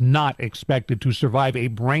Sizemore is not expected to survive a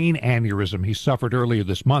brain aneurysm he suffered earlier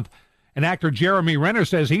this month. And actor Jeremy Renner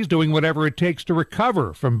says he's doing whatever it takes to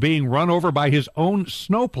recover from being run over by his own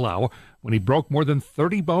snowplow when he broke more than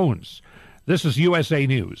 30 bones. This is USA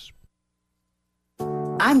News.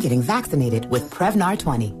 I'm getting vaccinated with Prevnar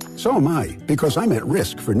 20. So am I, because I'm at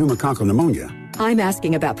risk for pneumococcal pneumonia. I'm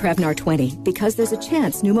asking about Prevnar 20 because there's a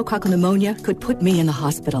chance pneumococcal pneumonia could put me in the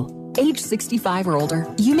hospital. Age 65 or older,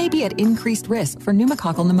 you may be at increased risk for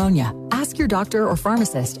pneumococcal pneumonia. Ask your doctor or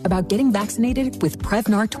pharmacist about getting vaccinated with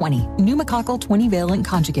Prevnar 20, pneumococcal 20-valent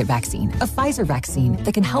conjugate vaccine, a Pfizer vaccine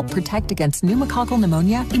that can help protect against pneumococcal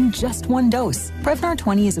pneumonia in just one dose. Prevnar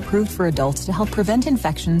 20 is approved for adults to help prevent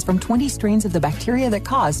infections from 20 strains of the bacteria that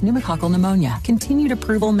cause pneumococcal pneumonia. Continued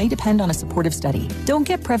approval may depend on a supportive study. Don't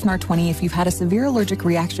get Prevnar 20 if you've had a severe allergic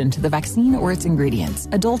reaction to the vaccine or its ingredients.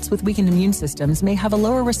 Adults with weakened immune systems may have a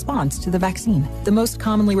lower response to the vaccine. The most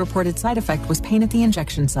commonly reported side effect was pain at the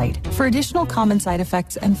injection site. For additional common side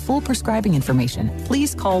effects and full prescribing information,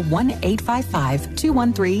 please call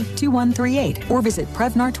 1-855-213-2138 or visit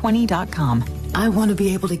Prevnar20.com. I want to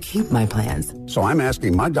be able to keep my plans. So I'm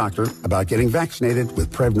asking my doctor about getting vaccinated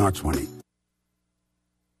with Prevnar 20.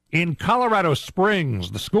 In Colorado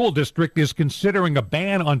Springs, the school district is considering a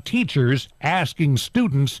ban on teachers asking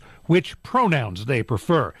students which pronouns they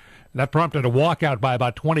prefer. That prompted a walkout by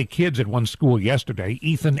about 20 kids at one school yesterday.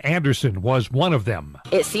 Ethan Anderson was one of them.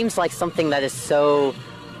 It seems like something that is so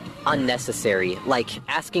unnecessary. Like,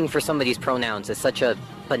 asking for somebody's pronouns is such a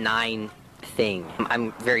benign thing.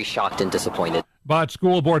 I'm very shocked and disappointed. But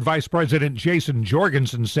school board vice president Jason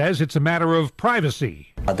Jorgensen says it's a matter of privacy.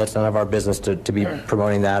 That's none of our business to be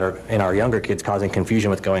promoting that, or in our younger kids causing confusion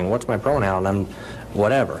with going, what's my pronoun? I'm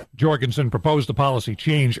whatever. Jorgensen proposed a policy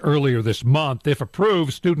change earlier this month. If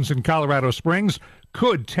approved, students in Colorado Springs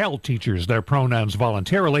could tell teachers their pronouns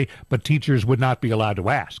voluntarily, but teachers would not be allowed to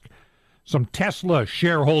ask. Some Tesla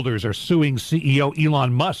shareholders are suing CEO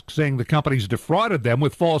Elon Musk, saying the company's defrauded them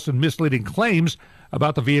with false and misleading claims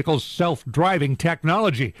about the vehicle's self-driving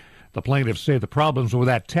technology. The plaintiffs say the problems with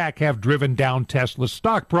that tech have driven down Tesla's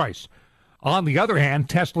stock price. On the other hand,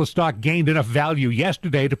 Tesla stock gained enough value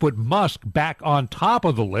yesterday to put Musk back on top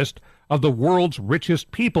of the list of the world's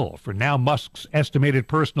richest people. For now, Musk's estimated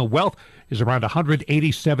personal wealth is around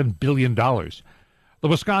 $187 billion. The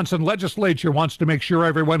Wisconsin legislature wants to make sure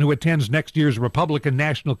everyone who attends next year's Republican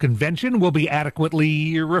National Convention will be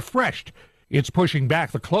adequately refreshed. It's pushing back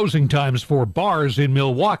the closing times for bars in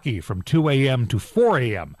Milwaukee from 2 a.m. to 4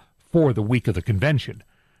 a.m. for the week of the convention.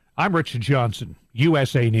 I'm Richard Johnson,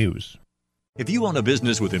 USA News. If you own a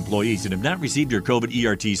business with employees and have not received your COVID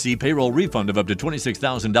ERTC payroll refund of up to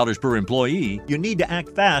 $26,000 per employee, you need to act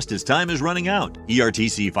fast as time is running out.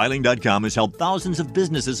 ERTCfiling.com has helped thousands of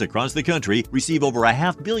businesses across the country receive over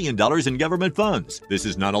 $500 million in government funds. This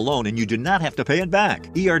is not a loan and you do not have to pay it back.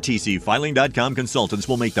 ERTCfiling.com consultants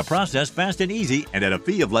will make the process fast and easy and at a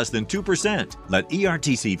fee of less than 2%. Let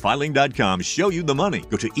ERTCfiling.com show you the money.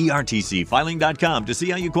 Go to ERTCfiling.com to see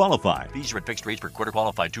how you qualify. Fees are at fixed rates per quarter,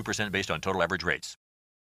 qualified 2% based on total average rates.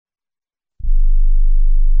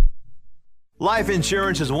 Life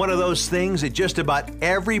insurance is one of those things that just about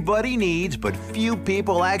everybody needs, but few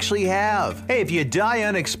people actually have. Hey, if you die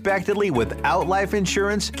unexpectedly without life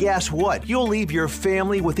insurance, guess what? You'll leave your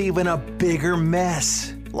family with even a bigger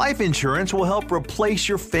mess. Life insurance will help replace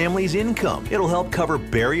your family's income. It'll help cover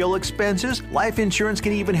burial expenses. Life insurance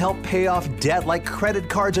can even help pay off debt like credit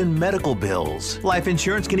cards and medical bills. Life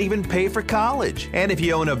insurance can even pay for college. And if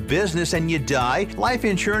you own a business and you die, life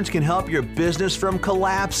insurance can help your business from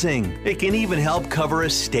collapsing. It can even help cover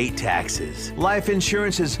estate taxes. Life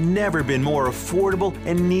insurance has never been more affordable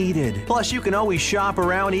and needed. Plus, you can always shop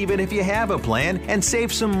around even if you have a plan and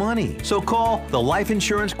save some money. So call the Life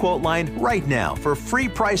Insurance Quote Line right now for free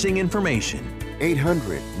pricing information.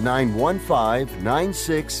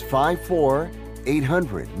 800-915-9654.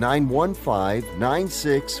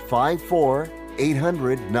 800-915-9654.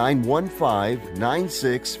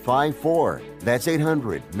 800-915-9654. That's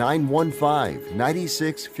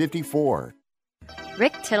 800-915-9654.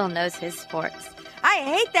 Rick Tittle knows his sports. I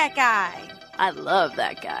hate that guy. I love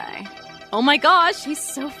that guy. Oh my gosh, he's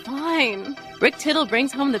so fine. Rick Tittle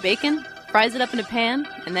brings home the bacon, fries it up in a pan,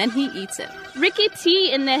 and then he eats it. Ricky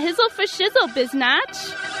T in the hizzle for shizzle,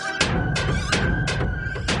 biznatch.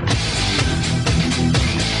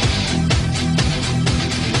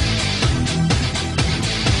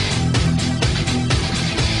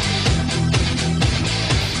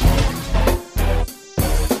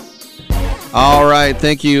 All right,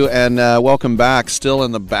 thank you, and welcome back. Still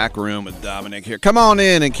in the back room with Dominic here. Come on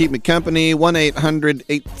in and keep me company.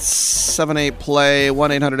 1-800-878-PLAY,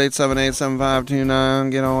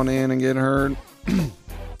 1-800-878-7529. Get on in and get heard.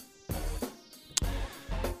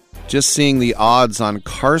 Just seeing the odds on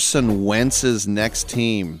Carson Wentz's next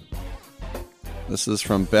team. This is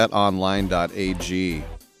from betonline.ag.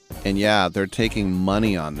 And yeah, they're taking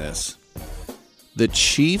money on this. The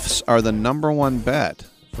Chiefs are the number one bet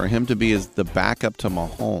for him to be as the backup to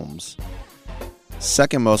Mahomes.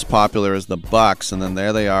 Second most popular is the Bucks, and then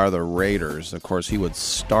there they are, the Raiders. Of course, he would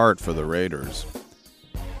start for the Raiders.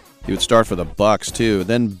 He would start for the Bucks too.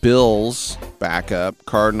 Then Bills, backup.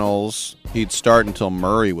 Cardinals, he'd start until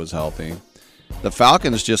Murray was healthy. The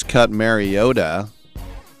Falcons just cut Mariota.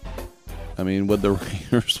 I mean, would the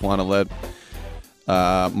Raiders want to let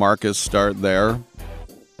Marcus start there?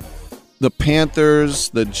 The Panthers,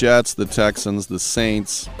 the Jets, the Texans, the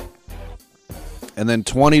Saints, and then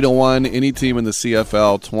 20-1 any team in the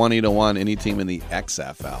CFL, 20-1 any team in the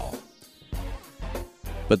XFL.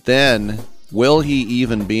 But then, will he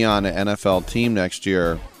even be on an NFL team next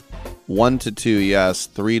year? 1-2, yes.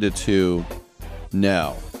 3-2,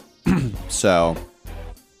 no. So,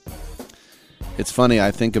 it's funny,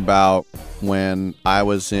 I think about when I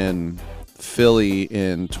was in Philly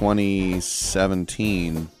in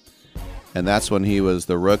 2017, and that's when he was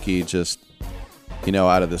the rookie, just,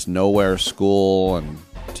 out of this nowhere school and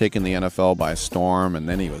taking the NFL by storm, and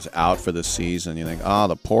then he was out for the season. You think,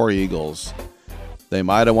 the poor Eagles. They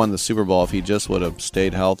might have won the Super Bowl if he just would have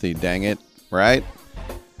stayed healthy. Dang it, right?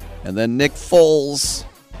 And then Nick Foles,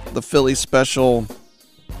 the Philly special.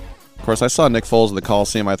 Of course, I saw Nick Foles at the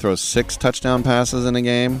Coliseum. I throw 6 touchdown passes in a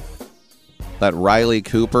game. That Riley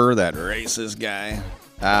Cooper, that racist guy.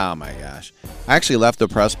 Oh, my gosh. I actually left the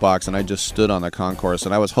press box, and I just stood on the concourse,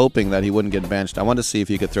 and I was hoping that he wouldn't get benched. I wanted to see if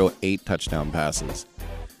he could throw 8 touchdown passes.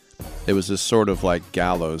 It was this sort of like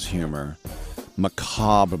gallows humor,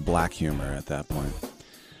 macabre black humor at that point.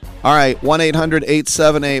 All right,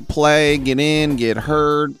 1-800-878-PLAY. Get in, get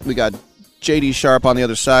heard. We got JD Sharp on the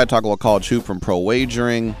other side, talk a little college hoop from Pro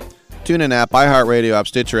Wagering. TuneIn app, iHeartRadio app,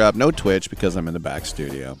 Stitcher app. No Twitch because I'm in the back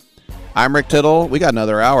studio. I'm Rick Tittle. We got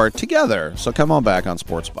another hour together, so come on back on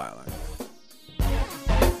Sports Byline.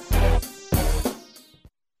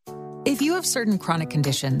 If you have certain chronic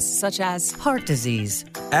conditions, such as heart disease,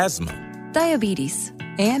 asthma, diabetes,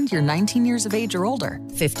 and you're 19 years of age or older,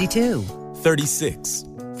 52, 36,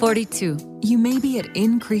 42, you may be at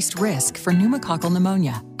increased risk for pneumococcal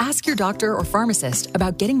pneumonia. Ask your doctor or pharmacist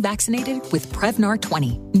about getting vaccinated with Prevnar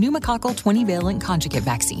 20, pneumococcal 20-valent conjugate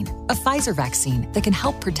vaccine, a Pfizer vaccine that can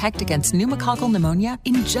help protect against pneumococcal pneumonia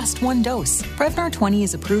in just 1 dose. Prevnar 20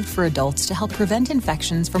 is approved for adults to help prevent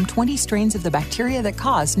infections from 20 strains of the bacteria that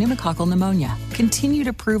cause pneumococcal pneumonia. Continued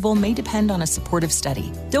approval may depend on a supportive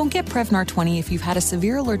study. Don't get Prevnar 20 if you've had a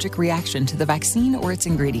severe allergic reaction to the vaccine or its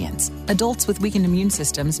ingredients. Adults with weakened immune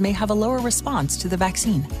systems may have a lower response to the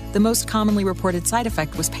vaccine. The most commonly reported side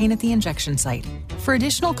effect was pain at the injection site. For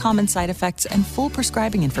additional common side effects and full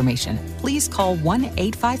prescribing information, please call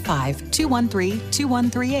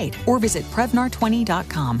 1-855-213-2138 or visit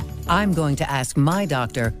Prevnar20.com. I'm going to ask my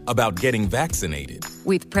doctor about getting vaccinated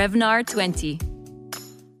with Prevnar 20.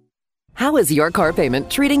 How is your car payment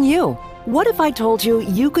treating you? What if I told you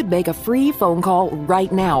you could make a free phone call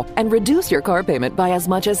right now and reduce your car payment by as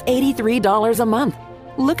much as $83 a month?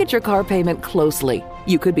 Look at your car payment closely.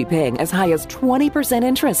 You could be paying as high as 20%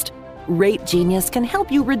 interest. Rate Genius can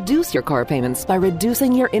help you reduce your car payments by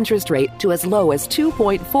reducing your interest rate to as low as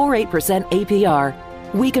 2.48% APR.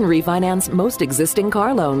 We can refinance most existing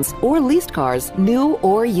car loans or leased cars, new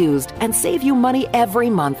or used, and save you money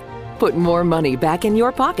every month. Put more money back in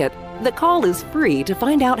your pocket. The call is free to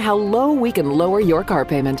find out how low we can lower your car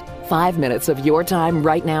payment. 5 minutes of your time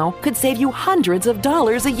right now could save you hundreds of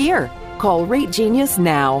dollars a year. Call Rate Genius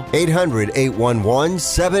now.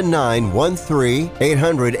 800-811-7913.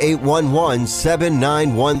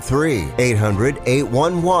 800-811-7913.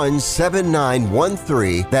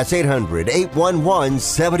 800-811-7913. That's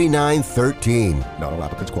 800-811-7913. Not all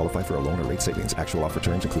applicants qualify for a loan or rate savings. Actual offer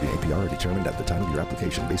terms, including APR, are determined at the time of your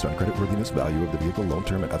application based on creditworthiness, value of the vehicle, loan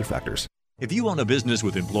term, and other factors. If you own a business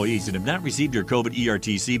with employees and have not received your COVID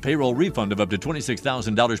ERTC payroll refund of up to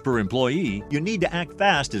 $26,000 per employee, you need to act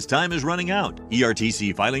fast as time is running out.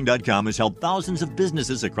 ERTCfiling.com has helped thousands of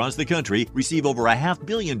businesses across the country receive over $500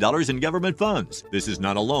 million in government funds. This is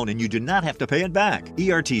not a loan and you do not have to pay it back.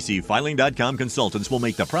 ERTCfiling.com consultants will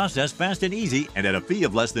make the process fast and easy and at a fee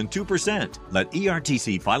of less than 2%. Let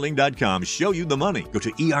ERTCfiling.com show you the money. Go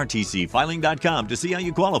to ERTCfiling.com to see how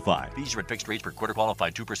you qualify. Fees are at fixed rates per quarter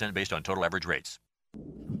qualified, 2% based on total average rates.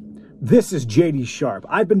 This is JD Sharp.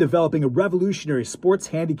 I've been developing a revolutionary sports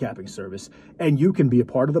handicapping service, and you can be a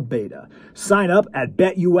part of the beta. Sign up at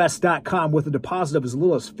betus.com with a deposit of as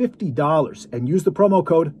little as $50 and use the promo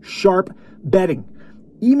code SHARPBetting.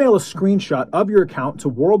 Email a screenshot of your account to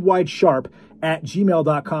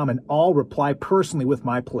worldwidesharp@gmail.com and I'll reply personally with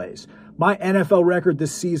my plays. My NFL record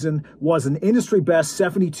this season was an industry best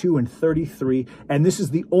 72-33, and this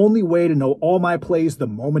is the only way to know all my plays the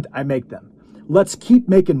moment I make them. Let's keep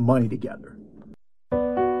making money together.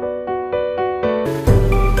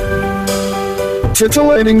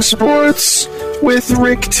 Titillating Sports with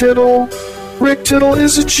Rick Tittle. Rick Tittle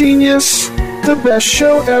is a genius, the best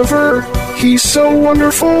show ever. He's so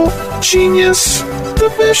wonderful, genius,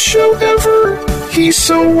 the best show ever. He's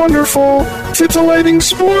so wonderful. Titillating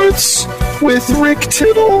Sports with Rick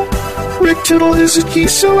Tittle. Rick Tittle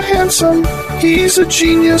he's so handsome. He's a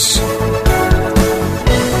genius.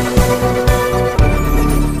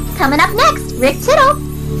 Coming up next, Rick Tittle.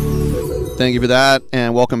 Thank you for that,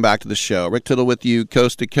 and welcome back to the show. Rick Tittle with you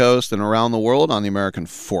coast to coast and around the world on the American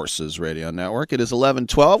Forces Radio Network. It is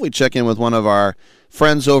 11:12. We check in with one of our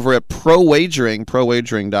friends over at Pro Wagering,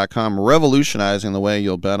 prowagering.com, revolutionizing the way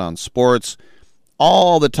you'll bet on sports.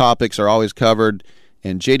 All the topics are always covered,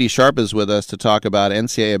 and JD Sharp is with us to talk about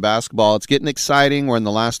NCAA basketball. It's getting exciting. We're in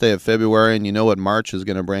the last day of February, and you know what March is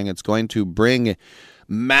going to bring. It's going to bring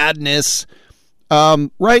madness.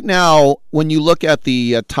 Right now, when you look at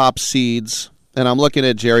the top seeds, and I'm looking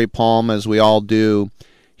at Jerry Palm, as we all do,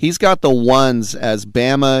 he's got the ones as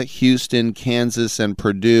Bama, Houston, Kansas, and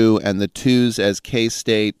Purdue, and the twos as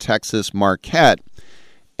K-State, Texas, Marquette,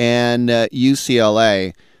 and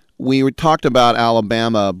UCLA. We talked about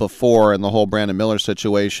Alabama before and the whole Brandon Miller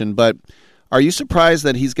situation, but are you surprised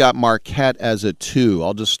that he's got Marquette as a 2?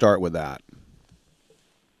 I'll just start with that.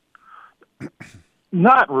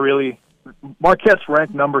 Not really. Marquette's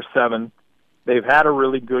ranked number 7. They've had a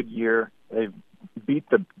really good year. They've beat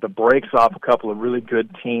the brakes off a couple of really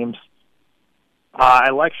good teams.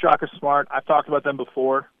 I like Shaka Smart. I've talked about them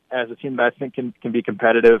before as a team that I think can be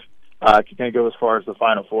competitive, can go as far as the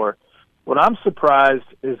Final Four. What I'm surprised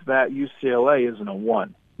is that UCLA isn't a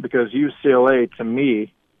 1, because UCLA, to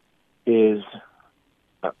me, is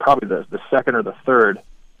probably the second or the third,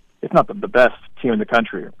 if not the best team in the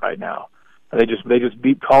country right now. They just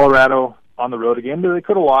beat Colorado on the road again. They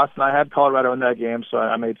could have lost, and I had Colorado in that game, so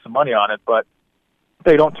I made some money on it. But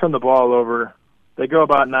they don't turn the ball over. They go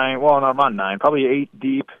about 9. Well, not 9, probably 8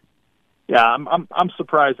 deep. Yeah, I'm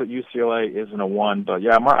surprised that UCLA isn't a 1, but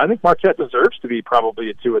yeah, I think Marquette deserves to be probably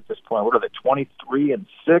a 2 at this point. What are they,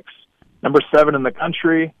 23-6, number 7 in the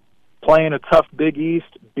country, playing a tough Big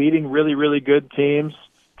East, beating really, really good teams,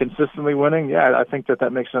 consistently winning? Yeah, I think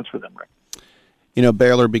that makes sense for them, Rick. You know,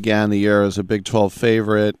 Baylor began the year as a Big 12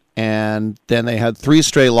 favorite, and then they had 3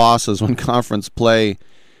 straight losses when conference play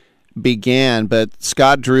began. But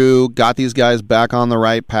Scott Drew got these guys back on the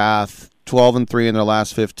right path, 12-3 in their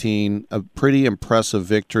last 15, a pretty impressive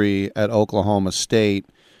victory at Oklahoma State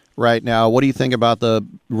right now. What do you think about the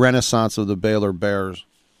renaissance of the Baylor Bears?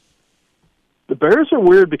 The Bears are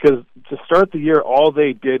weird because to start the year, all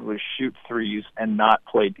they did was shoot threes and not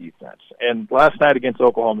play defense. And last night against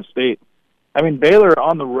Oklahoma State, I mean, Baylor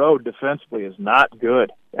on the road defensively is not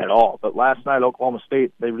good at all. But last night, Oklahoma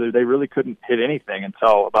State, they really couldn't hit anything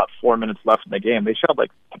until about 4 minutes left in the game. They shot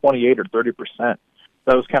like 28 or 30%.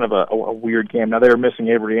 That was kind of a weird game. Now, they were missing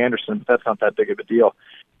Avery Anderson, but that's not that big of a deal.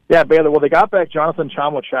 Yeah, Baylor, well, they got back Jonathan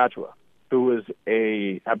Chamo-Chachua, who was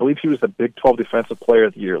I believe he was the Big 12 Defensive Player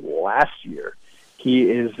of the Year last year. He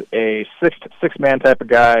is a six-man type of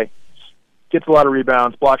guy, gets a lot of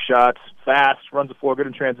rebounds, blocks shots, fast, runs the floor, good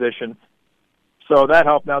in transition. So that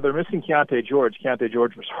helped. Now, they're missing Keontae George. Keontae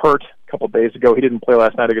George was hurt a couple of days ago. He didn't play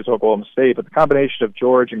last night against Oklahoma State, but the combination of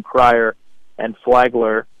George and Cryer and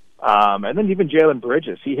Flagler, and then even Jalen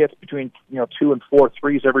Bridges, he hits between 2 and 4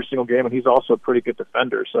 threes every single game, and he's also a pretty good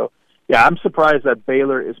defender. So, yeah, I'm surprised that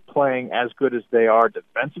Baylor is playing as good as they are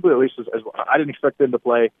defensively. At least as I didn't expect them to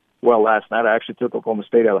play well last night. I actually took Oklahoma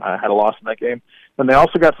State. I had a loss in that game. And they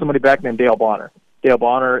also got somebody back named Dale Bonner. Dale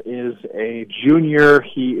Bonner is a junior.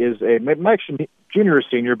 He is actually junior or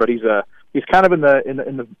senior, but he's kind of in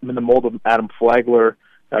the mold of Adam Flagler.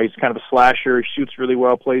 He's kind of a slasher. He shoots really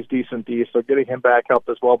well, plays decent D. So getting him back helped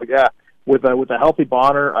as well. But yeah, with a healthy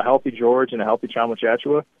Bonner, a healthy George, and a healthy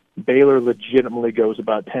Chamo-Chachua, Baylor legitimately goes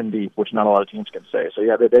about 10 deep, which not a lot of teams can say. So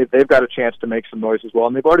yeah, they've got a chance to make some noise as well,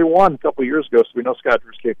 and they've already won a couple of years ago, so we know Scott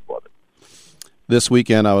Drew's capable of it. This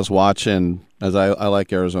weekend I was watching, as I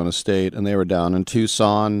like Arizona State, and they were down in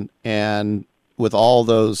Tucson, and with all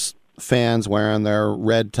those fans wearing their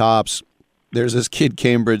red tops, there's this kid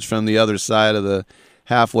Cambridge from the other side of the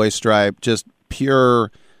halfway stripe, just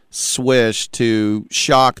pure swish to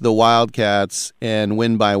shock the Wildcats and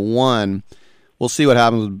win by 1. We'll see what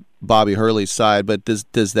happens with Bobby Hurley's side, but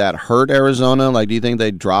does that hurt Arizona? Like, do you think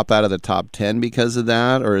they drop out of the top 10 because of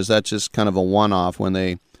that, or is that just kind of a one-off when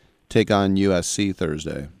they take on USC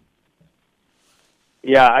Thursday?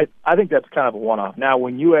 Yeah, I think that's kind of a one-off. Now,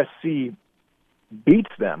 when USC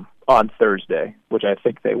beats them on Thursday, which I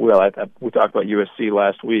think they will, we talked about USC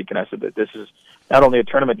last week, and I said that this is not only a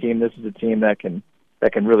tournament team, this is a team that can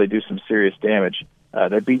really do some serious damage.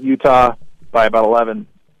 They beat Utah by about 11.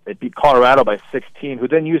 They beat Colorado by 16, who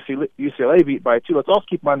then UCLA beat by 2. Let's also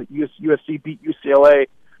keep in mind that USC beat UCLA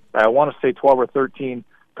by, I want to say, 12 or 13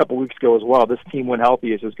 a couple weeks ago as well. This team, when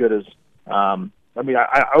healthy, is as good as I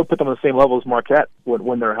would put them on the same level as Marquette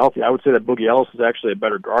when they're healthy. I would say that Boogie Ellis is actually a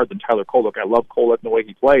better guard than Tyler Kolek. I love Kolek and the way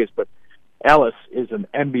he plays, but Ellis is an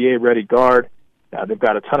NBA-ready guard. They've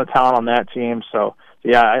got a ton of talent on that team. So,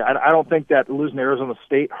 yeah, I don't think that losing to Arizona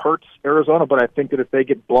State hurts Arizona, but I think that if they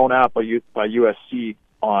get blown out by USC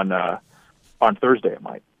on Thursday, it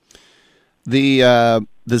might.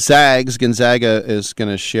 The Zags, Gonzaga is going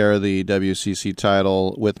to share the WCC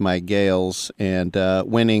title with my Gales, and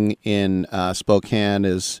winning in Spokane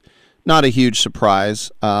is not a huge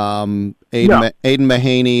surprise. Aiden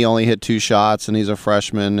Mahaney only hit 2 shots, and he's a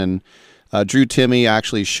freshman, and Drew Timme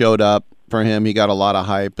actually showed up for him. He got a lot of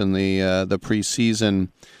hype in the preseason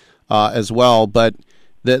as well. But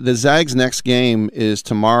the Zags' next game is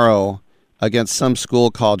tomorrow against some school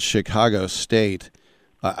called Chicago State.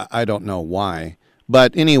 I don't know why.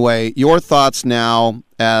 But anyway, your thoughts now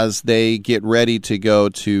as they get ready to go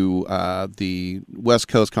to the West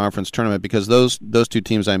Coast Conference Tournament, because those 2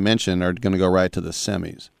 teams I mentioned are going to go right to the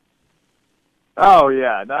semis. Oh,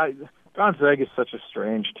 yeah. Gonzaga is such a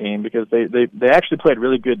strange team because they actually played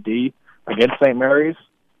really good D against St. Mary's.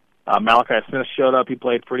 Malachi Smith showed up. He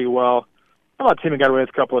played pretty well. I thought Timmy got away with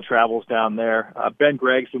a couple of travels down there. Ben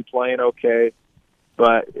Gregg's been playing okay.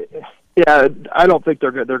 But, yeah, I don't think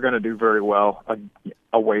they're going to do very well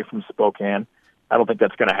away from Spokane. I don't think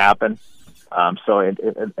that's going to happen.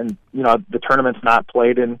 The tournament's not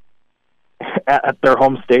played at their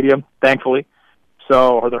home stadium, thankfully,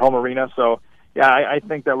 or their home arena. So, yeah, I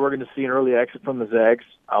think that we're going to see an early exit from the Zags.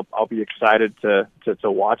 I'll be excited to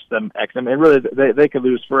watch them exit. And really, they could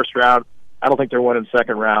lose first round. I don't think they're winning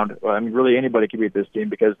second round. I mean, really anybody can beat this team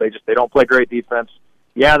because they don't play great defense.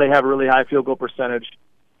 Yeah, they have a really high field goal percentage,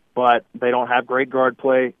 but they don't have great guard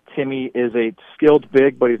play. Timmy is a skilled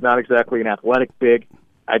big, but he's not exactly an athletic big.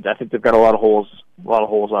 I think they've got a lot of holes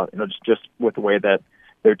out, just with the way that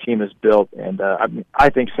their team is built. And I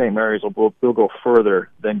think St. Mary's will go further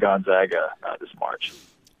than Gonzaga this March.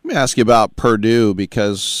 Let me ask you about Purdue,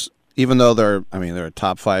 because even though they're a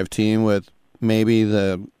top 5 team with maybe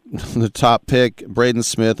the top pick, Braden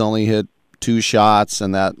Smith only hit 2 shots,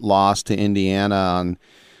 and that loss to Indiana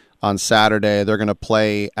on Saturday. They're going to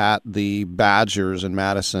play at the Badgers in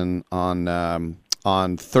Madison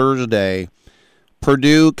on Thursday.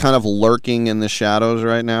 Purdue kind of lurking in the shadows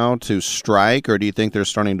right now to strike, or do you think they're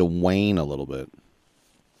starting to wane a little bit?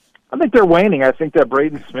 I think they're waning. I think that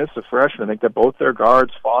Braden Smith's a freshman. I think that both their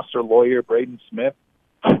guards, Foster Loyer, Braden Smith,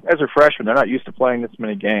 as a freshman, they're not used to playing this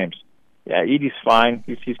many games. Yeah, Edey's fine.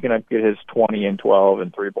 He's going to get his 20 and 12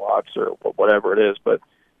 and 3 blocks or whatever it is. But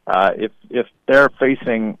if they're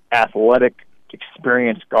facing athletic,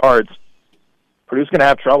 experienced guards, Purdue's going to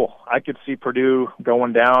have trouble. I could see Purdue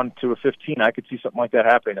going down to a 15. I could see something like that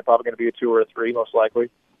happening. They're probably going to be a 2 or a 3, most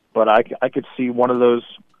likely. But I could see one of those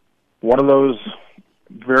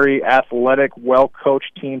very athletic,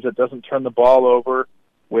 well-coached teams that doesn't turn the ball over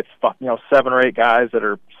with 7 or 8 guys that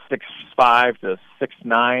are 6'5" to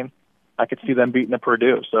 6'9". I could see them beating the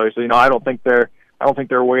Purdue. So I don't think they're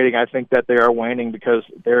waiting. I think that they are waning because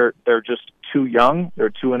they're just too young.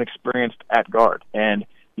 They're too inexperienced at guard, and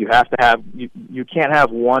you have to have you can't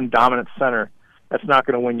have one dominant center. That's not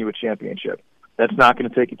going to win you a championship. That's not going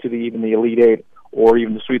to take you to even the Elite Eight or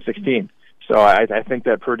even the Sweet 16. So I think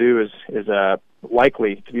that Purdue is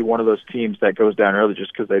likely to be one of those teams that goes down early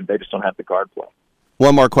just because they just don't have the guard play.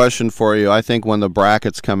 One more question for you. I think when the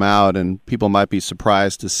brackets come out, and people might be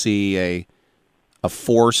surprised to see a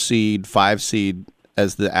 4-seed, 5-seed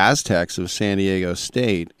as the Aztecs of San Diego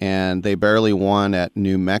State, and they barely won at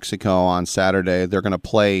New Mexico on Saturday. They're going to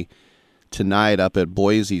play tonight up at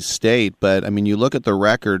Boise State. But, I mean, you look at the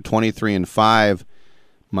record, 23-5.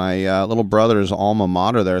 My little brother's alma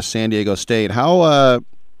mater there, San Diego State. How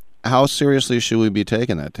seriously should we be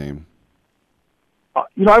taking that team?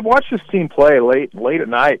 I've watched this team play late at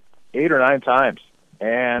night, 8 or 9 times,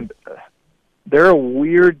 and they're a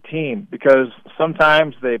weird team because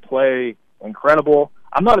sometimes they play incredible.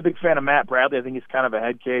 I'm not a big fan of Matt Bradley. I think he's kind of a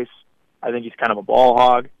head case. I think he's kind of a ball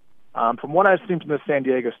hog. From what I've seen from the San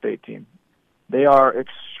Diego State team, they are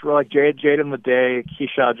like Jaden Leday,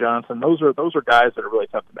 Keyshawn Johnson. Those are guys that are really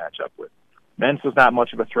tough to match up with. Mentz is not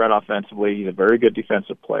much of a threat offensively. He's a very good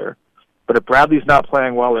defensive player. But if Bradley's not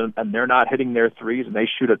playing well and they're not hitting their threes and they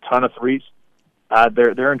shoot a ton of threes,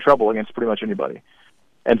 they're in trouble against pretty much anybody.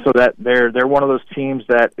 And so that they're one of those teams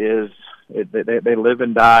that they live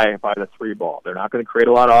and die by the 3 ball. They're not going to create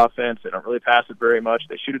a lot of offense. They don't really pass it very much.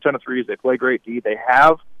 They shoot a ton of threes. They play great D. They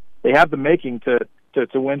have the making to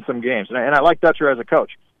win some games. And I like Dutcher as a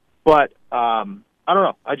coach, but I don't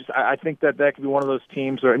know. I think that could be one of those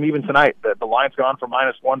teams. And even tonight, the line's gone from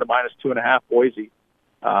 -1 to -2.5. Boise.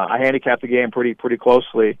 I handicapped the game pretty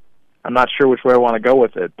closely. I'm not sure which way I want to go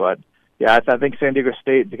with it, but yeah, I think San Diego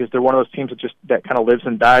State, because they're one of those teams that kind of lives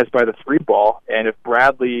and dies by the 3 ball. And if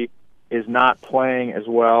Bradley is not playing as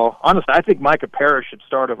well, honestly, I think Micah Parrish should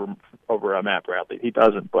start over Matt Bradley. He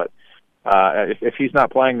doesn't, but if he's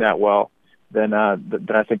not playing that well, then I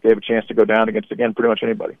think they have a chance to go down against, again, pretty much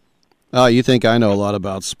anybody. Oh, you think I know a lot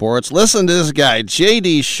about sports. Listen to this guy,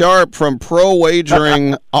 J.D. Sharp from Pro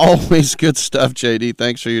Wagering. Always good stuff, J.D.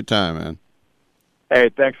 Thanks for your time, man. Hey,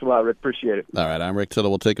 thanks a lot, Rick. Appreciate it. All right, I'm Rick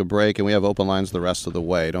Tittle. We'll take a break, and we have open lines the rest of the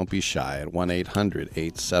way. Don't be shy at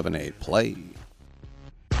 1-800-878-PLAY.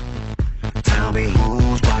 Tell me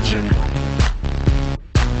who's watching.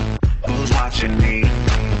 Who's watching me?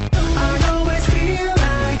 I always feel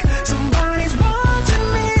like somebody's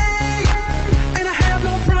watching me, and I have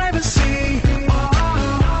no privacy.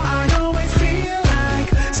 I always feel like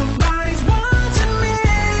somebody's watching me.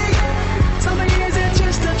 Tell me, is it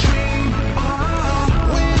just a dream?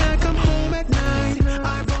 When I come home at night,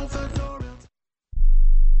 I roll the door.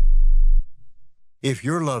 If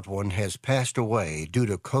your loved one has passed away due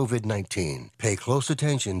to COVID-19, pay close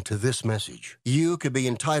attention to this message. You could be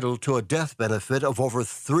entitled to a death benefit of over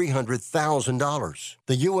 $300,000.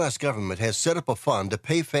 The U.S. government has set up a fund to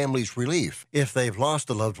pay families relief if they've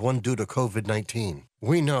lost a loved one due to COVID-19.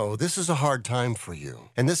 We know this is a hard time for you,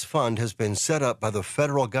 and this fund has been set up by the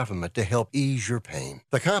federal government to help ease your pain.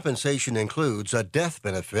 The compensation includes a death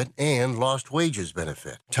benefit and lost wages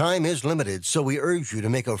benefit. Time is limited, so we urge you to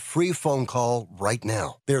make a free phone call right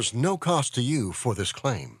now. There's no cost to you for this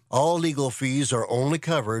claim. All legal fees are only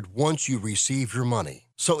covered once you receive your money.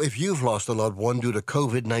 So if you've lost a loved one due to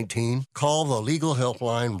COVID-19, call the legal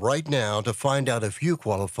helpline right now to find out if you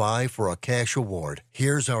qualify for a cash award.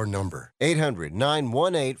 Here's our number: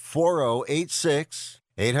 800-918-4086.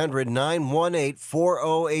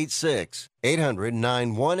 800-918-4086.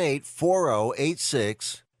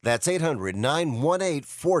 800-918-4086. That's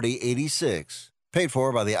 800-918-4086. Paid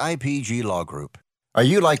for by the IPG Law Group. Are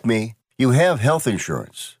you like me? You have health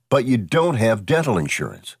insurance, but you don't have dental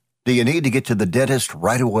insurance. Do you need to get to the dentist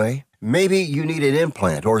right away? Maybe you need an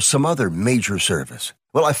implant or some other major service.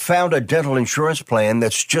 Well, I found a dental insurance plan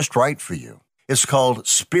that's just right for you. It's called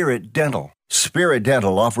Spirit Dental. Spirit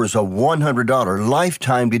Dental offers a $100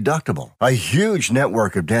 lifetime deductible, a huge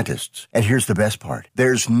network of dentists. And here's the best part.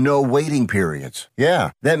 There's no waiting periods.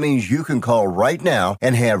 Yeah, that means you can call right now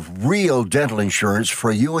and have real dental insurance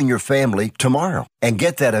for you and your family tomorrow and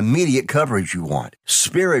get that immediate coverage you want.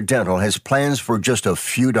 Spirit Dental has plans for just a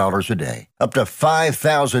few dollars a day, up to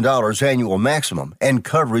 $5,000 annual maximum, and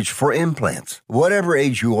coverage for implants. Whatever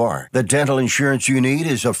age you are, the dental insurance you need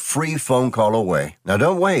is a free phone call away. Now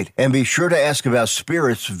don't wait, and be sure to ask about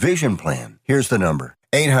Spirit's vision plan. Here's the number: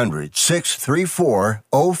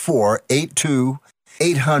 800-634-0482.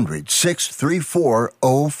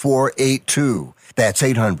 800-634-0482. That's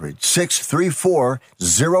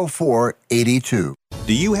 800-634-0482.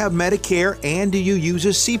 Do you have Medicare and do you use a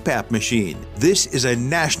CPAP machine? This is a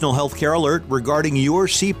national healthcare alert regarding your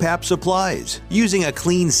CPAP supplies. Using a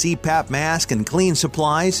clean CPAP mask and clean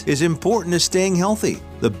supplies is important to staying healthy.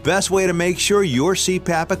 The best way to make sure your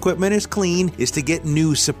CPAP equipment is clean is to get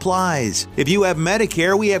new supplies. If you have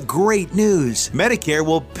Medicare, we have great news. Medicare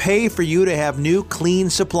will pay for you to have new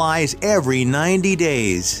clean supplies every 90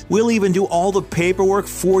 days. We'll even do all the paperwork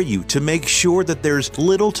for you to make sure that there's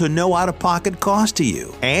little to no out-of-pocket cost to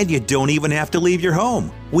you. And you don't even have to leave your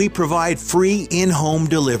home. We provide free in-home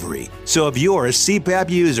delivery. So if you're a CPAP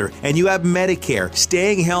user and you have Medicare,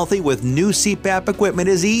 staying healthy with new CPAP equipment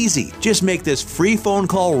is easy. Just make this free phone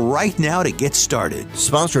call right now to get started.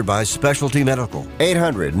 Sponsored by Specialty Medical.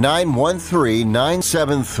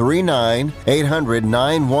 800-913-9739.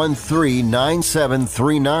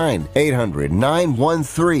 800-913-9739.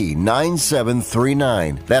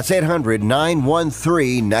 800-913-9739. That's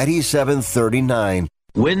 800-913-9739.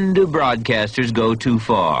 When do broadcasters go too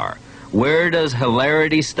far? Where does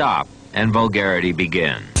hilarity stop and vulgarity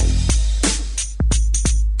begin?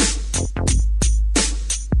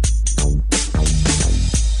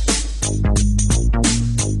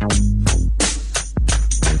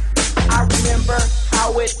 I remember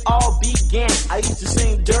how it all began. I used to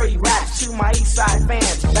sing dirty raps to my East Side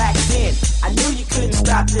fans. Back then, I knew you couldn't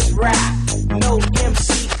stop this rap. No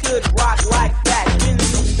MC could rock like that. When the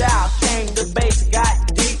new style came, the bass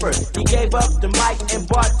got deeper. You gave up the mic and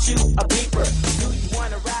bought you a beeper. Do you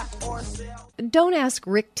want to rap or sell? Don't ask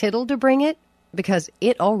Rick Tittle to bring it, because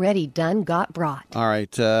it already done got brought. All right.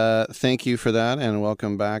 Thank you for that, and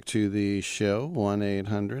welcome back to the show.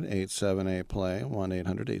 1-800-878-PLAY.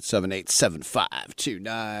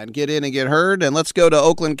 1-800-878-7529. Get in and get heard, and let's go to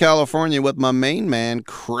Oakland, California with my main man,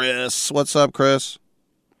 Chris. What's up, Chris?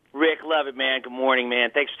 Rick, love it, man. Good morning, man.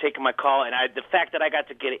 Thanks for taking my call. And the fact that I got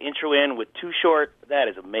to get an intro in with Too Short, that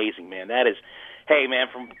is amazing, man. That is, hey, man,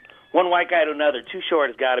 from one white guy to another, Too Short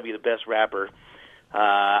has got to be the best rapper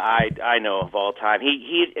I know of all time.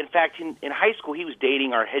 He in fact, in high school, he was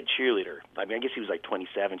dating our head cheerleader. I mean, I guess he was like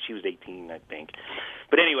 27. She was 18, I think.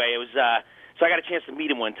 But anyway, it was so I got a chance to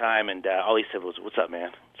meet him one time, and all he said was, "What's up,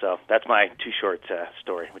 man?" So that's my Too Short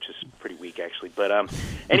story, which is pretty weak, actually. But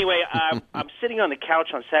anyway, I'm sitting on the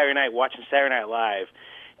couch on Saturday night watching Saturday Night Live,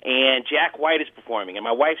 and Jack White is performing, and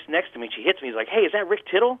my wife's next to me, and she hits me. He's like, "Hey, is that Rick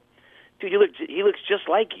Tittle? Dude, he looks just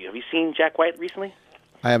like you. Have you seen Jack White recently?"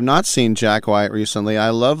 I have not seen Jack White recently.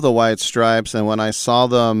 I love the White Stripes, and when I saw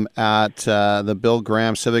them at the Bill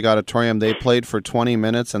Graham Civic Auditorium, they played for 20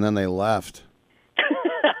 minutes, and then they left.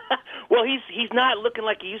 Well, he's not looking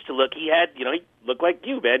like he used to look. He looked like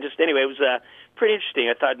you, man. Just anyway, it was pretty interesting.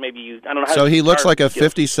 I thought maybe I don't know how. So he looks like a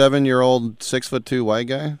 57-year-old, 6'2" white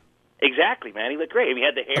guy? Exactly, man. He looked great. He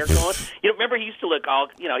had the hair going. Remember he used to look all,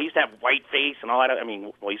 he used to have white face and all that. I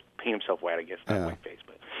mean, well, he's painted himself white, I guess, not white face,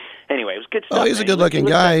 but anyway, it was good stuff. Oh, he's a good-looking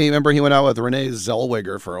guy. Remember he went out with Renee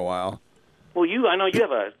Zellweger for a while. Well, I know you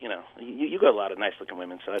have you got a lot of nice-looking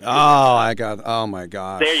women, so that's good. Oh my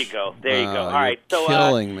gosh. There you go. All right. So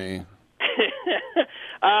killing me.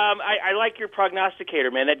 I like your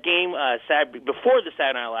prognosticator, man. That game before the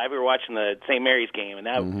Saturday Night Live, we were watching the St. Mary's game, and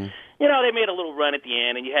that they made a little run at the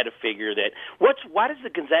end, and you had to figure that why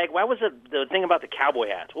was the thing about the cowboy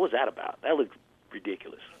hats? What was that about? That looked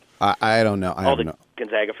ridiculous. I don't know. All the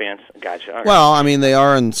Gonzaga fans. Gotcha. All right. Well, I mean, they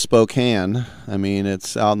are in Spokane. I mean,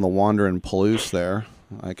 it's out in the Wandering Palouse there.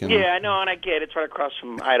 Yeah, I know, and I get it. It's right across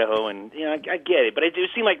from Idaho, and I get it. But it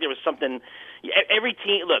seemed like there was something. Every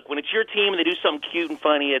team, look, when it's your team and they do something cute and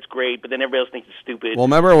funny, it's great. But then everybody else thinks it's stupid. Well,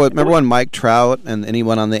 remember when Mike Trout and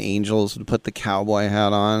anyone on the Angels would put the cowboy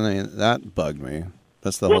hat on? I mean, that bugged me.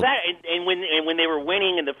 That's the whole. And when they were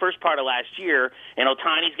winning in the first part of last year, and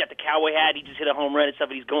Ohtani's got the cowboy hat, he just hit a home run and stuff,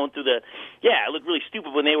 and he's going through it looked really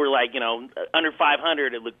stupid. When they were like, under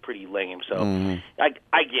 500, it looked pretty lame. So I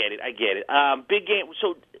get it. Big game.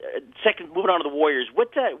 So moving on to the Warriors.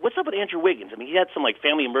 What's up with Andrew Wiggins? I mean, he had some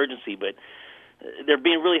family emergency, but they're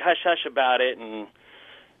being really hush-hush about it, and,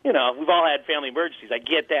 you know, we've all had family emergencies. I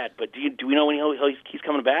get that, but do we know when he's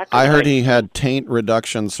coming back? I heard he had taint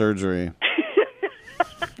reduction surgery.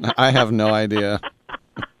 I have no idea.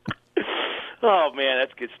 Oh, man,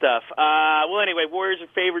 that's good stuff. Well, anyway, Warriors are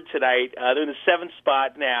favored tonight. They're in the 7th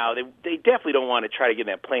spot now. They definitely don't want to try to get in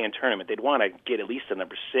that play-in tournament. They'd want to get at least to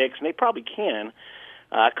number 6, and they probably can.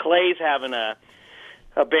 Clay's having a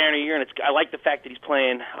banner year, and I like the fact that he's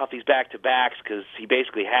playing off these back-to-backs because he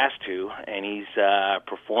basically has to, and he's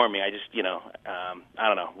performing. I just, I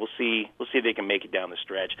don't know. We'll see if they can make it down the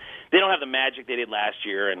stretch. They don't have the magic they did last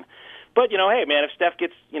year, but hey, man, if Steph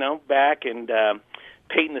gets back and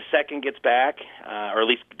Peyton II gets back, or at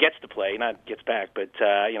least gets to play, not gets back, but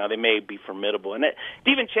they may be formidable. And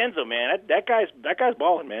DiVincenzo, man, that guy's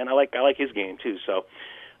balling, man. I like his game too. So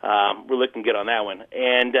we're looking good on that one.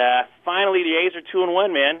 And finally, the A's are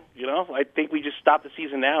 2-1, man. I think we just stop the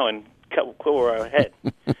season now and we're ahead.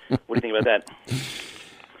 What do you think about that?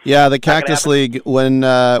 Yeah, the Cactus League, when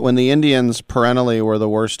the Indians perennially were the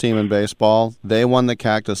worst team in baseball, they won the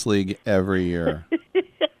Cactus League every year.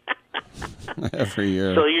 Every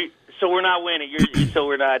year. So we're not winning. You're still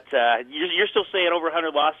saying over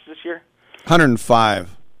 100 losses this year?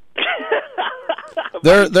 105.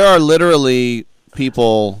 There are literally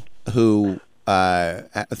people who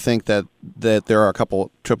think that there are a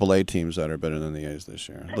couple AAA teams that are better than the A's this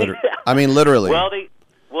year. I mean, literally.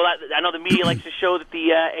 Well, I know the media likes to show that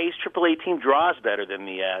the A's AAA team draws better than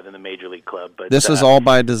the Major League club. But this is all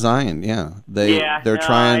by design. Yeah, they're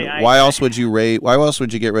trying. Why else would you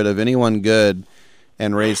get rid of anyone good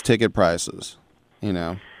and raise ticket prices?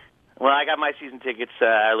 Well, I got my season tickets.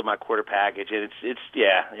 I live my quarter package, and it's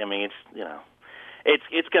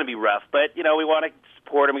going to be rough. But we want to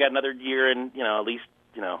support them. We got another year, and at least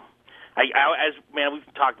we've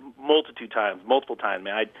talked multiple times,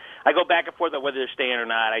 man. I go back and forth on whether they're staying or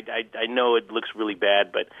not. I know it looks really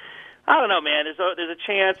bad, but I don't know, man. There's a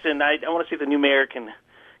chance, and I want to see if the new mayor can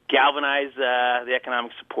galvanize the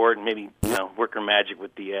economic support and maybe work her magic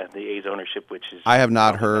with the A's ownership, which is I have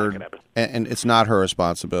not heard, and it's not her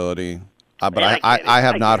responsibility. But I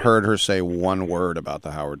have not heard her say one word about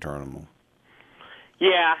the Howard tournament.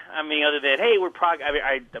 Yeah, other than hey, we're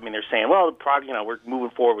they're saying, well, we're moving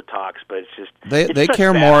forward with talks, but it's just they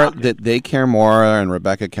care more they care more, and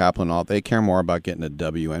Rebecca Kaplan, they care more about getting a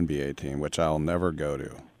WNBA team, which I'll never go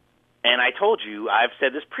to. And I told you, I've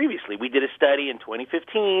said this previously. We did a study in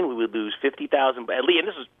 2015. We would lose $50,000, and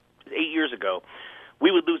this was 8 years ago. We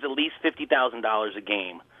would lose at least $50,000 a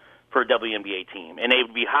game for a WNBA team, and they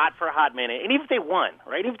would be hot for a hot minute. And even if they won,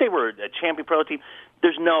 right? Even if they were a champion pro team,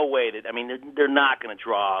 there's no way that they're not going to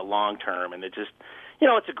draw long term. And it just,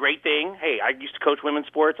 it's a great thing. Hey, I used to coach women's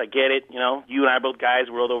sports. I get it. You and I are both guys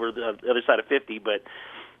rolled over the other side of 50, but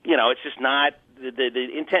it's just not. The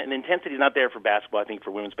intensity is not there for basketball, I think, for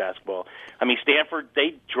women's basketball. Stanford,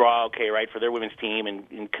 they draw okay, right, for their women's team,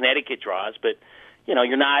 and Connecticut draws, but,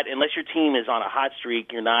 you're not, unless your team is on a hot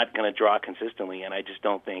streak, you're not going to draw consistently, and I just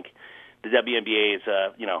don't think the WNBA is,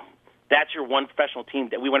 that's your one professional team.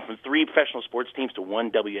 We went from 3 professional sports teams to 1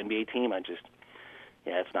 WNBA team.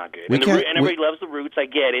 It's not good. And everybody loves the Roots, I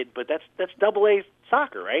get it, but that's AA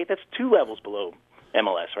soccer, right? That's 2 levels below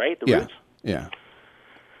MLS, right? The Roots? Yeah.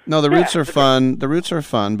 No, the Roots are fun. The Roots are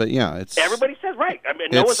fun, but it's everybody says right.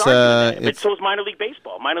 No one's arguing that. But so is minor league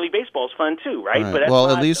baseball. Minor league baseball is fun too, right? Right. But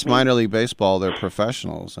that's at least minor league baseball, they're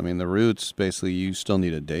professionals. The Roots basically you still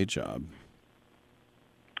need a day job.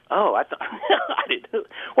 Oh, I thought I didn't.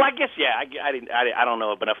 Well, I guess I didn't. I don't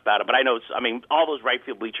know enough about it, but I know. All those right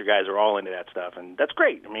field bleacher guys are all into that stuff, and that's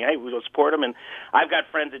great. Hey, we go support them, and I've got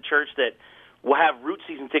friends at church that will have Root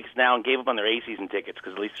season tickets now and gave up on their A season tickets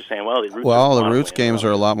because at least they're saying, the Roots games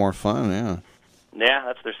are a lot more fun. Yeah. Yeah,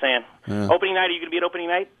 that's what they're saying. Yeah. Opening night, are you going to be at opening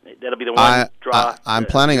night? That'll be the one draw. I'm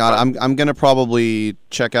planning on. I'm going to probably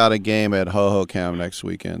check out a game at Hohokam next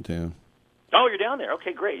weekend too. Oh, you're down there.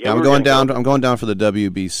 Okay, great. Yeah, I'm going down. I'm going down for the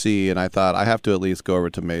WBC, and I thought I have to at least go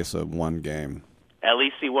over to Mesa one game. At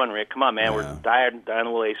least see one, Rick. Come on, man. Yeah. We're dying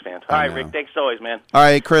little A's fans. All right, Rick. Thanks always, man. All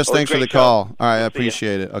right, Chris. Thanks for the call. All right, I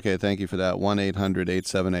appreciate it. Okay, thank you for that.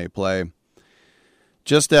 1-800-878-PLAY.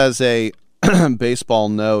 Just as a baseball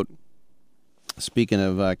note, speaking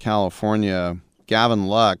of California, Gavin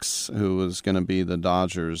Lux, who was going to be the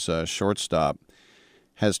Dodgers' shortstop,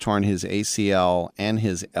 has torn his ACL and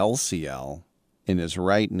his LCL in his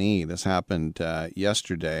right knee. This happened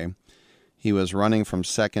yesterday. He was running from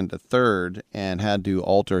second to third and had to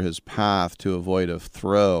alter his path to avoid a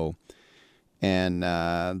throw. And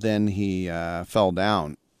then he fell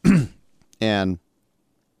down. And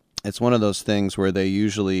it's one of those things where they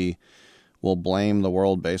usually will blame the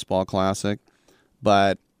World Baseball Classic.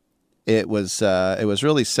 but it was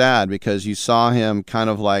really sad because you saw him kind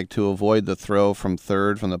of like, to avoid the throw from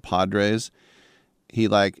third from the Padres, he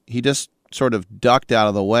just sort of ducked out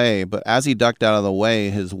of the way, but as he ducked out of the way,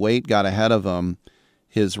 his weight got ahead of him.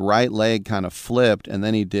 His right leg kind of flipped, and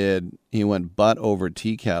then he went butt over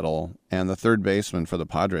tea kettle, and the third baseman for the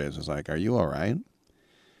Padres was like, "Are you all right?"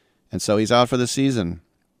 And so he's out for the season.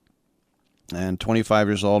 And 25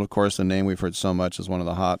 years old, of course, the name we've heard so much is one of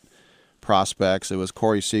the hot prospects. It was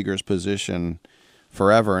Corey Seager's position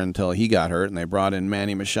forever until he got hurt, and they brought in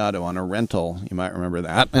Manny Machado on a rental. You might remember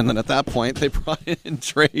that. And then at that point, they brought in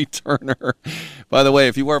Trey Turner. By the way,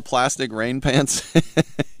 if you wear plastic rain pants,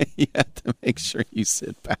 you have to make sure you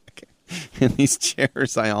sit back in these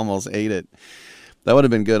chairs. I almost ate it. That would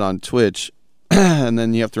have been good on Twitch. And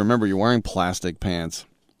then you have to remember you're wearing plastic pants.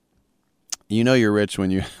 You know you're rich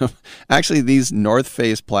when you actually, these North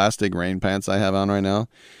Face plastic rain pants I have on right now.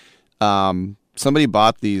 Somebody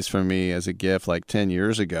bought these for me as a gift like 10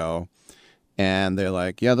 years ago, and they're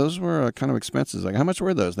like, "Yeah, those were kind of expensive." Like, "How much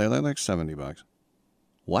were those?" They're like $70.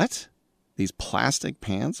 What? These plastic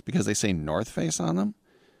pants because they say North Face on them?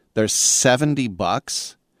 They're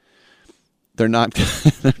 $70. They're not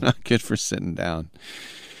they're not good for sitting down.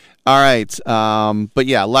 All right. But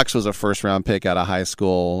yeah, Lex was a first-round pick out of high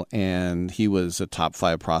school, and he was a top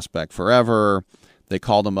 5 prospect forever. They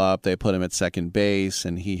called him up. They put him at second base,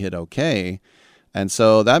 and he hit okay. And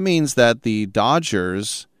so that means that the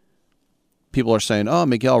Dodgers, people are saying, "Oh,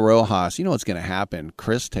 Miguel Rojas, you know what's going to happen?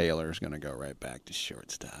 Chris Taylor is going to go right back to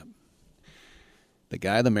shortstop." The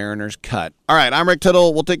guy the Mariners cut. All right, I'm Rick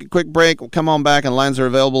Tittle. We'll take a quick break. We'll come on back, and lines are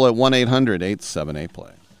available at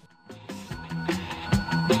 1-800-878-PLAY.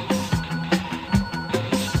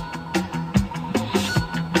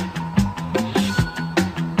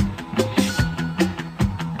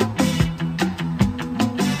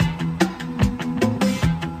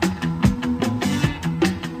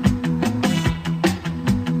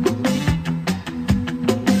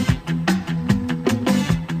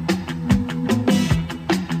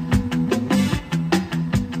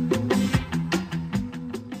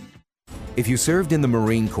 If you served in the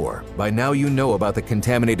Marine Corps, by now you know about the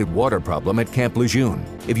contaminated water problem at Camp Lejeune.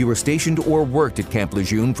 If you were stationed or worked at Camp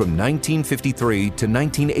Lejeune from 1953 to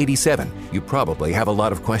 1987, you probably have a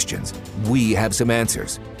lot of questions. We have some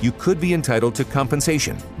answers. You could be entitled to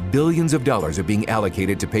compensation. Billions of dollars are being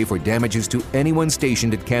allocated to pay for damages to anyone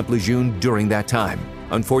stationed at Camp Lejeune during that time.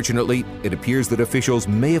 Unfortunately, it appears that officials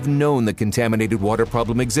may have known the contaminated water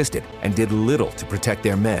problem existed and did little to protect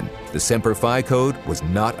their men. The Semper Fi code was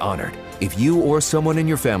not honored. If you or someone in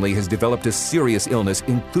your family has developed a serious illness,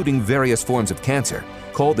 including various forms of cancer,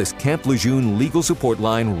 call this Camp Lejeune legal support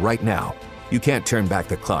line right now. You can't turn back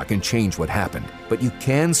the clock and change what happened, but you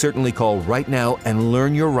can certainly call right now and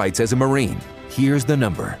learn your rights as a Marine. Here's the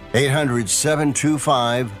number.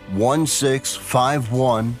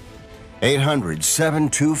 800-725-1651.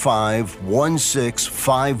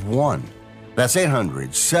 800-725-1651. That's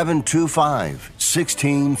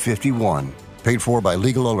 800-725-1651. Paid for by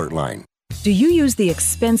Legal Alert Line. Do you use the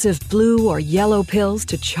expensive blue or yellow pills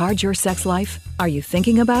to charge your sex life? Are you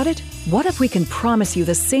thinking about it? What if we can promise you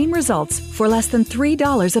the same results for less than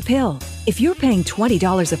 $3 a pill? If you're paying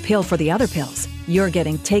 $20 a pill for the other pills, you're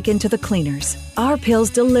getting taken to the cleaners. Our pills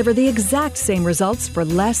deliver the exact same results for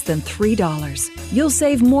less than $3. You'll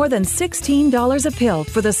save more than $16 a pill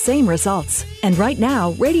for the same results. And right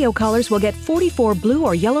now, radio callers will get 44 blue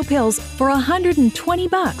or yellow pills for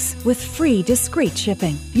 $120 with free discreet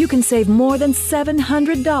shipping. You can save more than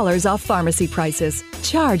 $700 off pharmacy prices.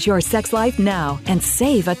 Charge your sex life now and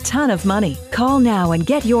save a ton of money. Call now and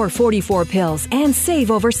get your 44 pills and save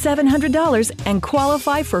over $700 and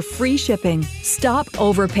qualify for free shipping. Stop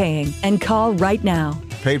overpaying and call right now.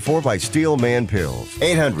 Paid for by Steel Man Pills.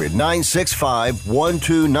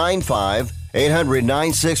 800-965-1295.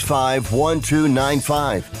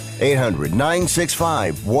 800-965-1295.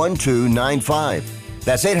 800-965-1295.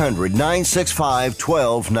 That's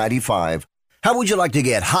 800-965-1295. How would you like to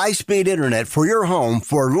get high-speed internet for your home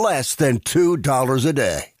for less than $2 a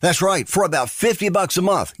day? That's right. For about $50 a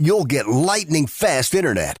month, you'll get lightning-fast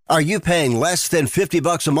internet. Are you paying less than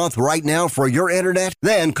 $50 a month right now for your internet?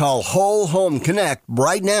 Then call Whole Home Connect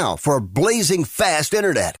right now for blazing fast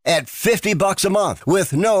internet at $50 a month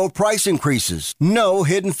with no price increases, no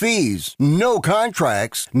hidden fees, no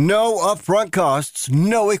contracts, no upfront costs,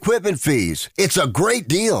 no equipment fees. It's a great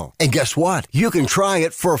deal. And guess what? You can try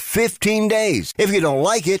it for 15 days. If you don't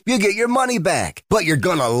like it, you get your money back. But you're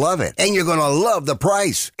going to love it, and you're going to love the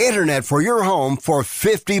price. gigabits internet for your home for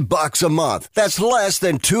 $50 a month. That's less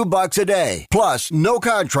than $2 a day. Plus, no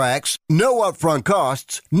contracts, no upfront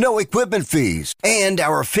costs, no equipment fees, and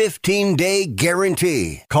our 15-day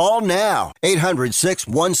guarantee. Call now.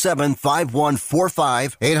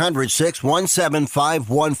 800-617-5145.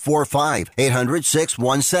 800-617-5145.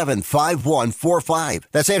 800-617-5145.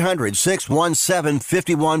 That's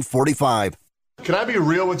 800-617-5145. Can I be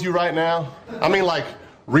real with you right now? I mean, like,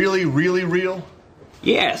 really, really real?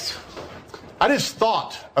 Yes. I just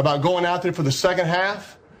thought about going out there for the second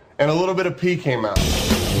half, and a little bit of pee came out.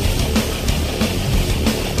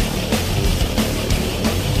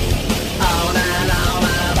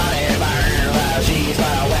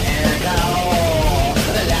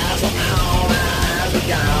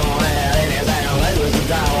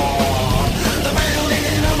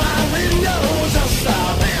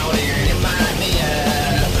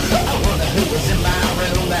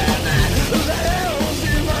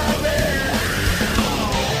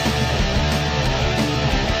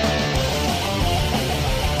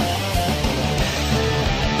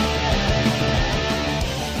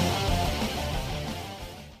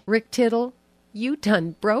 Rick Tittle, you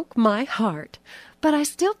done broke my heart, but I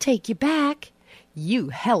still take you back. You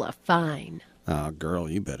hella fine. Oh, girl,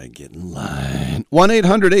 you better get in line.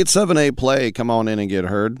 1-800-878-PLAY. Come on in and get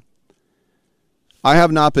heard. I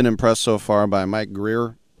have not been impressed so far by Mike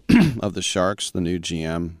Greer of the Sharks, the new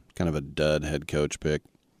GM. Kind of a dud head coach pick.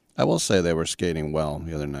 I will say they were skating well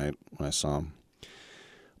the other night when I saw them.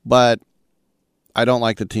 But I don't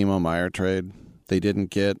like the Timo Meier trade. They didn't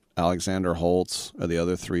get Alexander Holtz or the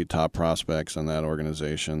other three top prospects in that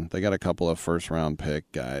organization. They got a couple of first-round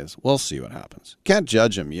pick guys. We'll see what happens. Can't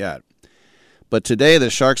judge them yet. But today the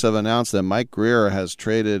Sharks have announced that Mike Greer has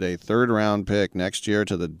traded a third-round pick next year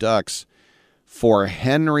to the Ducks for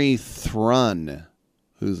Henry Thrun,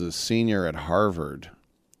 who's a senior at Harvard.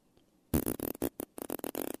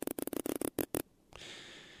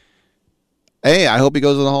 Hey, I hope he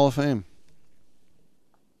goes to the Hall of Fame.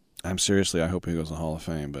 I hope he goes to the Hall of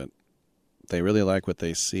Fame, but they really like what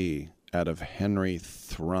they see out of Henry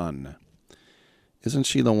Thrun. Isn't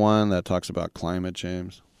she the one that talks about climate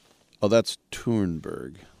change? Oh, that's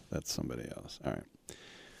Thunberg. That's somebody else. All right.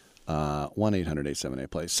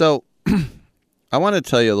 1-800-878-PLAY. So I want to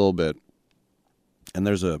tell you a little bit, and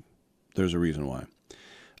there's a reason why.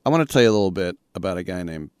 I want to tell you a little bit about a guy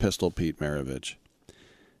named Pistol Pete Maravich,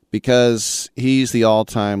 because he's the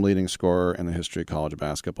all-time leading scorer in the history of college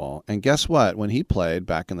basketball. And guess what? When he played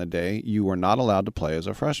back in the day, you were not allowed to play as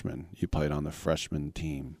a freshman. You played on the freshman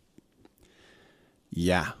team.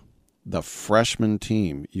 Yeah, the freshman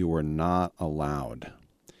team, you were not allowed.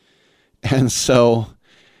 And so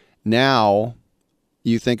now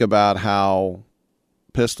you think about how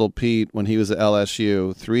Pistol Pete, when he was at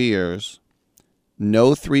LSU, 3 years,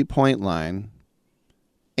 no three-point line,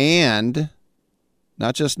 and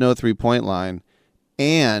not just no three-point line,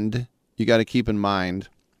 and you got to keep in mind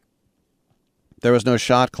there was no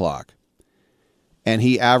shot clock. And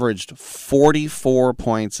he averaged 44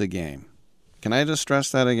 points a game. Can I just stress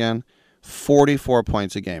that again? 44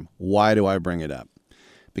 points a game. Why do I bring it up?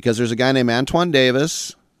 Because there's a guy named Antoine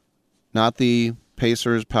Davis, not the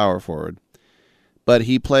Pacers power forward, but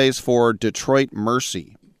he plays for Detroit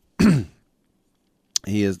Mercy.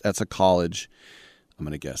 That's a college. I'm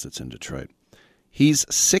going to guess it's in Detroit. He's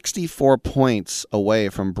 64 points away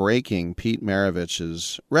from breaking Pete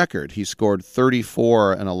Maravich's record. He scored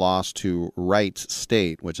 34 in a loss to Wright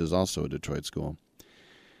State, which is also a Detroit school.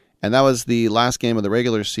 And that was the last game of the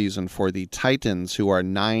regular season for the Titans, who are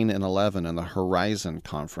 9-11 in the Horizon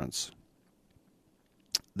Conference.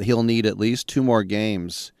 He'll need at least 2 more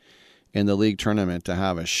games in the league tournament to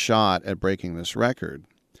have a shot at breaking this record.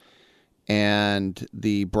 And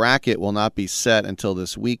the bracket will not be set until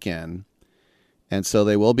this weekend. And so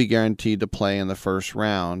they will be guaranteed to play in the first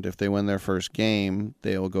round. If they win their first game,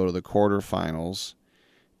 they will go to the quarterfinals.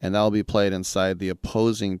 And that will be played inside the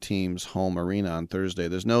opposing team's home arena on Thursday.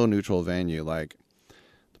 There's no neutral venue. Like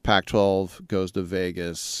the Pac-12 goes to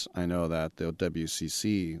Vegas. I know that the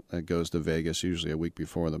WCC goes to Vegas usually a week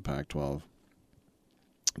before the Pac-12.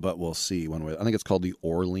 But we'll see. I think it's called the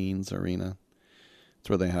Orleans Arena. It's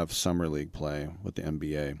where they have summer league play with the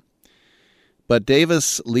NBA. But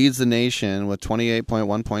Davis leads the nation with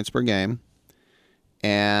 28.1 points per game.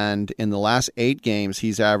 And in the last 8 games,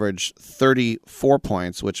 he's averaged 34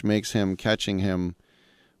 points, which makes him catching him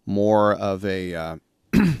more of a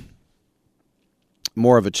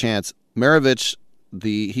chance. Maravich,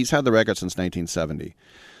 he's had the record since 1970,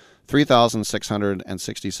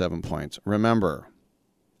 3,667 points. Remember,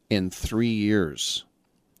 in 3 years,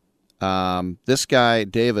 This guy,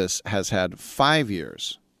 Davis, has had 5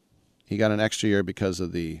 years. He got an extra year because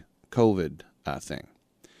of the COVID thing.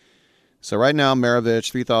 So right now,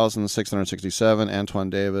 Maravich, 3,667. Antoine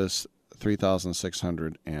Davis,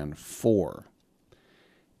 3,604.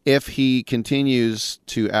 If he continues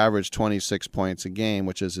to average 26 points a game,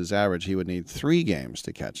 which is his average, he would need 3 games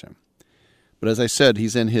to catch him. But as I said,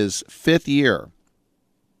 he's in his 5th year.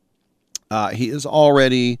 He is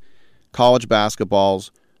already college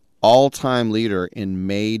basketball's all-time leader in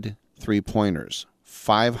made three-pointers,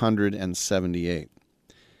 578.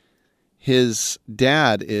 His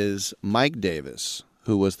dad is Mike Davis,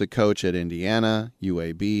 who was the coach at Indiana,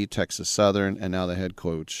 UAB, Texas Southern, and now the head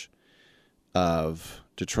coach of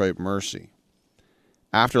Detroit Mercy.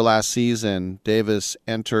 After last season, Davis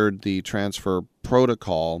entered the transfer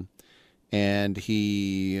protocol, and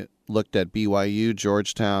he looked at BYU,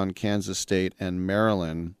 Georgetown, Kansas State, and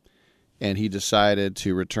Maryland, and he decided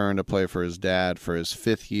to return to play for his dad for his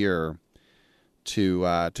 5th year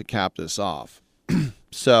to cap this off.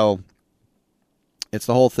 So it's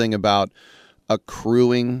the whole thing about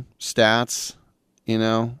accruing stats, you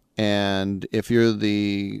know, and if you're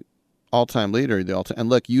the all-time leader, and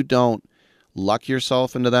look, you don't luck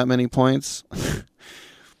yourself into that many points.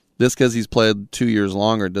 This because he's played 2 years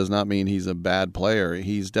longer does not mean he's a bad player.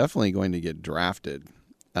 He's definitely going to get drafted.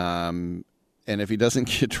 And if he doesn't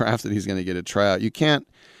get drafted, he's going to get a tryout. You can't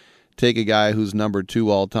take a guy who's number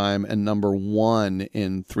 2 all-time and number 1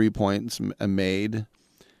 in 3 points made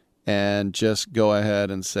and just go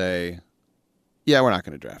ahead and say, yeah, we're not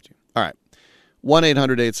going to draft you. All right.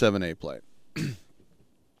 1-800-878-PLAY. I'm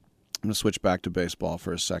going to switch back to baseball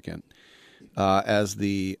for a second. As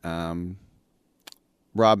the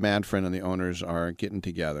Rob Manfred and the owners are getting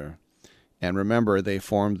together. And remember, they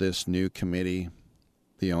formed this new committee,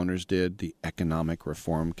 the owners did, the Economic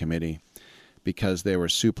Reform Committee, because they were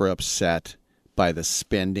super upset by the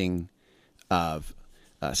spending of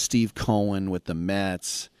Steve Cohen with the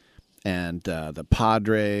Mets and the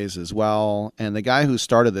Padres as well. And the guy who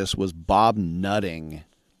started this was Bob Nutting.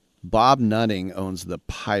 Bob Nutting owns the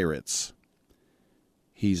Pirates.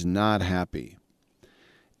 He's not happy.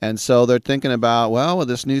 And so they're thinking about, well, with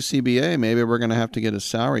this new CBA, maybe we're going to have to get a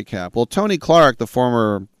salary cap. Well, Tony Clark, the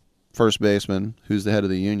former first baseman, who's the head of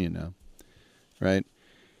the union now, right?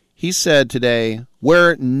 He said today,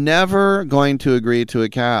 we're never going to agree to a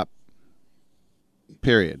cap,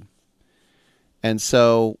 period. And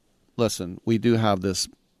so, listen, we do have this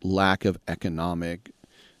lack of economic,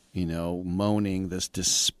 moaning, this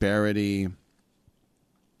disparity.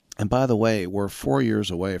 And by the way, we're 4 years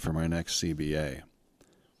away from our next CBA.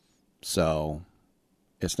 So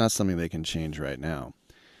it's not something they can change right now.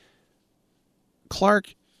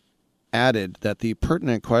 Clark added that the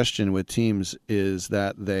pertinent question with teams is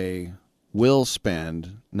that they will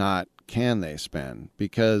spend, not can they spend,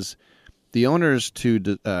 because the owners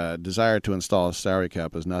desire to install a salary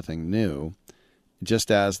cap is nothing new, just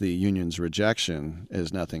as the union's rejection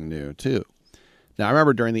is nothing new too. Now, I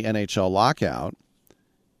remember during the NHL lockout,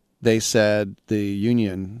 they said, the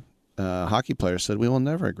union hockey players said, we will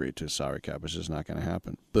never agree to a salary cap. It's just not going to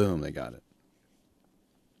happen. Boom, they got it.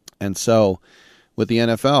 And so with the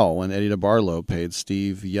NFL, when Eddie DeBartolo paid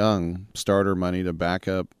Steve Young starter money to back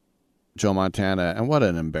up Joe Montana, and what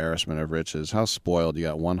an embarrassment of riches. How spoiled. You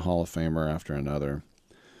got one Hall of Famer after another.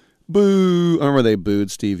 Boo! I remember they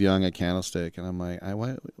booed Steve Young at Candlestick, and I'm like,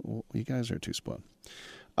 you guys are too spoiled.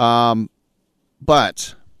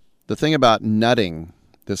 But the thing about Nutting,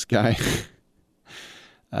 this guy,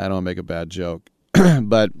 I don't make a bad joke,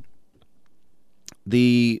 but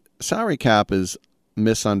the salary cap is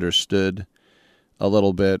misunderstood a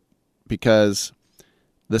little bit because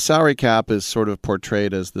the salary cap is sort of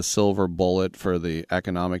portrayed as the silver bullet for the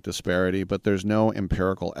economic disparity, but there's no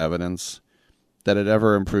empirical evidence that it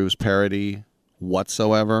ever improves parity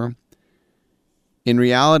whatsoever. In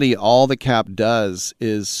reality, all the cap does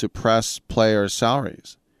is suppress player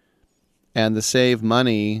salaries, and the saved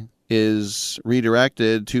money is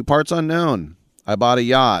redirected to parts unknown. I bought a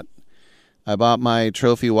yacht. I bought my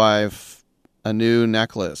trophy wife a new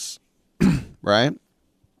necklace, right?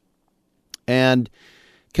 And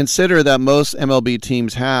consider that most MLB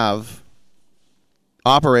teams have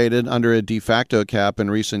operated under a de facto cap in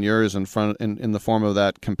recent years in the form of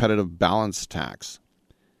that competitive balance tax.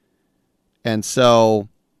 And so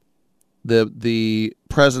the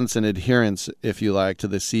presence and adherence, if you like, to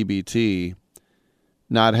the CBT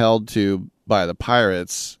not held to by the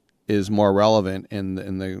Pirates is more relevant in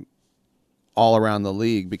the all around the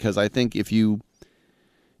league, because I think if you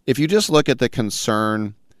just look at the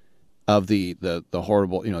concern of the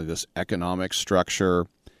horrible, this economic structure,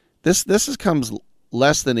 this comes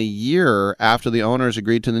less than a year after the owners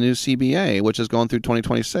agreed to the new CBA, which is going through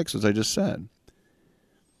 2026, as I just said.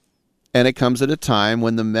 And it comes at a time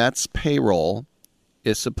when the Mets payroll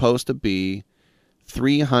is supposed to be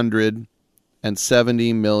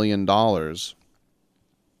 $370 million,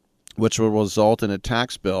 which will result in a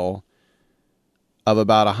tax bill of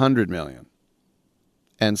about $100 million.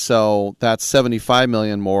 And so that's $75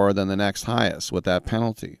 million more than the next highest with that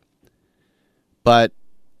penalty. But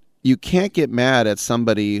you can't get mad at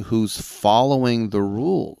somebody who's following the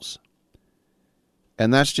rules.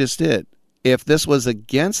 And that's just it. If this was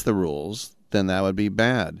against the rules, then that would be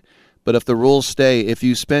bad. But if the rules stay, if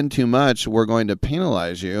you spend too much, we're going to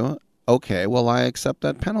penalize you. Okay, well, I accept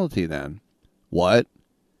that penalty then. What?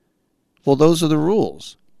 Well, those are the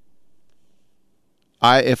rules.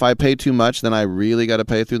 If I pay too much, then I really got to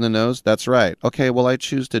pay through the nose? That's right. Okay, well, I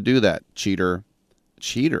choose to do that. Cheater.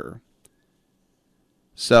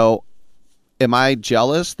 So, am I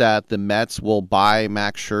jealous that the Mets will buy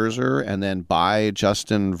Max Scherzer and then buy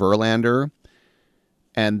Justin Verlander?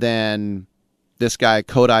 And then this guy,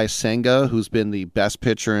 Kodai Senga, who's been the best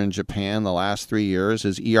pitcher in Japan the last 3 years,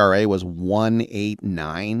 his ERA was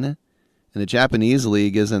 1.89. And the Japanese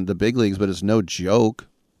league isn't the big leagues, but it's no joke.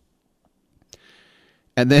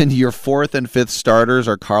 And then your fourth and fifth starters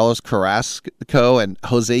are Carlos Carrasco and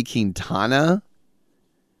Jose Quintana.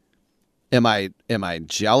 Am I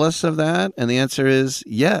jealous of that? And the answer is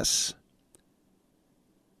yes.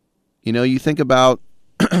 You know, you think about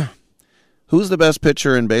who's the best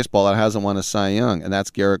pitcher in baseball that hasn't won a Cy Young, and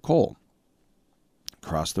that's Garrett Cole.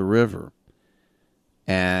 Across the river.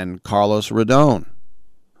 And Carlos Rodon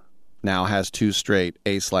now has 2 straight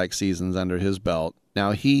ace-like seasons under his belt.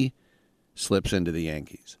 Now he slips into the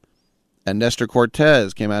Yankees. And Nestor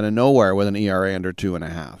Cortez came out of nowhere with an ERA under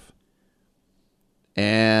 2.5.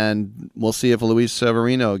 And we'll see if Luis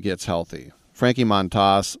Severino gets healthy. Frankie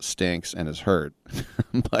Montas stinks and is hurt.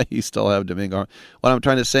 But you still have Domingo. What I'm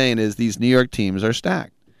trying to say is these New York teams are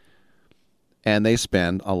stacked. And they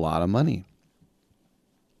spend a lot of money.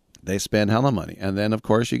 They spend hella money. And then, of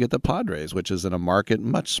course, you get the Padres, which is in a market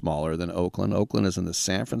much smaller than Oakland. Oakland is in the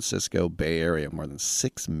San Francisco Bay Area, more than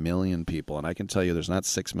 6 million people. And I can tell you there's not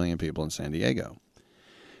 6 million people in San Diego.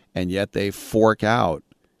 And yet they fork out.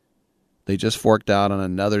 They just forked out on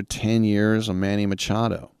another 10 years of Manny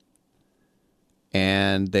Machado.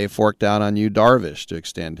 And they forked out on Yu Darvish to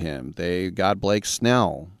extend him. They got Blake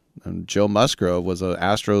Snell. And Joe Musgrove was an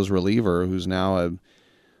Astros reliever who's now a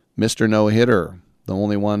Mr. No-Hitter, the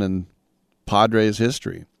only one in Padres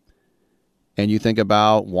history. And you think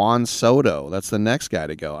about Juan Soto. That's the next guy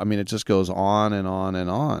to go. I mean, it just goes on and on and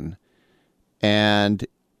on. And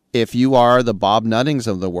if you are the Bob Nuttings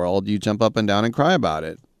of the world, you jump up and down and cry about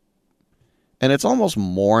it. And it's almost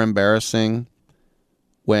more embarrassing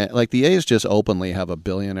when, like, the A's just openly have a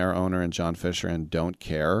billionaire owner in John Fisher and don't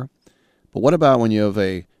care. But what about when you have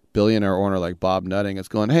a billionaire owner like Bob Nutting? It's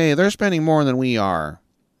going, hey, they're spending more than we are.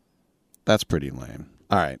 That's pretty lame.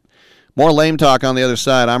 All right. More lame talk on the other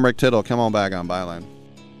side. I'm Rick Tittle. Come on back on Byline.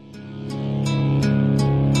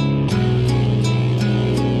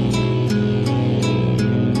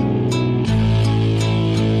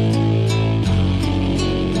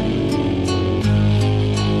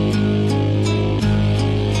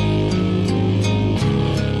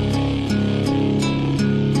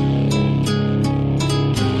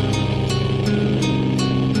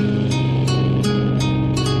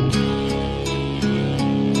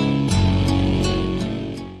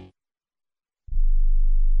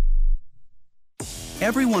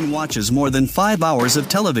 Everyone watches more than 5 hours of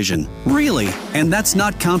television. Really? And that's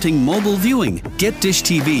not counting mobile viewing. Get Dish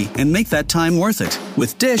TV and make that time worth it.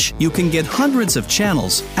 With Dish, you can get hundreds of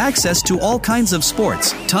channels, access to all kinds of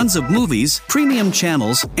sports, tons of movies, premium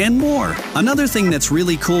channels, and more. Another thing that's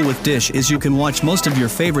really cool with Dish is you can watch most of your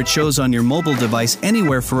favorite shows on your mobile device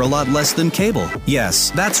anywhere for a lot less than cable.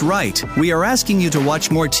 Yes, that's right. We are asking you to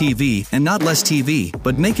watch more TV and not less TV,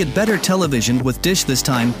 but make it better television with Dish this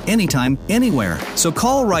time, anytime, anywhere. So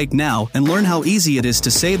call right now and learn how easy it is to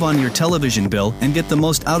save on your television bill and get the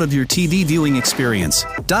most out of your TV viewing experience.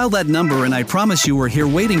 Dial that number and I promise you we're here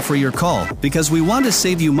waiting for your call because we want to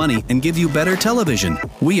save you money and give you better television.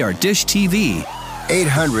 We are Dish TV.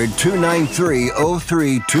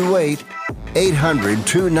 800-293-0328.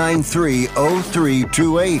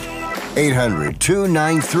 800-293-0328.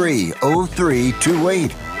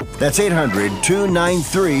 800-293-0328. That's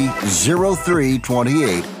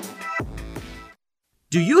 800-293-0328.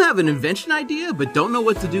 Do you have an invention idea but don't know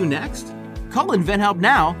what to do next? Call InventHelp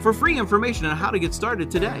now for free information on how to get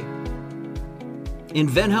started today.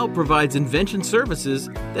 InventHelp provides invention services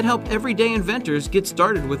that help everyday inventors get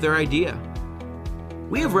started with their idea.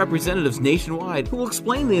 We have representatives nationwide who will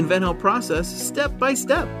explain the InventHelp process step by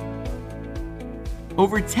step.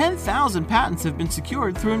 Over 10,000 patents have been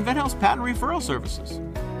secured through InventHelp's patent referral services.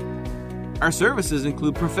 Our services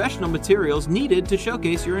include professional materials needed to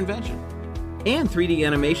showcase your invention, and 3D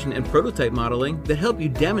animation and prototype modeling that help you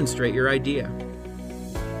demonstrate your idea.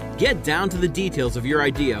 Get down to the details of your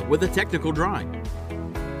idea with a technical drawing.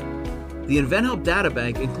 The InventHelp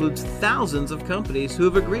Databank includes thousands of companies who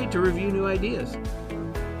have agreed to review new ideas.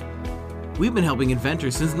 We've been helping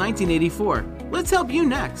inventors since 1984. Let's help you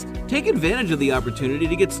next. Take advantage of the opportunity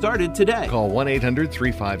to get started today. Call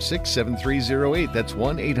 1-800-356-7308. That's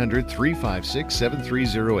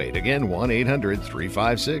 1-800-356-7308. Again,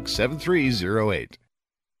 1-800-356-7308.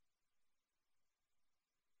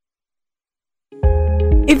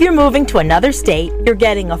 If you're moving to another state, you're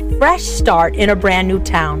getting a fresh start in a brand new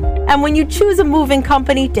town. And when you choose a moving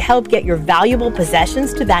company to help get your valuable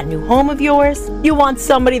possessions to that new home of yours, you want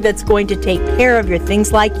somebody that's going to take care of your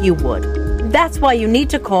things like you would. That's why you need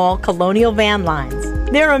to call Colonial Van Lines.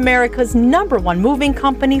 They're America's #1 moving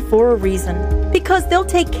company for a reason. Because they'll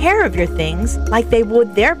take care of your things like they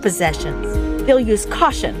would their possessions. They'll use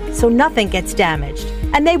caution so nothing gets damaged.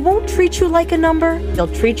 And they won't treat you like a number,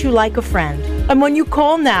 they'll treat you like a friend. And when you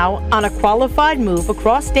call now on a qualified move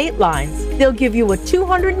across state lines, they'll give you a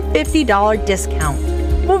 $250 discount.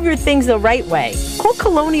 Move your things the right way. Call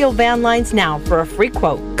Colonial Van Lines now for a free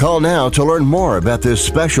quote. Call now to learn more about this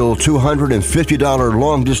special $250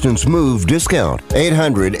 long-distance move discount.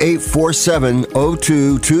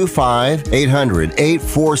 800-847-0225.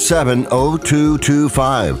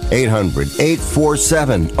 800-847-0225.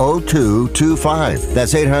 800-847-0225.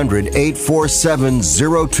 That's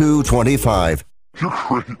 800-847-0225. You're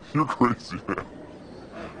crazy, man.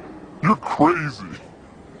 You're crazy.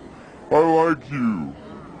 I like you,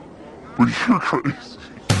 but you're crazy.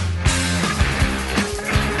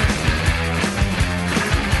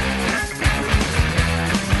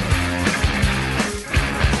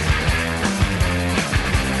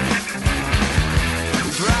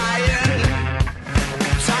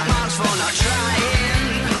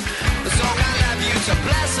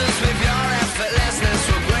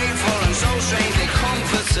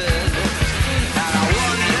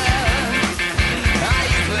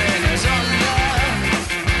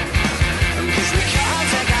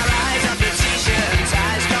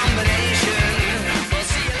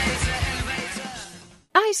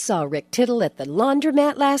 I saw Rick Tittle at the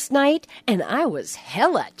laundromat last night, and I was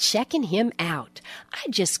hella checking him out. I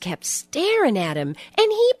just kept staring at him,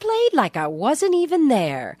 and he played like I wasn't even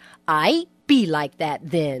there. I be like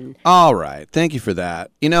that then. All right. Thank you for that.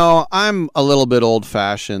 You know, I'm a little bit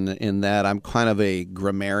old-fashioned in that I'm kind of a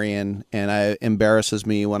grammarian, and it embarrasses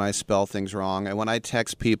me when I spell things wrong. And when I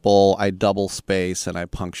text people, I double space and I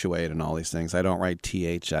punctuate and all these things. I don't write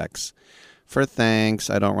THX for thanks.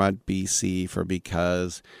 I don't write BC for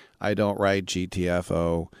because. I don't write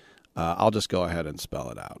GTFO. I'll just go ahead and spell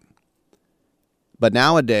it out. But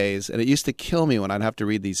nowadays, and it used to kill me when I'd have to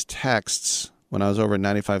read these texts when I was over at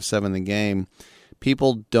 95.7 The Game,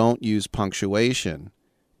 people don't use punctuation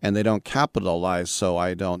and they don't capitalize, so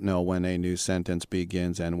I don't know when a new sentence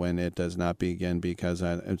begins and when it does not begin because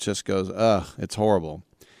it just goes, it's horrible.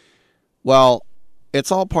 Well,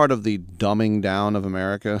 it's all part of the dumbing down of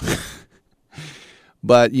America.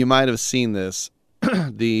 But you might have seen this.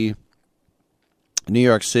 The New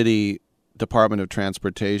York City Department of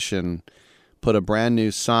Transportation put a brand new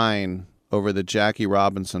sign over the Jackie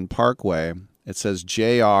Robinson Parkway. It says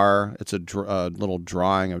JR. It's a little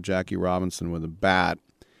drawing of Jackie Robinson with a bat.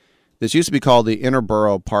 This used to be called the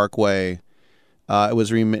Interborough Parkway. It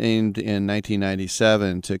was renamed in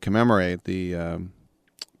 1997 to commemorate the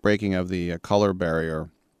breaking of the color barrier.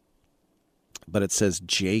 But it says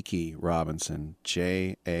Jakey Robinson,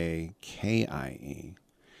 Jakie.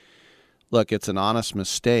 Look, it's an honest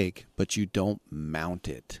mistake, but you don't mount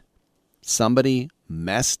it. Somebody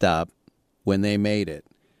messed up when they made it,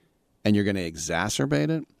 and you're going to exacerbate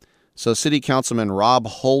it? So City Councilman Rob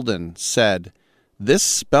Holden said, this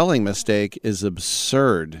spelling mistake is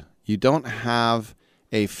absurd. You don't have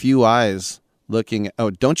a few eyes looking.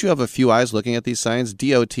 Oh, don't you have a few eyes looking at these signs?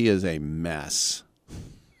 DOT is a mess.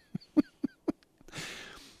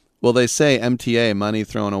 Well, they say MTA, money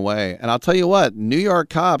thrown away. And I'll tell you what, New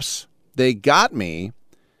York cops, they got me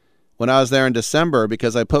when I was there in December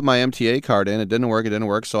because I put my MTA card in. It didn't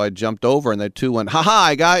work. So I jumped over and they two went, ha,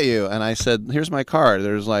 I got you. And I said, here's my card.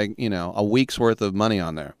 There's a week's worth of money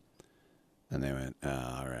on there. And they went,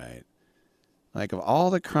 all right. Like, of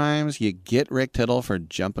all the crimes you get Rick Tittle for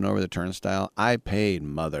jumping over the turnstile, I paid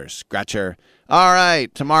mother scratcher. All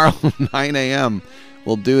right, tomorrow, 9 a.m.,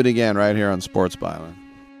 we'll do it again right here on Sports Byline.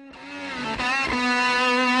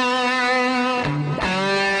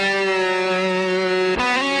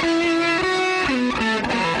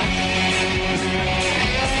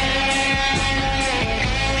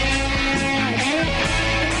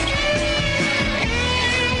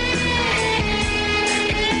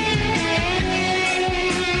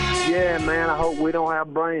 I hope we don't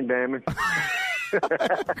have brain damage.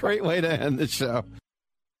 Great way to end the show.